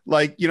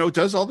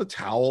 does all the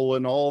towel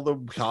and all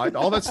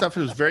that stuff.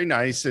 It was very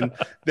nice. And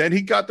then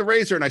he got the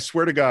razor, and I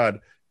swear to God,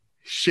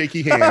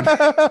 shaky hand.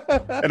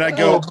 And I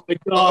go,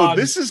 oh,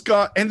 this is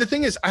gone. And the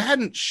thing is, I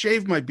hadn't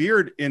shaved my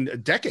beard in a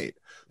decade.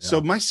 Yeah.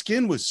 So my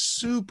skin was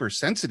super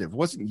sensitive,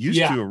 wasn't used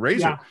to a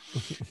razor.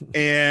 Yeah.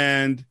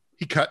 And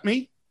he cut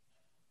me.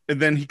 And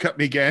then he cut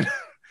me again.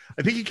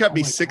 I think he cut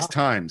me 6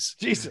 times.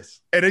 Jesus.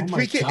 And it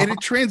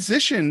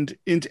transitioned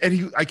into,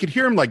 and I could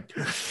hear him like,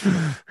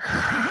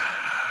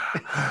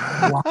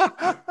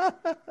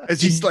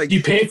 as he's like,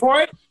 you paid for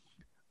it?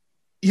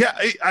 Yeah,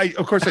 I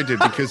of course I did,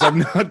 because I'm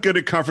not good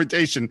at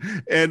confrontation.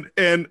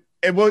 And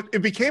what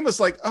it became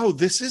was like, oh,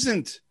 this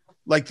isn't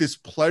like this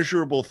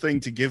pleasurable thing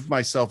to give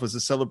myself as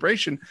a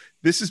celebration.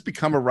 This has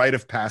become a rite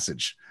of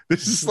passage.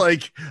 This is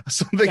like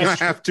something I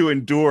have to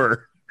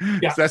endure.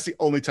 Yeah. So that's the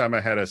only time I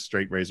had a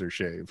straight razor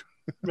shave.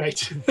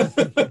 Right.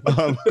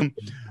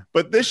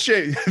 But this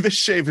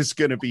shave is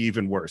going to be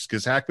even worse,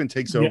 because Hackman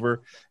takes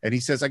over and he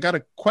says, I got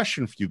a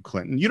question for you,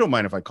 Clinton. You don't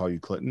mind if I call you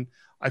Clinton?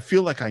 I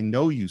feel like I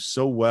know you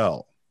so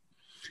well.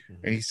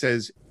 And he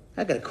says,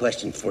 I got a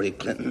question for you,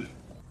 Clinton.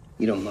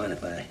 You don't mind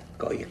if I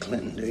call you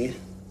Clinton, do you?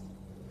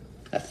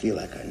 I feel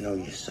like I know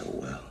you so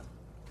well.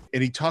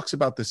 he talks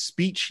about the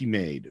speech he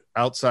made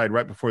outside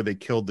right before they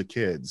killed the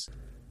kids.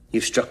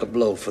 You've struck a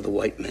blow for the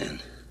white man.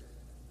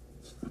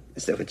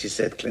 Is that what you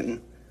said,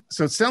 Clinton?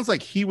 So it sounds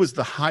like he was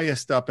the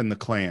highest up in the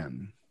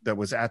Klan that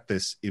was at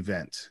this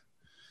event.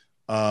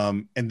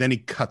 And then he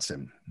cuts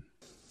him.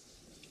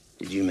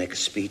 Did you make a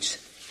speech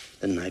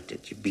the night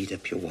that you beat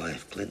up your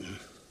wife, Clinton?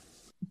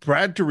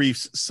 Brad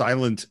Dourif's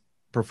silent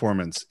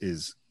performance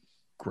is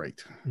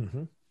great.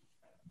 Mm-hmm.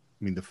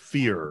 I mean, the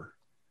fear.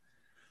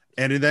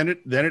 And then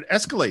it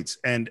escalates.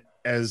 And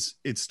as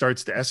it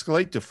starts to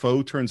escalate,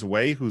 Defoe turns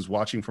away, who's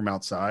watching from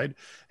outside,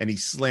 and he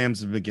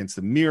slams him against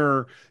the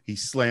mirror. He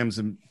slams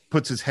him,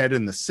 puts his head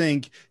in the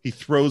sink. He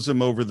throws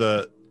him over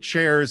the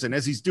chairs. And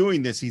as he's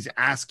doing this, he's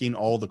asking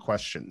all the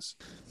questions.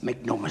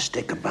 Make no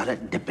mistake about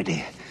it,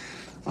 Deputy.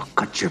 I'll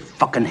cut your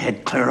fucking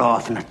head clear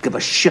off and not give a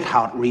shit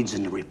how it reads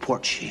in the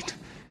report sheet.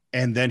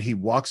 And then he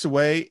walks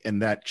away,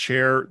 and that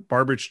chair,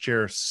 Barber's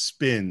chair,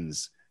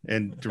 spins,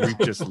 and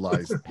Dourif just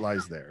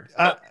lies there.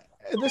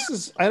 This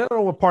is, I don't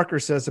know what Parker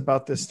says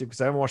about this,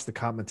 because I haven't watched the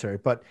commentary,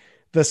 but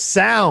the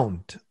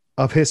sound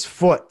of his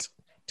foot,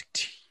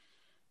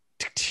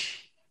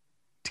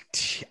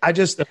 I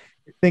just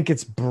think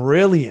it's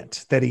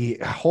brilliant that he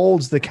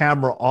holds the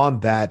camera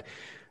on that.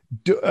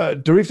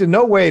 Dourif, in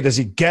no way does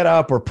he get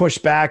up or push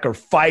back or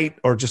fight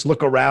or just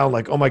look around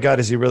like, oh my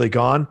God, is he really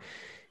gone?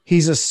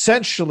 He's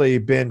essentially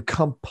been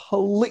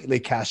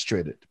completely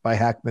castrated by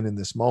Hackman in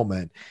this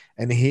moment,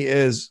 and he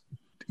is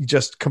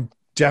just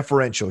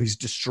deferential. He's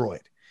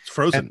destroyed. It's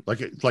frozen, like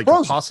frozen.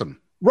 A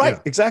possum. Right,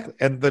 yeah. Exactly.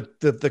 And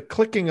the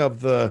clicking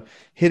of the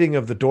hitting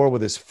of the door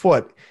with his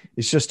foot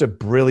is just a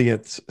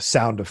brilliant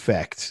sound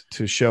effect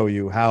to show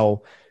you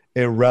how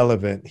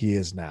irrelevant he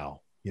is now.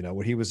 You know,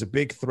 when he was a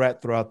big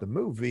threat throughout the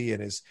movie,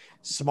 and his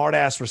smart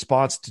ass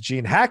response to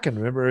Gene Hackman,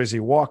 remember, as he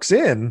walks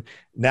in,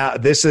 now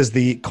this is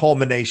the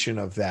culmination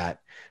of that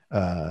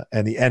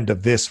and the end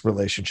of this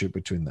relationship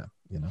between them,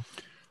 you know?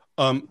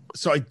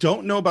 So I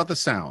don't know about the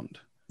sound,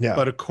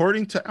 but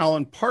according to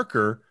Alan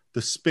Parker,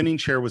 the spinning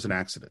chair was an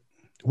accident.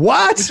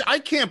 What? Which I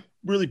can't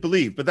really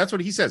believe, but that's what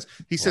he says.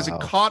 He says it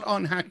caught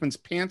on Hackman's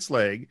pants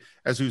leg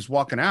as he was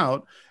walking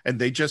out, and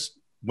they just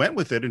went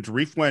with it. And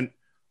Dourif went,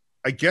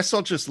 I guess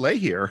I'll just lay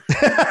here.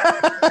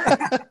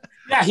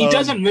 Yeah, he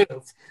doesn't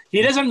move.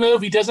 He doesn't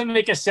move. He doesn't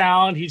make a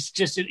sound.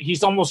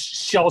 He's almost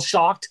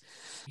shell-shocked.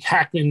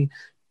 Hackman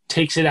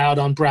takes it out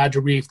on Brad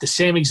Dourif the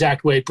same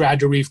exact way Brad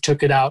Dourif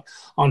took it out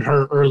on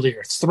her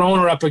earlier,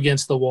 throwing her up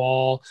against the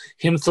wall,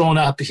 him throwing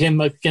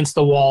him against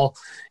the wall,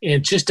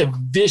 and just a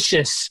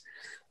vicious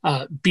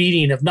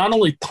beating of not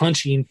only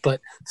punching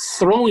but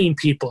throwing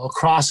people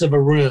across of a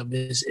room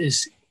is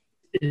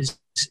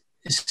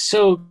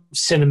so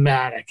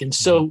cinematic and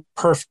so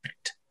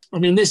perfect. I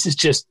mean, this is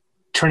just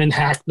turning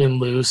Hackman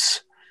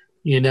loose,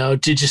 you know,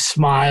 to just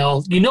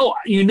smile. You know,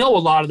 a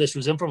lot of this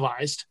was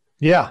improvised.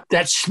 Yeah.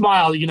 That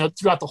smile, you know,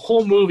 throughout the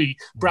whole movie,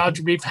 Brad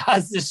Dourif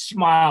has this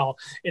smile,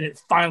 and it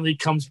finally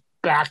comes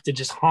back to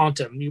just haunt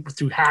him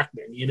through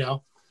Hackman, you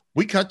know?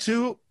 We cut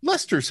to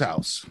Lester's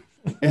house,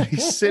 and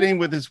he's sitting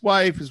with his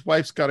wife. His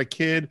wife's got a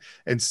kid,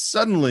 and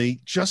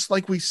suddenly, just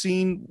like we've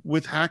seen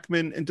with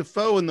Hackman and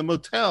Defoe in the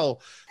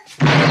motel,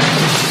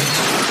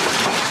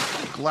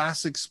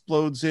 glass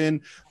explodes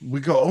in.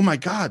 We go, oh my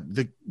God,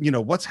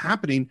 what's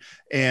happening?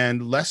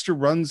 And Lester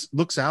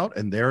looks out,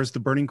 and there's the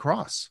burning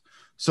cross.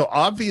 So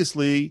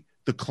obviously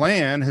the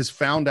Klan has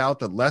found out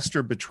that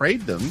Lester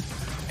betrayed them,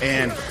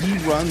 and he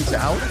runs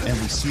out, and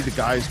we see the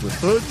guys with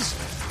hoods,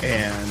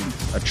 and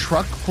a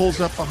truck pulls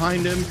up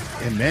behind him,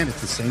 and man, it's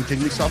the same thing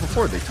we saw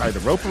before. They tie the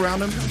rope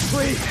around him.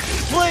 Please,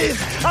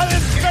 I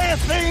didn't say a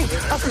thing.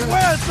 I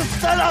swear it's a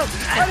setup.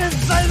 I didn't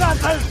say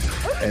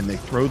nothing. And they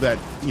throw that,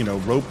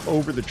 rope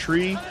over the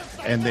tree,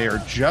 and they are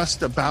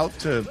just about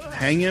to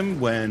hang him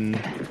when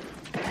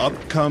up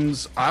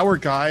comes our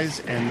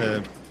guys, and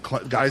the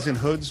guys in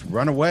hoods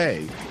run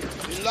away.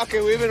 You're lucky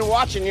we've been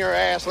watching your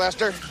ass,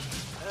 Lester.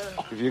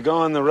 If you go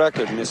on the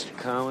record, Mr.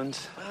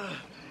 Collins,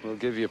 we'll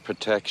give you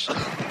protection.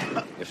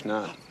 If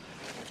not.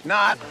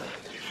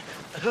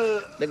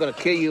 They're gonna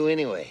kill you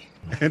anyway.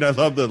 And I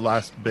love the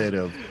last bit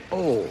of,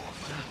 oh,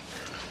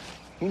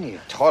 you need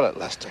a toilet,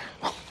 Lester.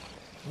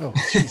 Oh,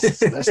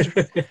 Jesus,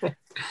 Lester.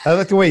 I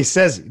like the way he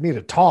says it. You need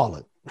a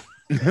toilet.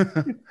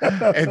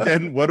 And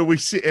then what do we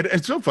see?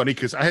 It's so funny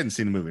because I hadn't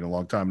seen the movie in a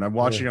long time, and I'm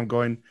watching. I'm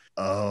going,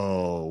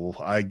 oh,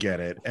 I get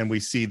it. And we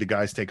see the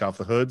guys take off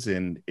the hoods,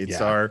 and it's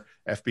our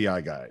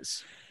FBI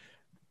guys.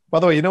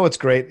 By the way, you know what's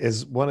great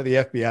is one of the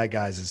FBI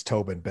guys is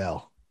Tobin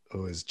Bell,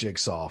 who is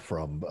Jigsaw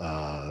from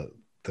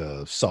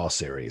the Saw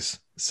series.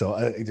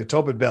 So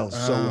Tobin Bell is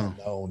so well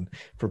known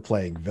for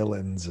playing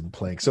villains and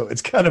playing. So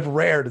it's kind of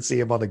rare to see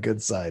him on the good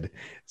side.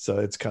 So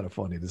it's kind of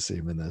funny to see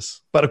him in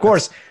this. But of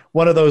course,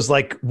 one of those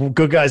like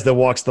good guys that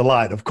walks the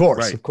line. Of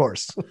course, right. Of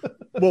course.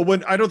 Well,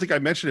 when I don't think I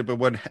mentioned it, but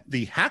when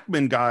the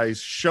Hackman guys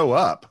show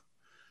up,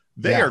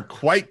 they are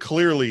quite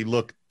clearly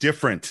look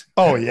different.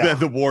 Oh yeah, than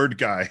the Ward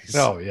guys.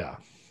 Oh yeah,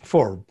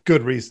 for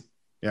good reason.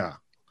 Yeah.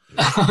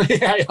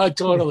 Yeah,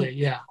 totally.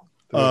 Yeah.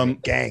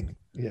 Gang.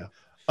 Yeah.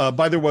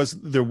 There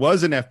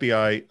was an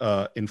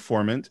FBI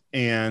informant,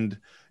 and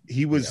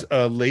he was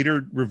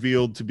later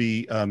revealed to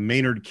be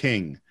Maynard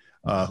King,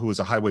 who was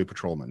a highway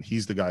patrolman.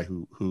 He's the guy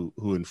who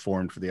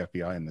informed for the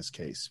FBI in this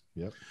case.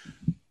 Yep.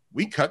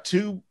 We cut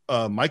to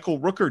Michael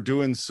Rooker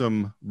doing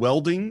some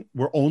welding.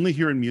 We're only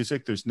hearing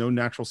music. There's no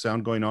natural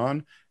sound going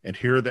on. And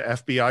here are the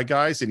FBI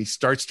guys, and he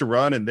starts to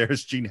run, and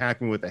there's Gene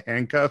Hackman with the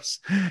handcuffs,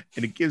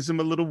 and it gives him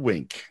a little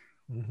wink.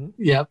 Mm-hmm.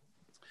 Yep.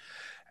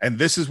 And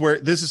this is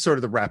sort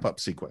of the wrap-up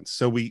sequence.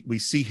 So we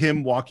see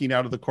him walking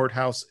out of the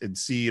courthouse and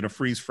see in a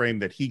freeze frame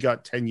that he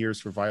got 10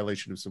 years for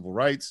violation of civil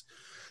rights.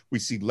 We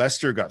see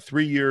Lester got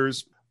 3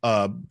 years.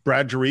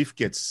 Brad Dourif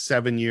gets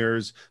 7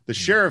 years. The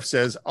sheriff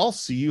says, "I'll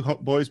see you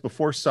boys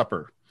before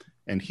supper."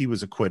 And he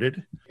was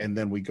acquitted. And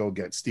then we go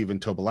get Stephen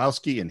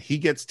Tobolowsky, and he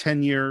gets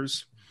 10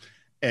 years.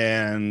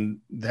 And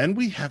then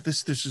we have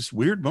this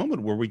weird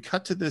moment where we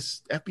cut to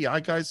this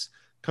FBI guys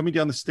coming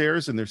down the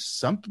stairs, and there's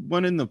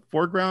someone in the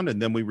foreground.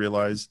 And then we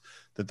realize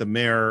that the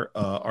mayor,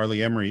 Arlie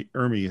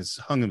Ermy, has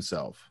hung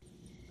himself.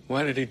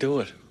 Why did he do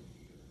it?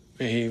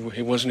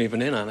 He wasn't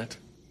even in on it.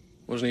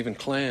 Wasn't even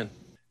Klan.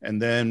 And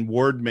then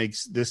Ward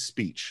makes this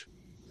speech.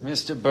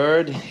 Mr.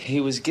 Byrd, he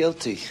was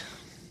guilty.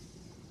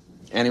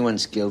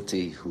 Anyone's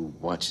guilty who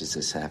watches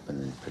this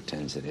happen and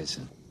pretends it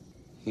isn't.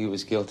 He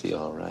was guilty,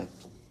 all right.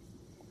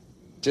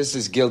 Just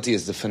as guilty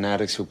as the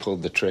fanatics who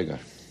pulled the trigger.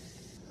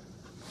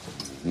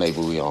 Maybe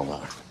we all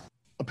are.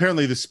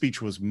 Apparently the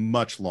speech was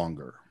much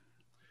longer,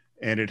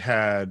 and it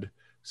had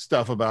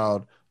stuff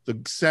about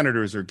the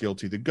senators are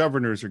guilty, the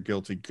governors are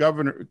guilty,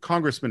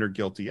 congressmen are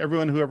guilty,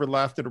 everyone who ever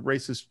laughed at a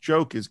racist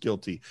joke is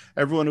guilty,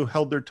 everyone who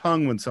held their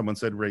tongue when someone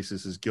said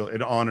racist is guilty,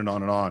 and on and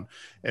on and on.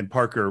 And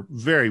Parker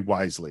very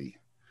wisely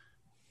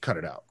cut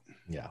it out.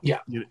 Yeah.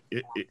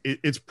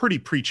 It's pretty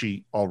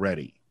preachy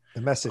already.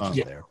 The message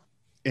is there.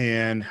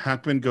 And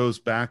Hackman goes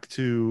back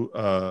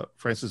to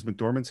Frances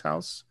McDormand's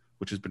house,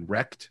 which has been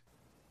wrecked.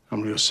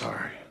 I'm real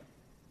sorry.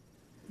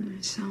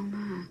 So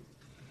am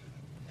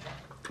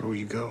Where will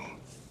you go?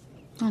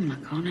 I. I'm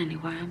not going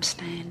anywhere. I'm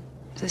staying.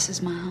 This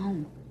is my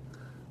home.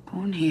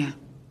 Born here.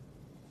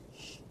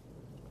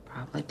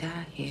 Probably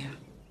die here.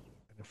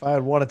 If I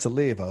had wanted to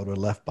leave, I would have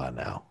left by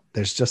now.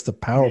 There's just a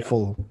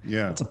powerful,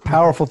 yeah. It's a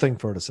powerful thing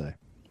for her to say.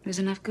 There's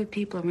enough good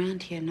people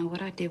around here to know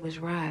what I did was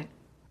right.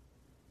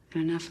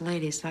 And enough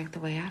ladies like the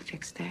way I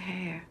fixed their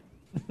hair.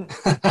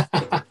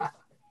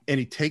 And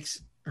he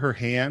takes her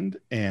hand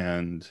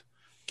and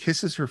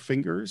kisses her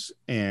fingers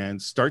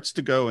and starts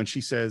to go. And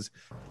she says,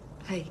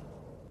 "Hey,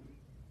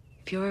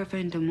 if you're ever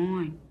in Des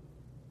Moines,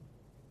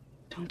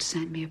 don't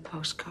send me a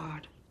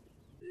postcard."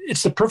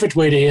 It's the perfect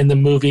way to end the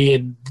movie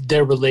and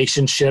their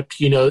relationship.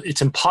 You know,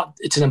 it's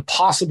an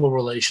impossible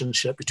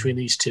relationship between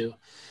these two.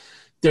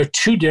 They're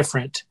too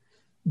different,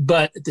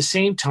 but at the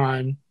same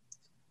time,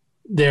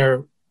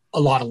 they're a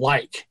lot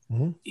alike.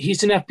 Mm-hmm.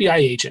 He's an FBI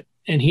agent,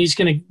 and he's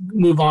going to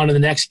move on to the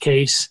next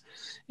case,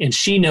 and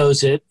she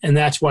knows it, and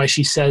that's why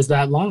she says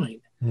that line.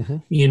 Mm-hmm.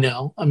 You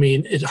know, I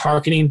mean, it's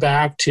hearkening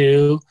back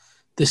to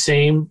the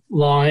same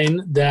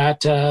line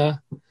that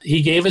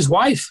he gave his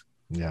wife.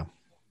 Yeah.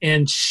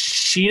 And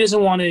she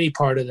doesn't want any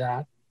part of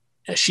that.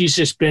 She's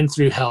just been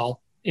through hell,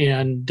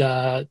 and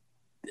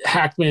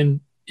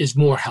Hackman is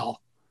more hell,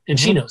 and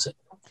she knows it.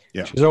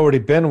 Yeah. She's already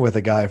been with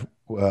a guy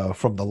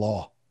from the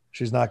law.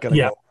 She's not going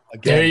to go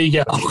again. There you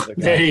go.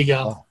 There you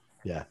go. Oh,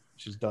 yeah,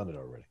 she's done it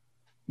already.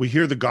 We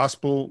hear the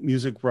gospel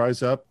music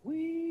rise up.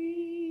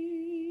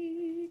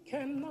 We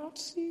cannot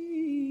see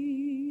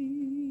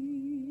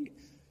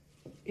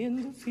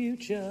in the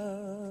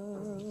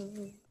future.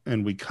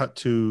 And we cut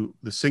to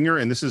the singer,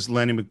 and this is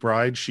Lanny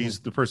McBride. She's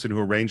the person who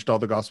arranged all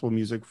the gospel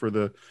music for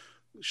the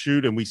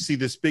shoot. And we see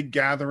this big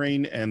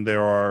gathering, and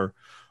there are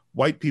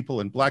white people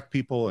and black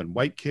people and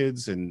white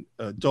kids and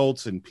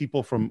adults and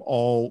people from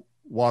all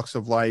walks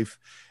of life.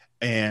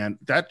 And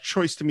that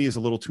choice to me is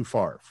a little too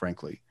far,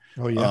 frankly.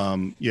 Oh, yeah.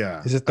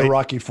 Yeah. Is it the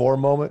Rocky IV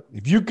moment?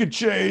 If you could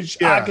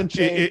change, I can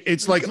change.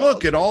 It's like,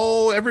 look,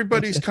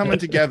 everybody's coming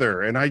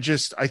together. And I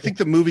think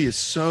the movie is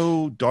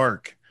so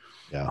dark.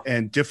 Yeah.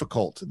 And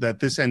difficult that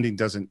this ending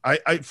doesn't.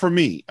 For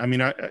me, I mean,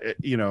 I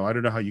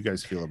don't know how you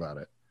guys feel about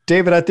it.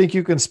 David, I think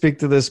you can speak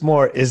to this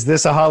more. Is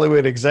this a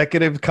Hollywood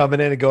executive coming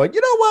in and going,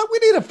 you know what? We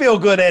need a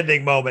feel-good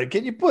ending moment.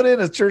 Can you put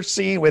in a church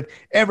scene with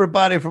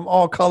everybody from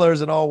all colors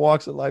and all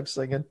walks of life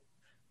singing?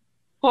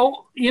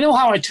 Well, you know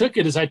how I took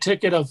it is I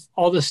took it of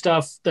all the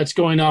stuff that's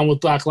going on with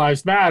Black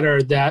Lives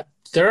Matter, that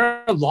there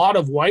are a lot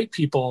of white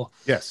people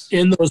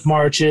in those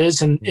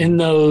marches and in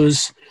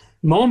those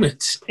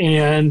moments.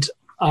 And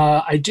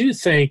I do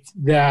think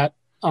that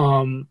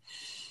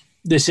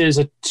this is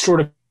a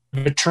sort of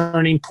a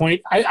turning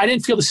point. I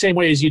didn't feel the same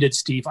way as you did,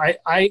 Steve.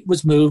 I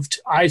was moved.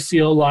 I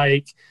feel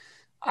like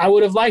I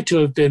would have liked to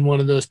have been one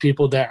of those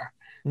people there.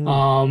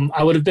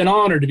 I would have been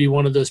honored to be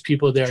one of those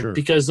people there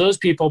because those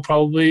people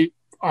probably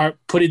are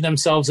putting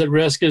themselves at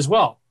risk as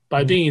well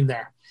by being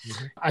there.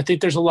 Mm-hmm. I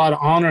think there's a lot of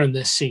honor in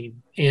this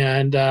scene.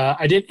 And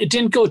it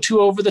didn't go too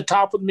over the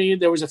top with me.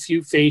 There was a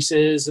few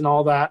faces and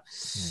all that,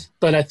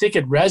 but I think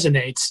it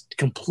resonates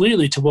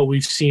completely to what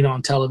we've seen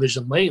on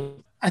television lately.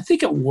 I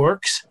think it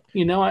works.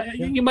 You know,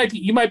 you might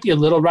be a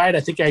little right. I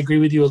think I agree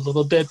with you a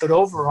little bit, but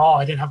overall,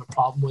 I didn't have a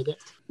problem with it.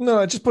 No,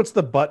 it just puts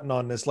the button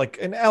on this. Like,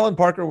 and Alan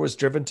Parker was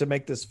driven to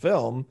make this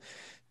film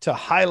to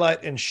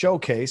highlight and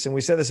showcase, and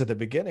we said this at the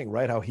beginning,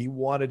 right? How he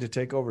wanted to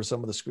take over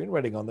some of the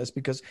screenwriting on this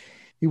because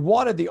he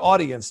wanted the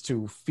audience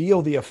to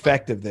feel the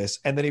effect of this,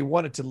 and then he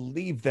wanted to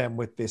leave them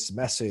with this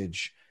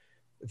message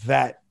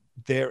that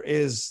there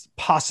is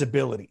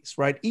possibilities,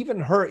 right? Even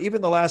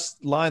the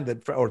last line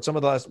one of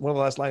the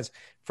last lines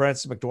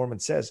Frances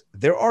McDormand says,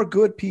 there are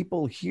good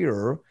people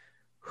here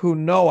who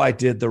know I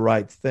did the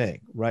right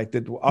thing, right?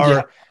 That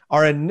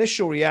our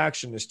initial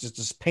reaction is to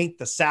just paint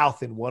the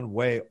South in one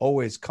way,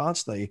 always,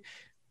 constantly,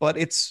 but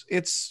it's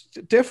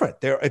different.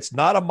 It's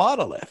not a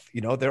monolith.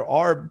 You know, there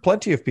are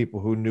plenty of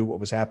people who knew what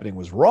was happening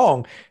was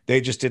wrong.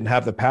 They just didn't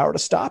have the power to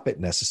stop it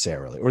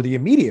necessarily, or the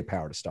immediate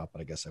power to stop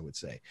it, I guess I would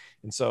say.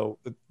 And so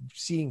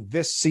seeing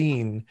this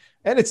scene,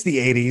 and it's the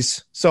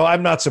 80s, so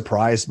I'm not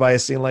surprised by a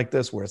scene like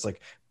this where it's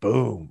like,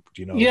 boom,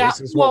 you know,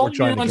 this is what we're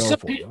trying to go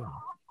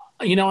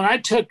for. You know, and I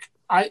took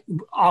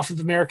off of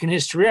American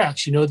History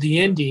X, you know, the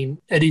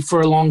ending, Eddie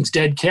Furlong's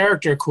dead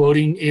character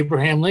quoting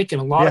Abraham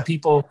Lincoln. A lot of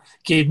people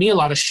gave me a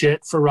lot of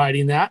shit for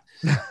writing that.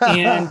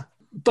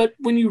 But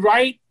when you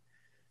write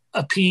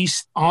a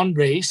piece on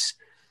race,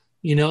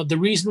 you know, the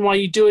reason why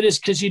you do it is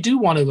because you do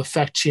want to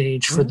affect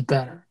change for the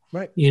better,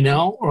 right? You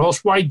know, or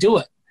else why do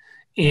it?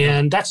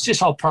 And that's just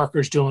how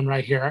Parker's doing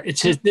right here.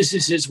 This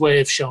is his way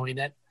of showing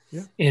it.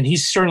 Yeah. And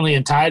he's certainly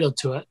entitled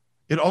to it.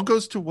 It all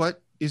goes to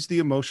what is the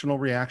emotional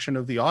reaction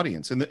of the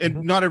audience, and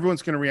not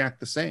everyone's going to react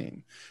the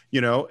same,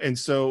 you know. And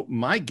so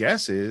my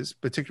guess is,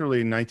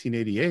 particularly in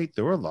 1988,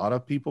 there were a lot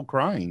of people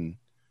crying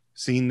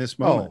seeing this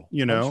moment.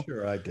 You know, I'm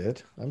sure I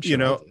did. You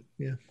know, I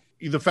did.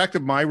 Yeah. The fact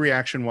of my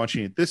reaction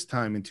watching it this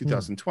time in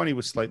 2020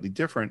 was slightly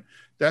different.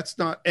 That's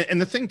not,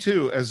 and the thing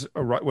too, as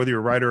whether you're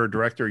a writer or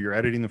director, you're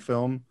editing the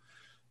film,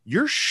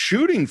 you're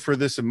shooting for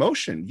this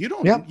emotion. You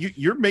don't.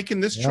 You're making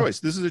this choice.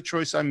 This is a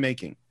choice I'm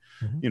making.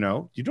 You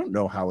know, you don't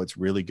know how it's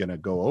really going to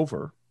go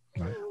over.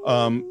 Right.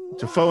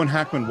 Defoe and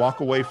Hackman walk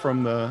away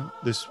from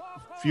this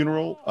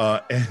funeral,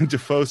 and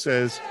Defoe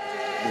says,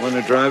 "You want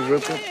to drive,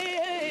 Rupert?"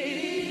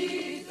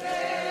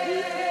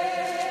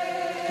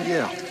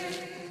 Yeah.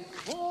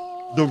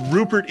 The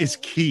Rupert is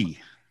key.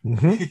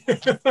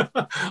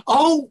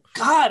 Oh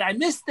God, I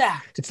missed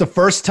that. It's the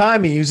first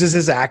time he uses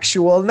his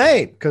actual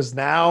name, because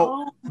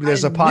now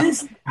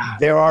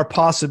there are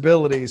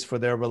possibilities for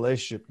their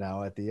relationship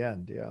now at the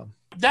end. Yeah.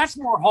 That's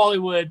more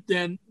Hollywood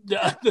than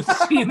the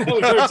scene that we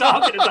were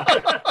talking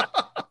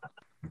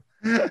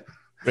about.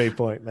 Great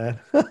point, man.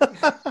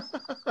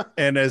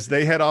 And as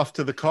they head off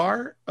to the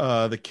car,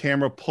 the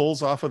camera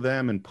pulls off of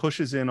them and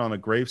pushes in on a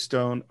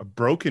gravestone, a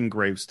broken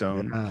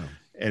gravestone,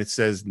 and it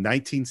says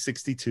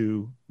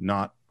 1962,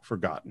 not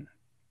forgotten.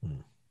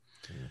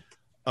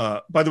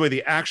 By the way,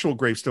 the actual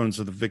gravestones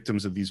of the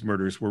victims of these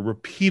murders were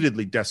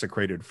repeatedly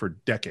desecrated for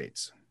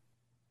decades.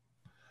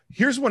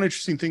 Here's one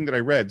interesting thing that I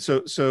read.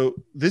 So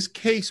this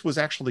case was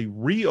actually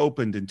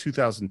reopened in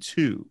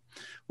 2002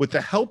 with the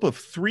help of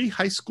 3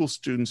 high school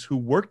students who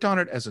worked on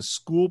it as a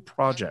school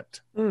project.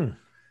 And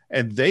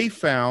they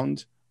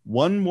found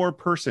one more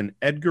person,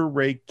 Edgar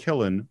Ray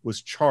Killen,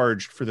 was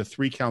charged for the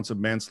 3 counts of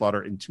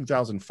manslaughter in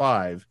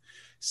 2005,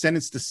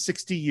 sentenced to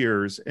 60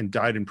 years, and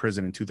died in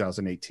prison in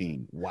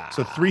 2018. Wow.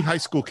 So 3 high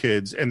school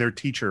kids and their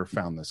teacher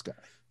found this guy.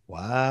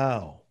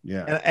 Wow.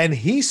 Yeah. And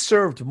he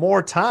served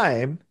more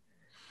time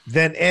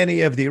than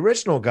any of the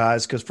original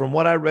guys, because from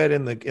what I read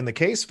in the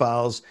case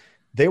files,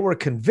 they were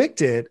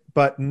convicted,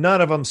 but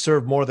none of them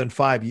served more than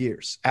 5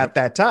 years at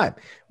that time.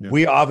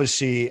 We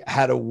obviously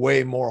had a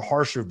way more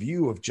harsher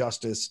view of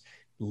justice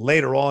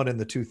later on in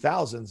the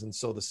 2000s, and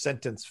so the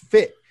sentence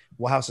fit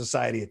how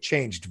society had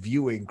changed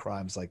viewing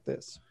crimes like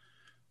this.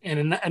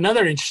 And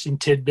another interesting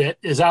tidbit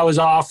is I was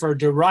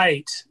offered to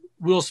write.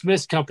 Will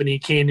Smith's company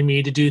came to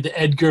me to do the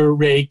Edgar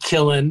Ray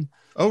Killen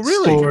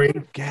story.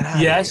 Get out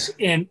yes, of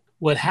here. And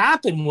what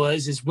happened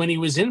is when he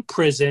was in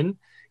prison,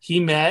 he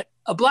met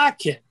a black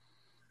kid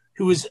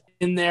who was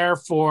in there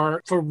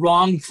for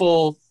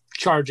wrongful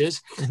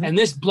charges. And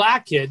this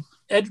black kid,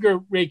 Edgar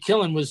Ray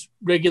Killen, was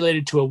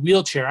regulated to a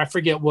wheelchair. I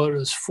forget what it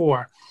was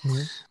for.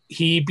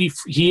 He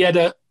had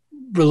a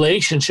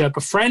relationship,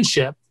 a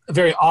friendship, a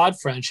very odd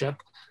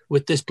friendship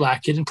with this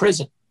black kid in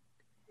prison.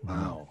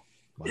 Wow.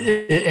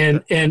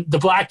 And the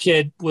black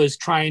kid was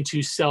trying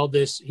to sell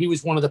this. He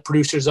was one of the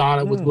producers on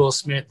it with Will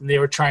Smith, and they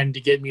were trying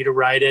to get me to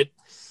write it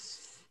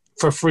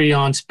for free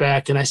on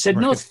spec. And I said,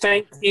 no,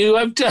 thank you.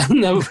 I've done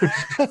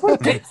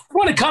want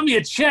to cut me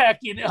a check,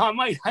 you know,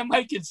 I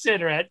might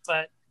consider it,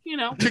 but you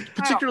know,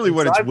 particularly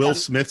when it's Will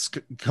Smith's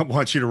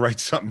wants you to write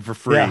something for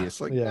free. Yeah.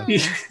 It's like,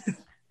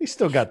 he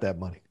still got that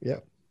money. Yeah.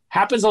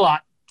 Happens a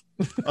lot.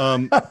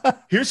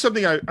 Here's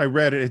something I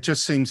read, and it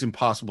just seems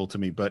impossible to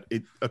me, but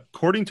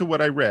according to what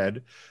I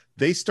read,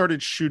 they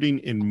started shooting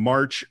in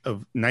March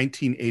of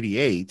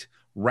 1988,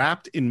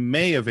 wrapped in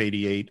May of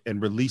 88,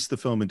 and released the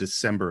film in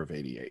December of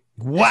 88.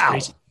 Wow.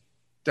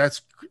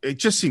 It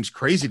just seems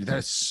crazy. That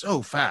is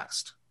so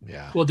fast.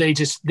 Yeah. Well, they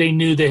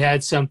knew they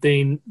had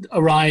something.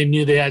 Orion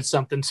knew they had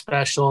something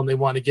special, and they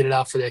wanted to get it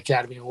out for the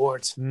Academy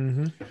Awards.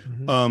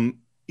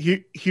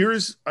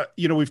 Here's,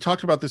 we've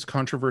talked about this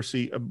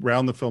controversy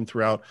around the film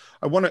throughout.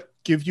 I want to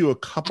give you a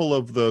couple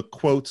of the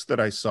quotes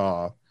that I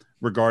saw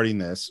regarding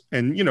this,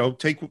 and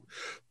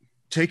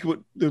take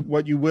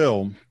what you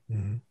will.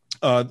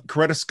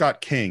 Coretta Scott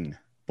King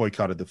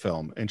boycotted the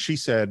film, and she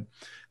said,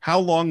 "How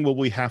long will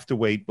we have to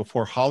wait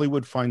before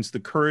Hollywood finds the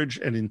courage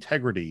and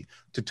integrity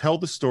to tell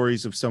the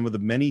stories of some of the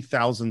many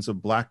thousands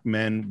of Black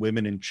men,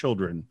 women, and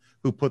children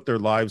who put their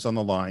lives on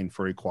the line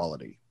for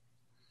equality?"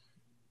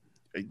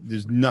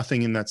 There's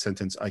nothing in that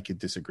sentence I could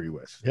disagree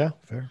with. Yeah,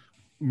 fair.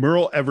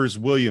 Merle Evers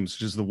Williams,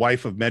 which is the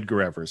wife of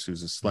Medgar Evers,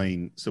 who's a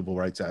slain civil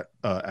rights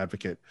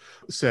advocate,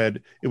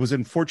 said, "It was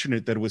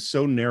unfortunate that it was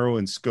so narrow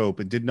in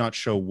scope and did not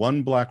show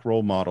one Black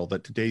role model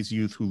that today's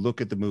youth who look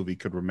at the movie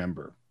could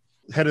remember."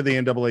 Head of the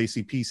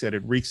NAACP said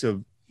it reeks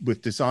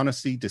with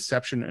dishonesty,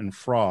 deception, and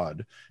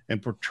fraud,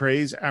 and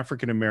portrays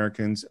African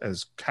Americans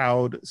as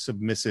cowed,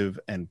 submissive,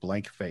 and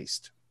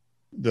blank-faced.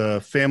 The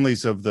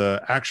families of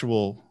the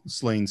actual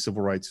slain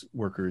civil rights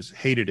workers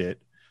hated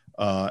it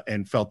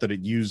and felt that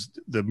it used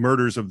the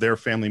murders of their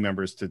family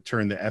members to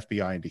turn the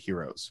FBI into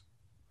heroes.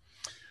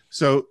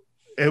 So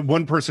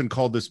one person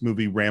called this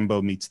movie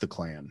Rambo Meets the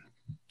Klan,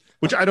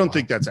 which I don't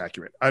think that's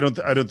accurate. I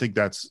don't think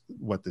that's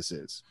what this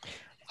is.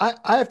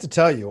 I have to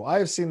tell you, I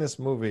have seen this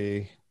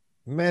movie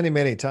many,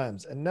 many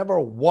times, and never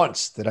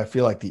once did I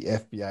feel like the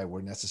FBI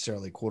were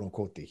necessarily, quote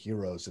unquote, the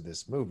heroes of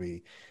this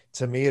movie.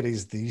 To me, it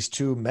is these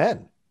two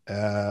men,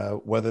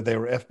 whether they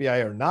were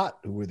FBI or not,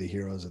 who were the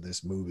heroes of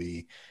this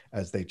movie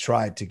as they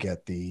tried to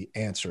get the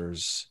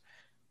answers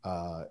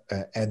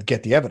and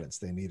get the evidence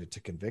they needed to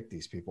convict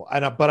these people.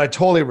 But I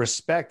totally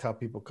respect how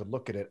people could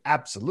look at it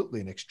absolutely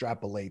and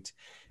extrapolate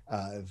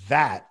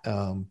that.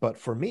 But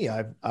for me,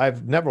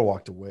 I've never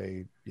walked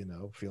away,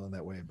 feeling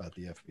that way about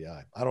the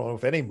FBI. I don't know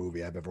if any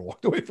movie I've ever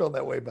walked away feeling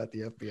that way about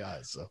the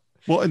FBI. So.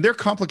 Well, and they're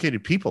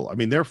complicated people. I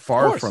mean, they're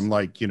far from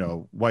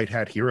white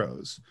hat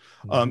heroes.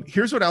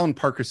 Here's what Alan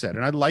Parker said,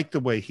 and I like the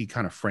way he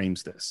kind of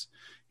frames this.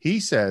 He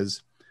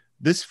says,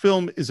 "This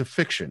film is a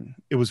fiction.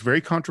 It was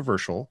very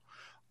controversial.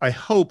 I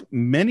hope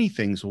many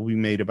things will be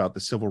made about the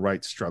civil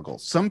rights struggle.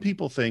 Some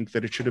people think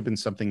that it should have been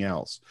something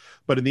else,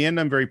 but in the end,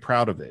 I'm very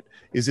proud of it.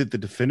 Is it the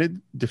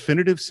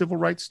definitive civil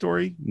rights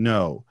story?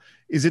 No.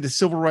 Is it a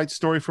civil rights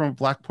story from a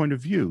Black point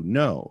of view?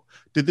 No.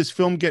 Did this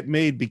film get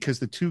made because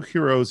the two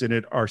heroes in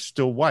it are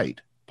still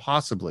white?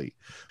 Possibly.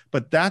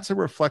 But that's a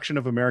reflection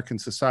of American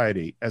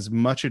society as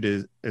much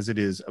as it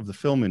is of the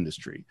film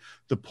industry.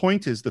 The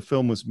point is the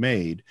film was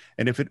made,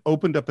 and if it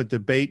opened up a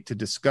debate to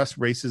discuss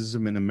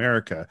racism in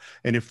America,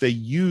 and if they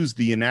used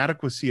the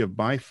inadequacy of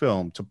my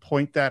film to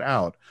point that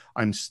out,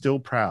 I'm still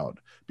proud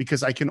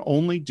because I can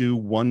only do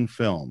one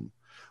film.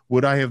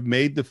 Would I have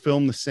made the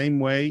film the same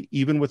way,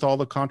 even with all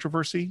the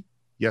controversy?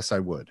 Yes, I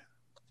would."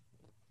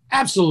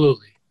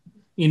 Absolutely.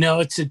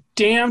 It's a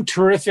damn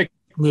terrific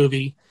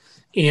movie.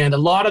 And a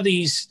lot of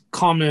these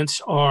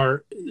comments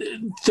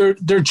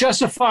they're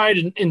justified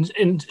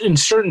in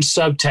certain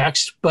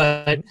subtext,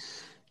 but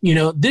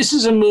this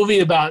is a movie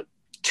about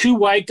two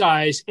white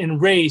guys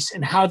and race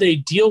and how they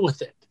deal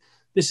with it.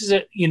 This is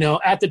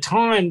at the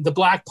time, the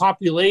Black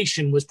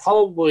population was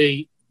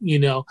probably,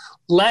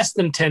 less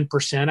than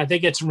 10%. I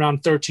think it's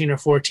around 13 or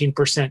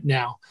 14%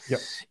 now. Yep.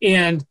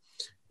 And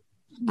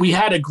we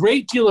had a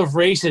great deal of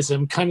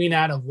racism coming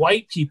out of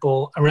white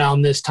people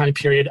around this time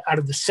period out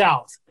of the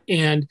South.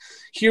 And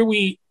here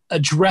we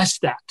address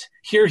that.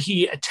 Here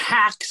he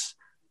attacks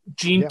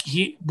Gene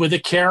with a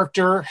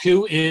character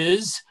who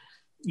is,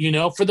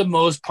 for the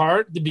most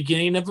part, the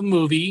beginning of a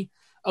movie,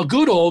 a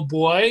good old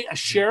boy, a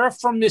sheriff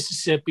from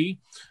Mississippi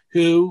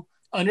who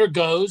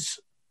undergoes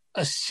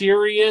a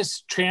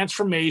serious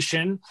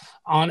transformation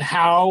on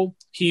how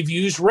he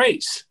views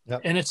race.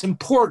 Yep. And it's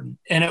important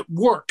and it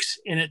works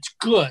and it's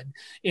good.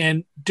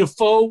 And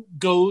Dafoe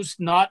goes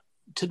not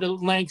to the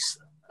lengths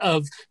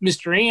of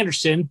Mr.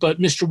 Anderson, but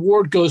Mr.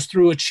 Ward goes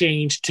through a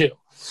change too.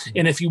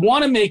 And if you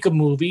want to make a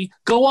movie,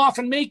 go off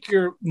and make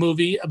your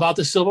movie about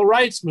the civil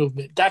rights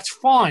movement. That's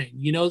fine.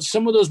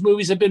 Some of those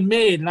movies have been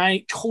made and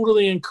I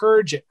totally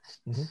encourage it.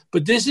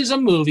 But this is a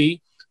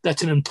movie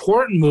that's an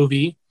important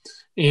movie.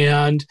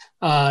 And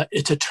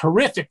it's a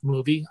terrific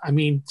movie. I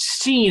mean,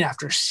 scene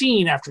after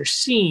scene after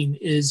scene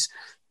is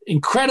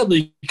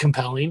incredibly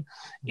compelling.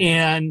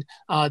 And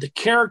the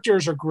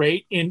characters are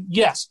great. And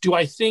yes, do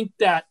I think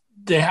that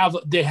they have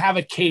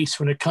a case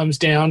when it comes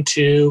down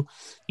to,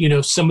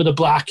 some of the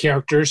Black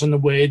characters and the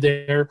way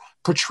they're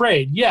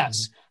portrayed?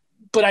 Yes.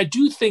 But I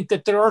do think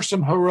that there are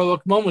some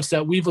heroic moments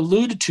that we've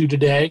alluded to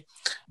today.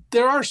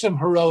 There are some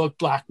heroic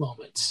Black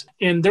moments,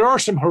 and there are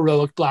some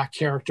heroic Black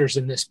characters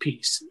in this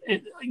piece.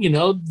 And,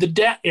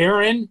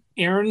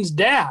 Aaron's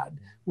dad,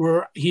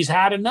 where he's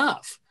had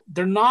enough.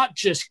 They're not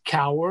just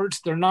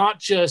cowards. They're not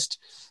just,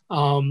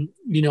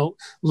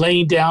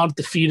 laying down at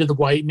the feet of the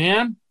white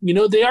man.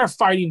 They are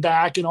fighting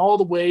back in all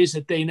the ways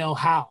that they know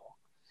how.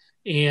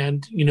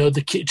 And,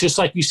 the kid, just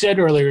like you said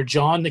earlier,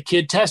 John, the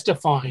kid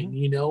testifying,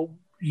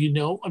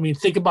 I mean,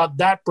 think about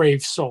that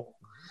brave soul.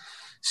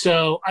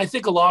 So I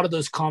think a lot of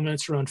those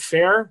comments are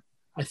unfair.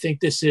 I think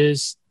this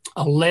is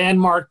a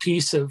landmark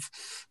piece of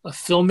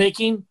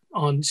filmmaking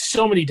on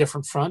so many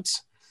different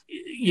fronts.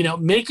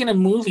 Making a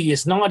movie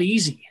is not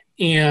easy.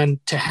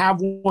 And to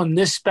have one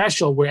this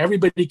special where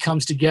everybody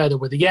comes together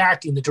with the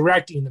acting, the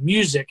directing, the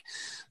music,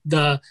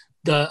 the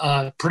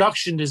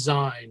production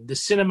design, the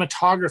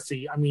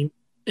cinematography, I mean,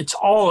 it's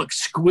all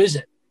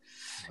exquisite.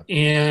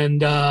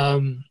 And,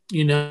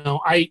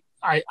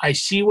 I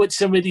see what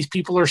some of these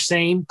people are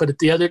saying, but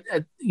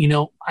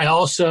I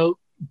also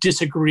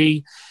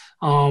disagree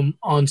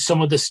on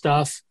some of the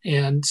stuff,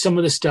 and some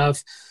of the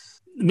stuff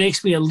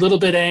makes me a little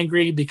bit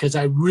angry because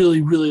I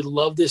really, really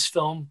love this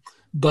film,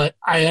 but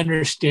I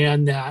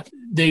understand that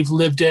they've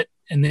lived it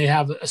and they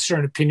have a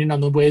certain opinion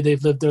on the way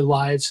they've lived their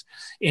lives,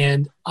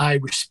 and I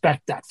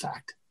respect that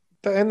fact.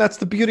 And that's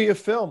the beauty of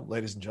film,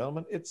 ladies and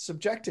gentlemen. It's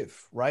subjective,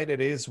 right?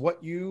 It is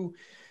what you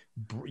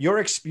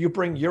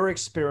bring your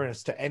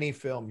experience to any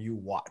film you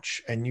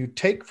watch, and you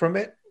take from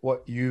it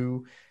what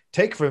you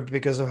take from it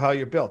because of how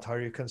you're built, how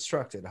you're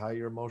constructed, how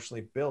you're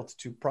emotionally built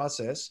to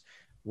process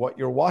what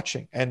you're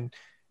watching. And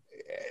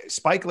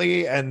Spike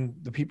Lee and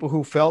the people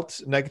who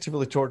felt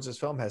negatively towards this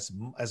film has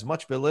as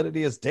much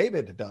validity as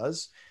David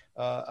does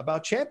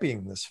about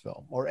championing this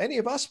film, or any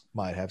of us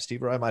might have,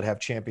 Steve or I might have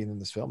championed in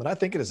this film. And I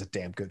think it is a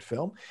damn good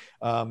film.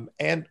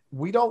 And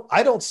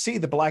I don't see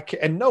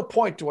and no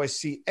point do I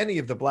see any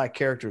of the black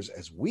characters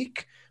as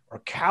weak or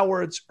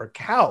cowards or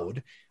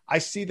cowed. I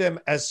see them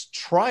as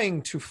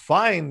trying to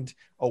find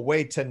a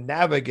way to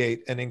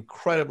navigate an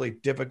incredibly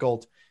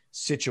difficult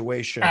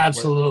situation.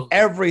 Absolutely.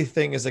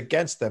 Everything is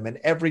against them, and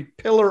every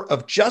pillar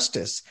of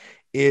justice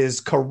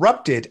is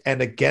corrupted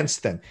and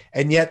against them.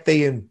 And yet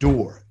they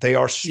endure. They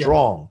are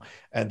strong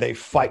and they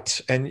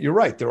fight. And you're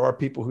right. There are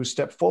people who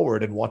step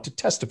forward and want to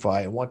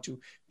testify and want to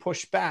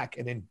push back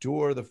and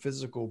endure the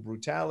physical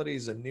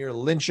brutalities and near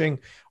lynching.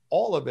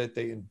 All of it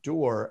they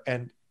endure.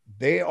 And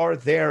they are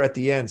there at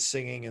the end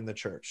singing in the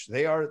church.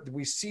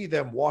 We see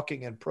them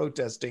walking and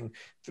protesting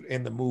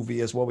in the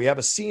movie as well. We have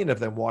a scene of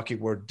them walking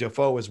where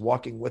Dafoe is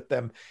walking with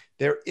them.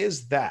 There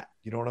is that,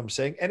 you know what I'm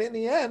saying? And in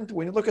the end,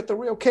 when you look at the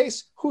real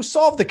case, who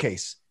solved the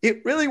case?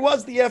 It really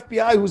was the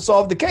FBI who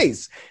solved the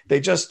case.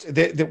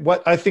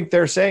 What I think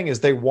they're saying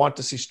is they want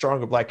to see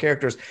stronger black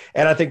characters.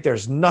 And I think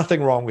there's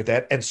nothing wrong with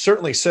that. And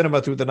certainly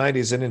cinema through the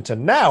 90s and into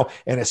now,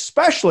 and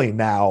especially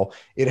now,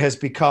 it has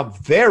become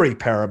very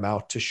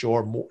paramount to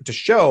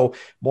show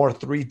more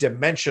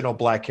three-dimensional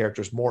black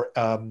characters, more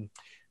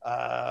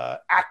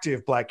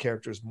active black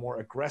characters, more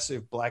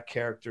aggressive black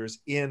characters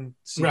in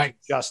seeking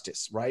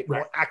justice, right?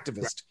 More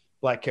activist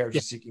black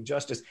characters seeking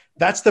justice.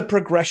 That's the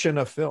progression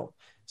of film.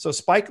 So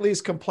Spike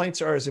Lee's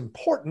complaints are as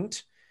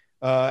important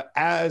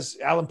as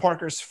Alan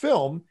Parker's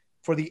film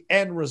for the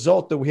end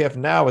result that we have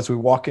now as we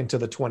walk into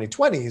the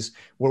 2020s,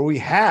 where we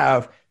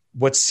have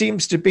what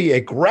seems to be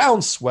a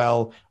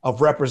groundswell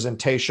of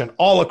representation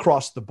all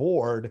across the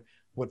board.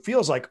 What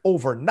feels like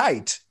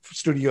overnight,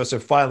 studios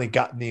have finally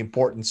gotten the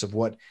importance of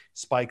what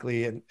Spike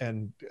Lee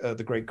and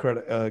the great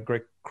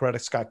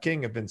critic Scott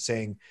King have been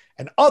saying,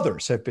 and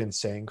others have been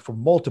saying for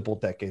multiple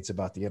decades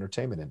about the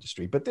entertainment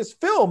industry. But this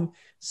film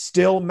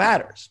still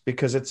matters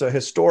because it's a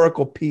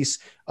historical piece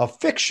of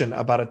fiction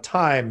about a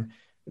time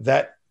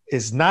that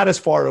is not as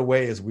far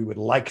away as we would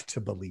like to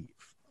believe.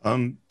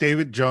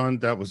 David, John,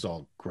 that was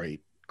all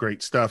great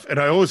stuff. And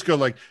I always go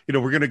like,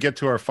 we're going to get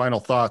to our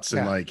final thoughts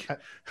and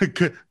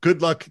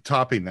good luck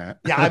topping that.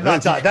 Yeah, I'm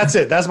not done. That's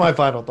it. That's my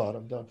final thought.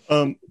 I'm done.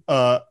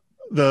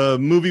 The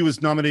movie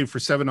was nominated for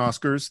 7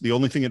 Oscars. The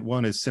only thing it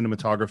won is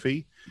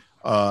cinematography.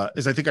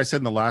 As I think I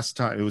said in the last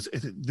time, this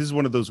is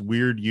one of those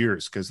weird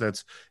years because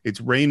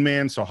it's Rain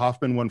Man. So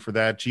Hoffman won for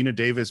that. Gina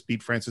Davis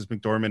beat Frances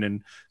McDormand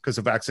and because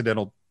of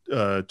Accidental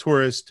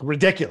Tourist.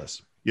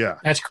 Ridiculous. Yeah.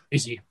 That's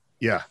crazy.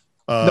 Yeah.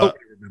 Nobody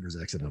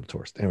remembers Accidental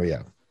Tourist. Anyway,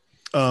 yeah.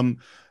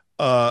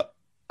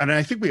 And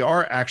I think we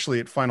are actually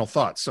at final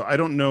thoughts. So I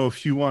don't know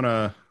if you want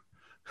to,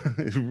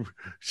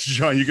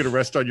 Sean, you get to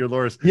rest on your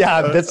laurels.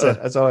 Yeah, that's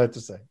it. That's all I have to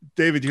say.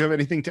 David, do you have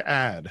anything to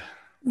add?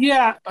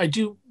 Yeah, I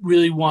do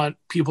really want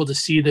people to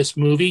see this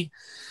movie.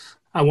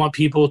 I want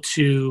people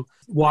to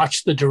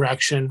watch the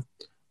direction,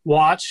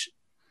 watch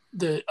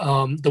the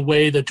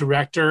way the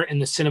director and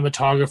the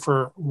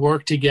cinematographer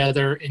work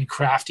together in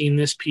crafting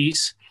this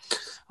piece.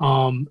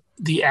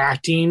 The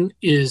acting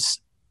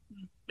is,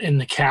 and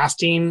the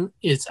casting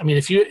is, I mean,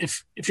 if you're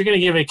going to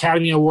give an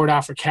Academy Award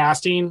out for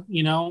casting,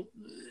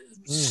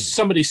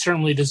 somebody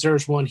certainly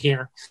deserves one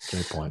here.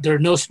 Great point. There are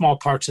no small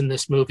parts in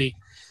this movie.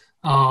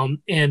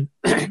 And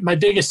my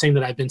biggest thing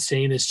that I've been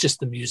saying is just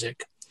the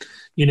music.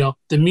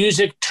 The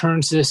music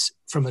turns this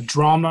from a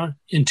drama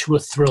into a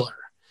thriller.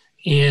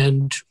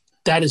 And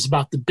that is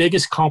about the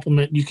biggest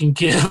compliment you can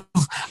give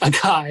a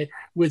guy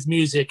with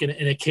music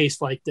in a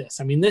case like this.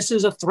 I mean, this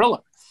is a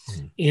thriller.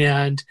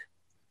 And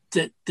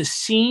the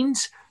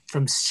scenes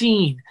from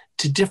scene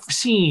to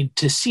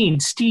scene,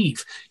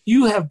 Steve,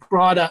 you have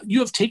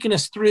taken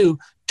us through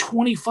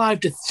 25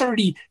 to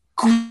 30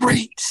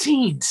 great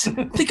scenes.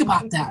 Think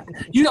about that.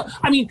 You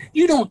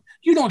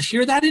don't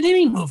hear that in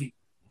any movie.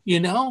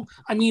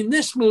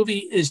 This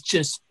movie is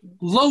just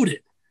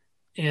loaded,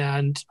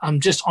 and I'm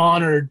just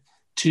honored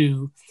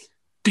to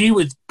be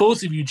with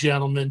both of you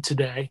gentlemen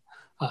today.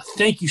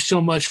 Thank you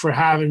so much for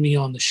having me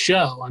on the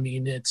show.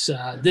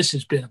 This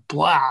has been a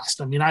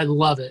blast. I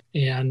love it,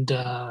 and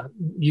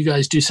you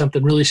guys do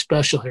something really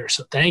special here.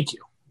 So thank you.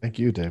 Thank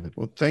you, David.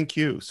 Well, thank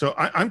you. So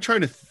I'm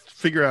trying to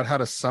figure out how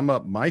to sum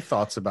up my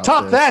thoughts about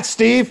Top this. that,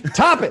 Steve.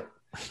 Top it.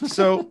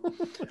 So,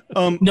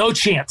 no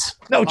chance.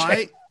 No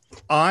chance.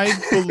 I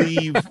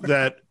believe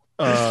that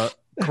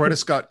Coretta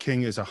Scott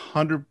King is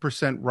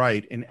 100%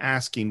 right in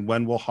asking,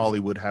 when will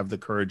Hollywood have the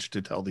courage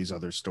to tell these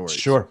other stories?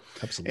 Sure,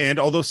 absolutely. And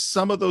although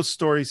some of those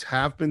stories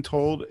have been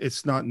told,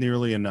 it's not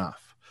nearly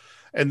enough.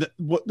 And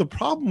the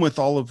problem with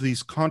all of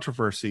these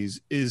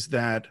controversies is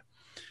that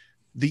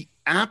the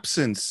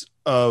absence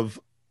of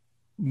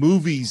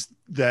movies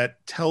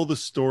that tell the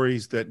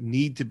stories that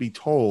need to be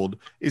told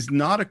is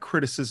not a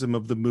criticism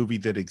of the movie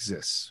that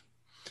exists.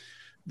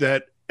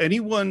 That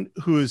anyone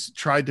who has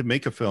tried to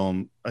make a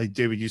film,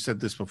 David, you said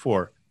this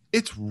before,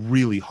 it's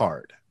really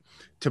hard.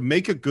 To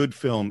make a good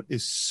film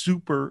is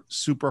super,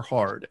 super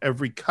hard.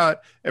 Every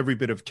cut, every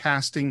bit of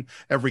casting,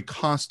 every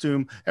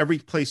costume, every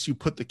place you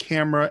put the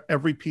camera,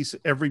 every piece,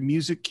 every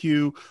music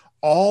cue,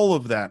 all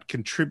of that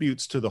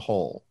contributes to the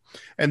whole.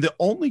 And the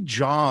only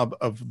job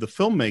of the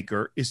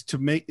filmmaker is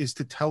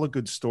to tell a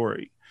good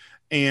story.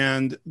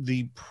 And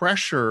the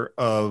pressure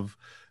of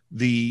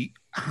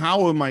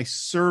how am I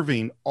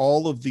serving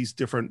all of these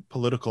different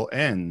political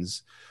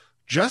ends,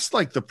 just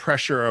like the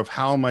pressure of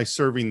how am I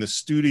serving the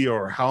studio,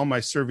 or how am I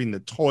serving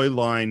the toy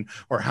line,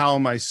 or how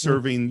am I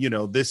serving,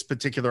 this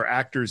particular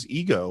actor's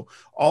ego,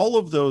 all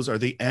of those are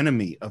the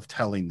enemy of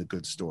telling the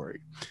good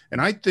story.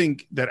 And I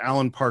think that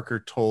Alan Parker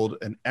told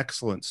an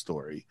excellent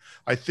story.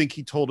 I think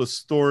he told a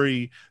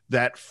story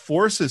that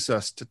forces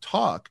us to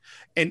talk,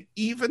 and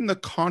even the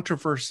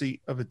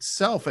controversy of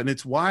itself. And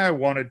it's why I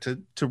wanted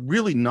to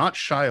really not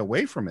shy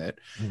away from it,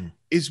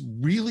 is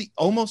really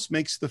almost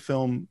makes the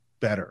film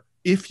better.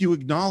 If you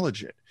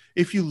acknowledge it,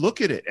 if you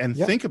look at it and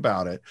think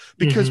about it,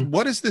 because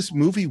what does this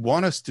movie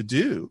want us to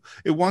do?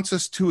 It wants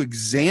us to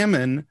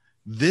examine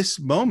this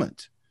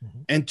moment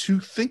and to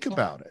think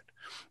about it.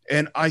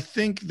 And I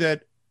think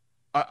that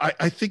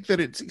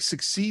it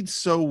succeeds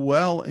so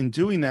well in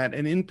doing that.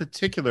 And in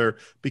particular,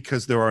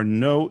 because there are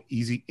no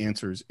easy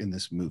answers in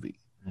this movie.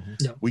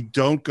 No. We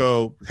don't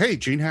go, hey,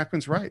 Gene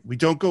Hackman's right. We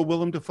don't go,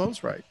 Willem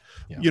Dafoe's right.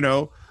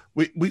 Yeah.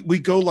 We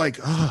go like,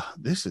 oh,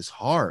 this is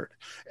hard.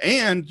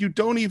 And you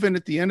don't even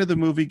at the end of the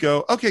movie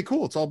go, okay,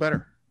 cool, it's all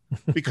better.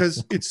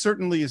 Because it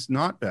certainly is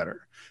not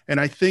better.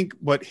 And I think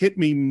what hit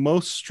me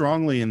most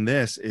strongly in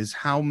this is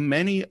how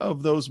many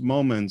of those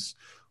moments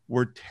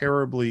were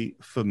terribly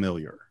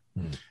familiar.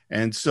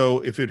 And so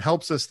if it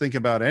helps us think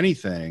about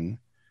anything,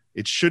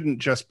 it shouldn't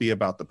just be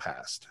about the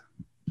past.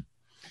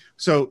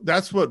 So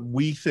that's what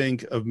we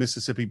think of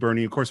Mississippi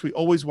Burning. Of course, we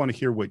always want to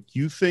hear what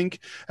you think.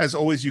 As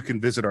always, you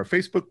can visit our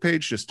Facebook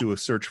page. Just do a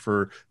search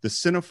for The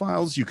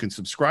Cinephiles. You can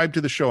subscribe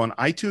to the show on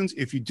iTunes.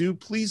 If you do,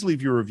 please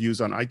leave your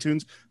reviews on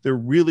iTunes. They're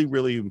really,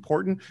 really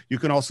important. You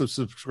can also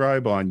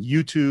subscribe on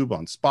YouTube,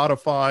 on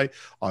Spotify,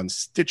 on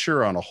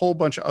Stitcher, on a whole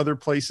bunch of other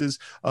places.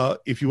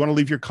 If you want to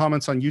leave your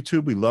comments on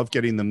YouTube, we love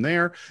getting them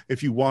there.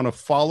 If you want to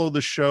follow the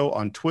show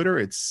on Twitter,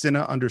 it's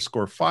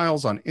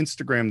Cine_Files. On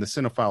Instagram, The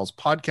Cinephiles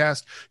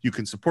Podcast. You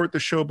can support the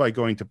show by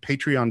going to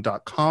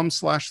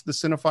patreon.com/The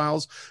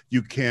Cinephiles.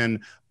 You can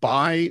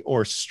buy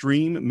or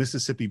stream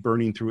Mississippi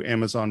Burning through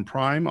Amazon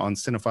Prime on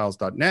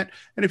cinephiles.net.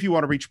 And if you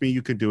want to reach me,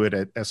 you can do it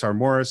at SR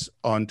Morris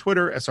on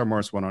Twitter, SR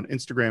Morris1 on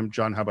Instagram.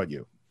 John, how about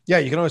you? Yeah,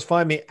 you can always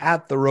find me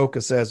at The Rocha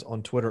Says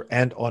on Twitter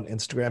and on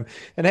Instagram.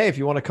 And hey, if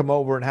you want to come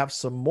over and have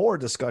some more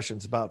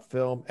discussions about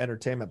film,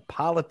 entertainment,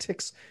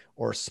 politics,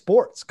 or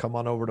sports, come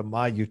on over to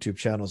my YouTube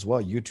channel as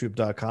well,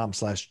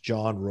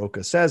 youtube.com/John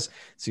Rocha Says.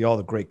 See all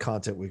the great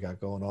content we got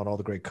going on, all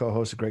the great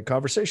co-hosts and great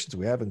conversations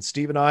we have. And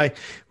Steve and I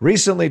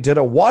recently did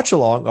a watch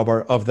along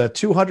of the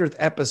 200th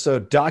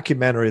episode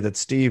documentary that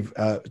Steve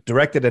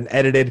directed and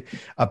edited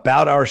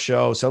about our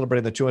show,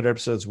 celebrating the 200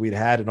 episodes we'd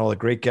had and all the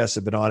great guests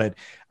have been on it.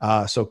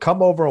 So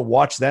come over and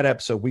watch that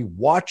episode.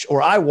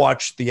 I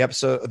watched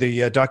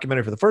the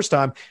documentary for the first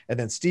time, and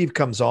then Steve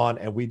comes on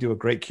and we do a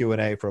great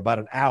Q&A for about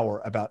an hour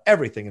about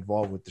everything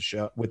involved with the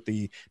show, with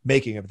the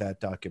making of that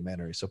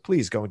documentary. So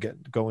please go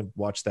and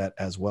watch that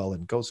as well,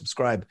 and go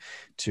subscribe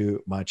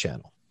to my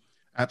channel.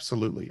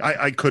 Absolutely.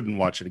 I couldn't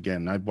watch it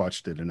again. I've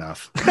watched it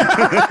enough.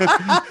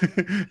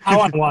 I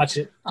want to watch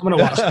it. I'm going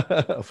to watch it.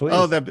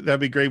 Oh, that'd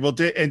be great. Well,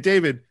 and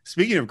David,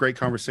 speaking of great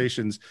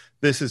conversations,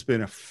 this has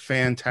been a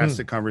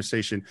fantastic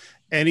conversation.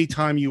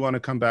 Anytime you want to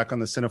come back on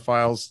the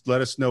Cinephiles,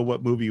 let us know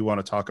what movie you want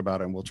to talk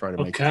about, and we'll try to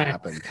make it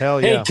happen. Hell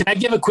yeah. Hey, can I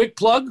give a quick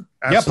plug?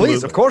 Absolutely. Yeah,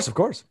 please. Of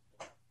course.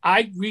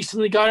 I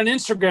recently got an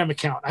Instagram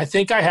account. I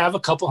think I have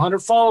a couple hundred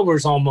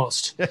followers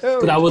almost,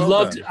 but I would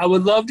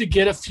love to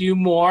get a few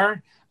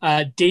more.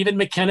 David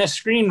McKenna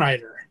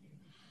Screenwriter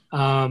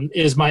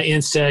is my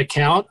Insta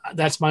account.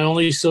 That's my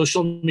only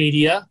social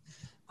media.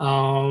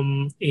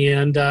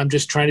 And I'm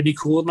just trying to be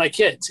cool with my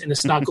kids, and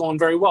it's not going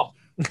very well.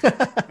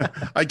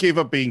 I gave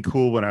up being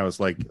cool when I was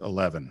like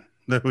 11.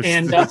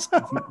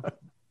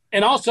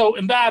 And also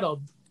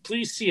Embattled,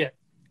 please see it.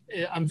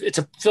 It's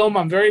a film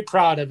I'm very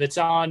proud of. It's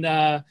on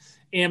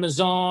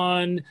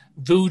Amazon,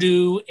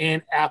 Vudu,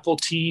 and Apple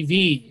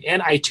TV,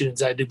 and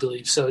iTunes, I do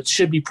believe. So it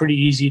should be pretty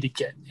easy to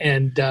get.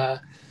 And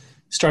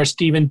stars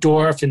Stephen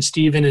Dorff, and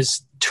Stephen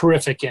is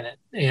terrific in it,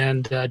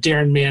 and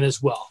Darren Mann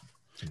as well.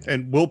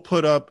 And we'll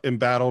put up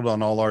Embattled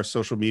on all our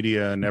social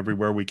media and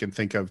everywhere we can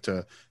think of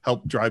to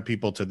help drive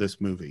people to this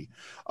movie.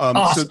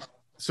 Awesome.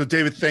 So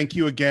David, thank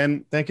you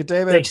again. Thank you,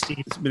 David. Thanks,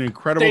 Steve. It's been an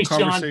incredible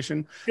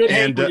conversation. John. Good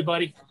hanging with you,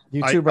 buddy.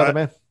 You too, brother,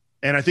 man.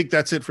 And I think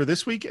that's it for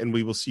this week, and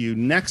we will see you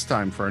next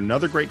time for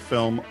another great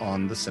film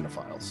on The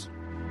Cinephiles.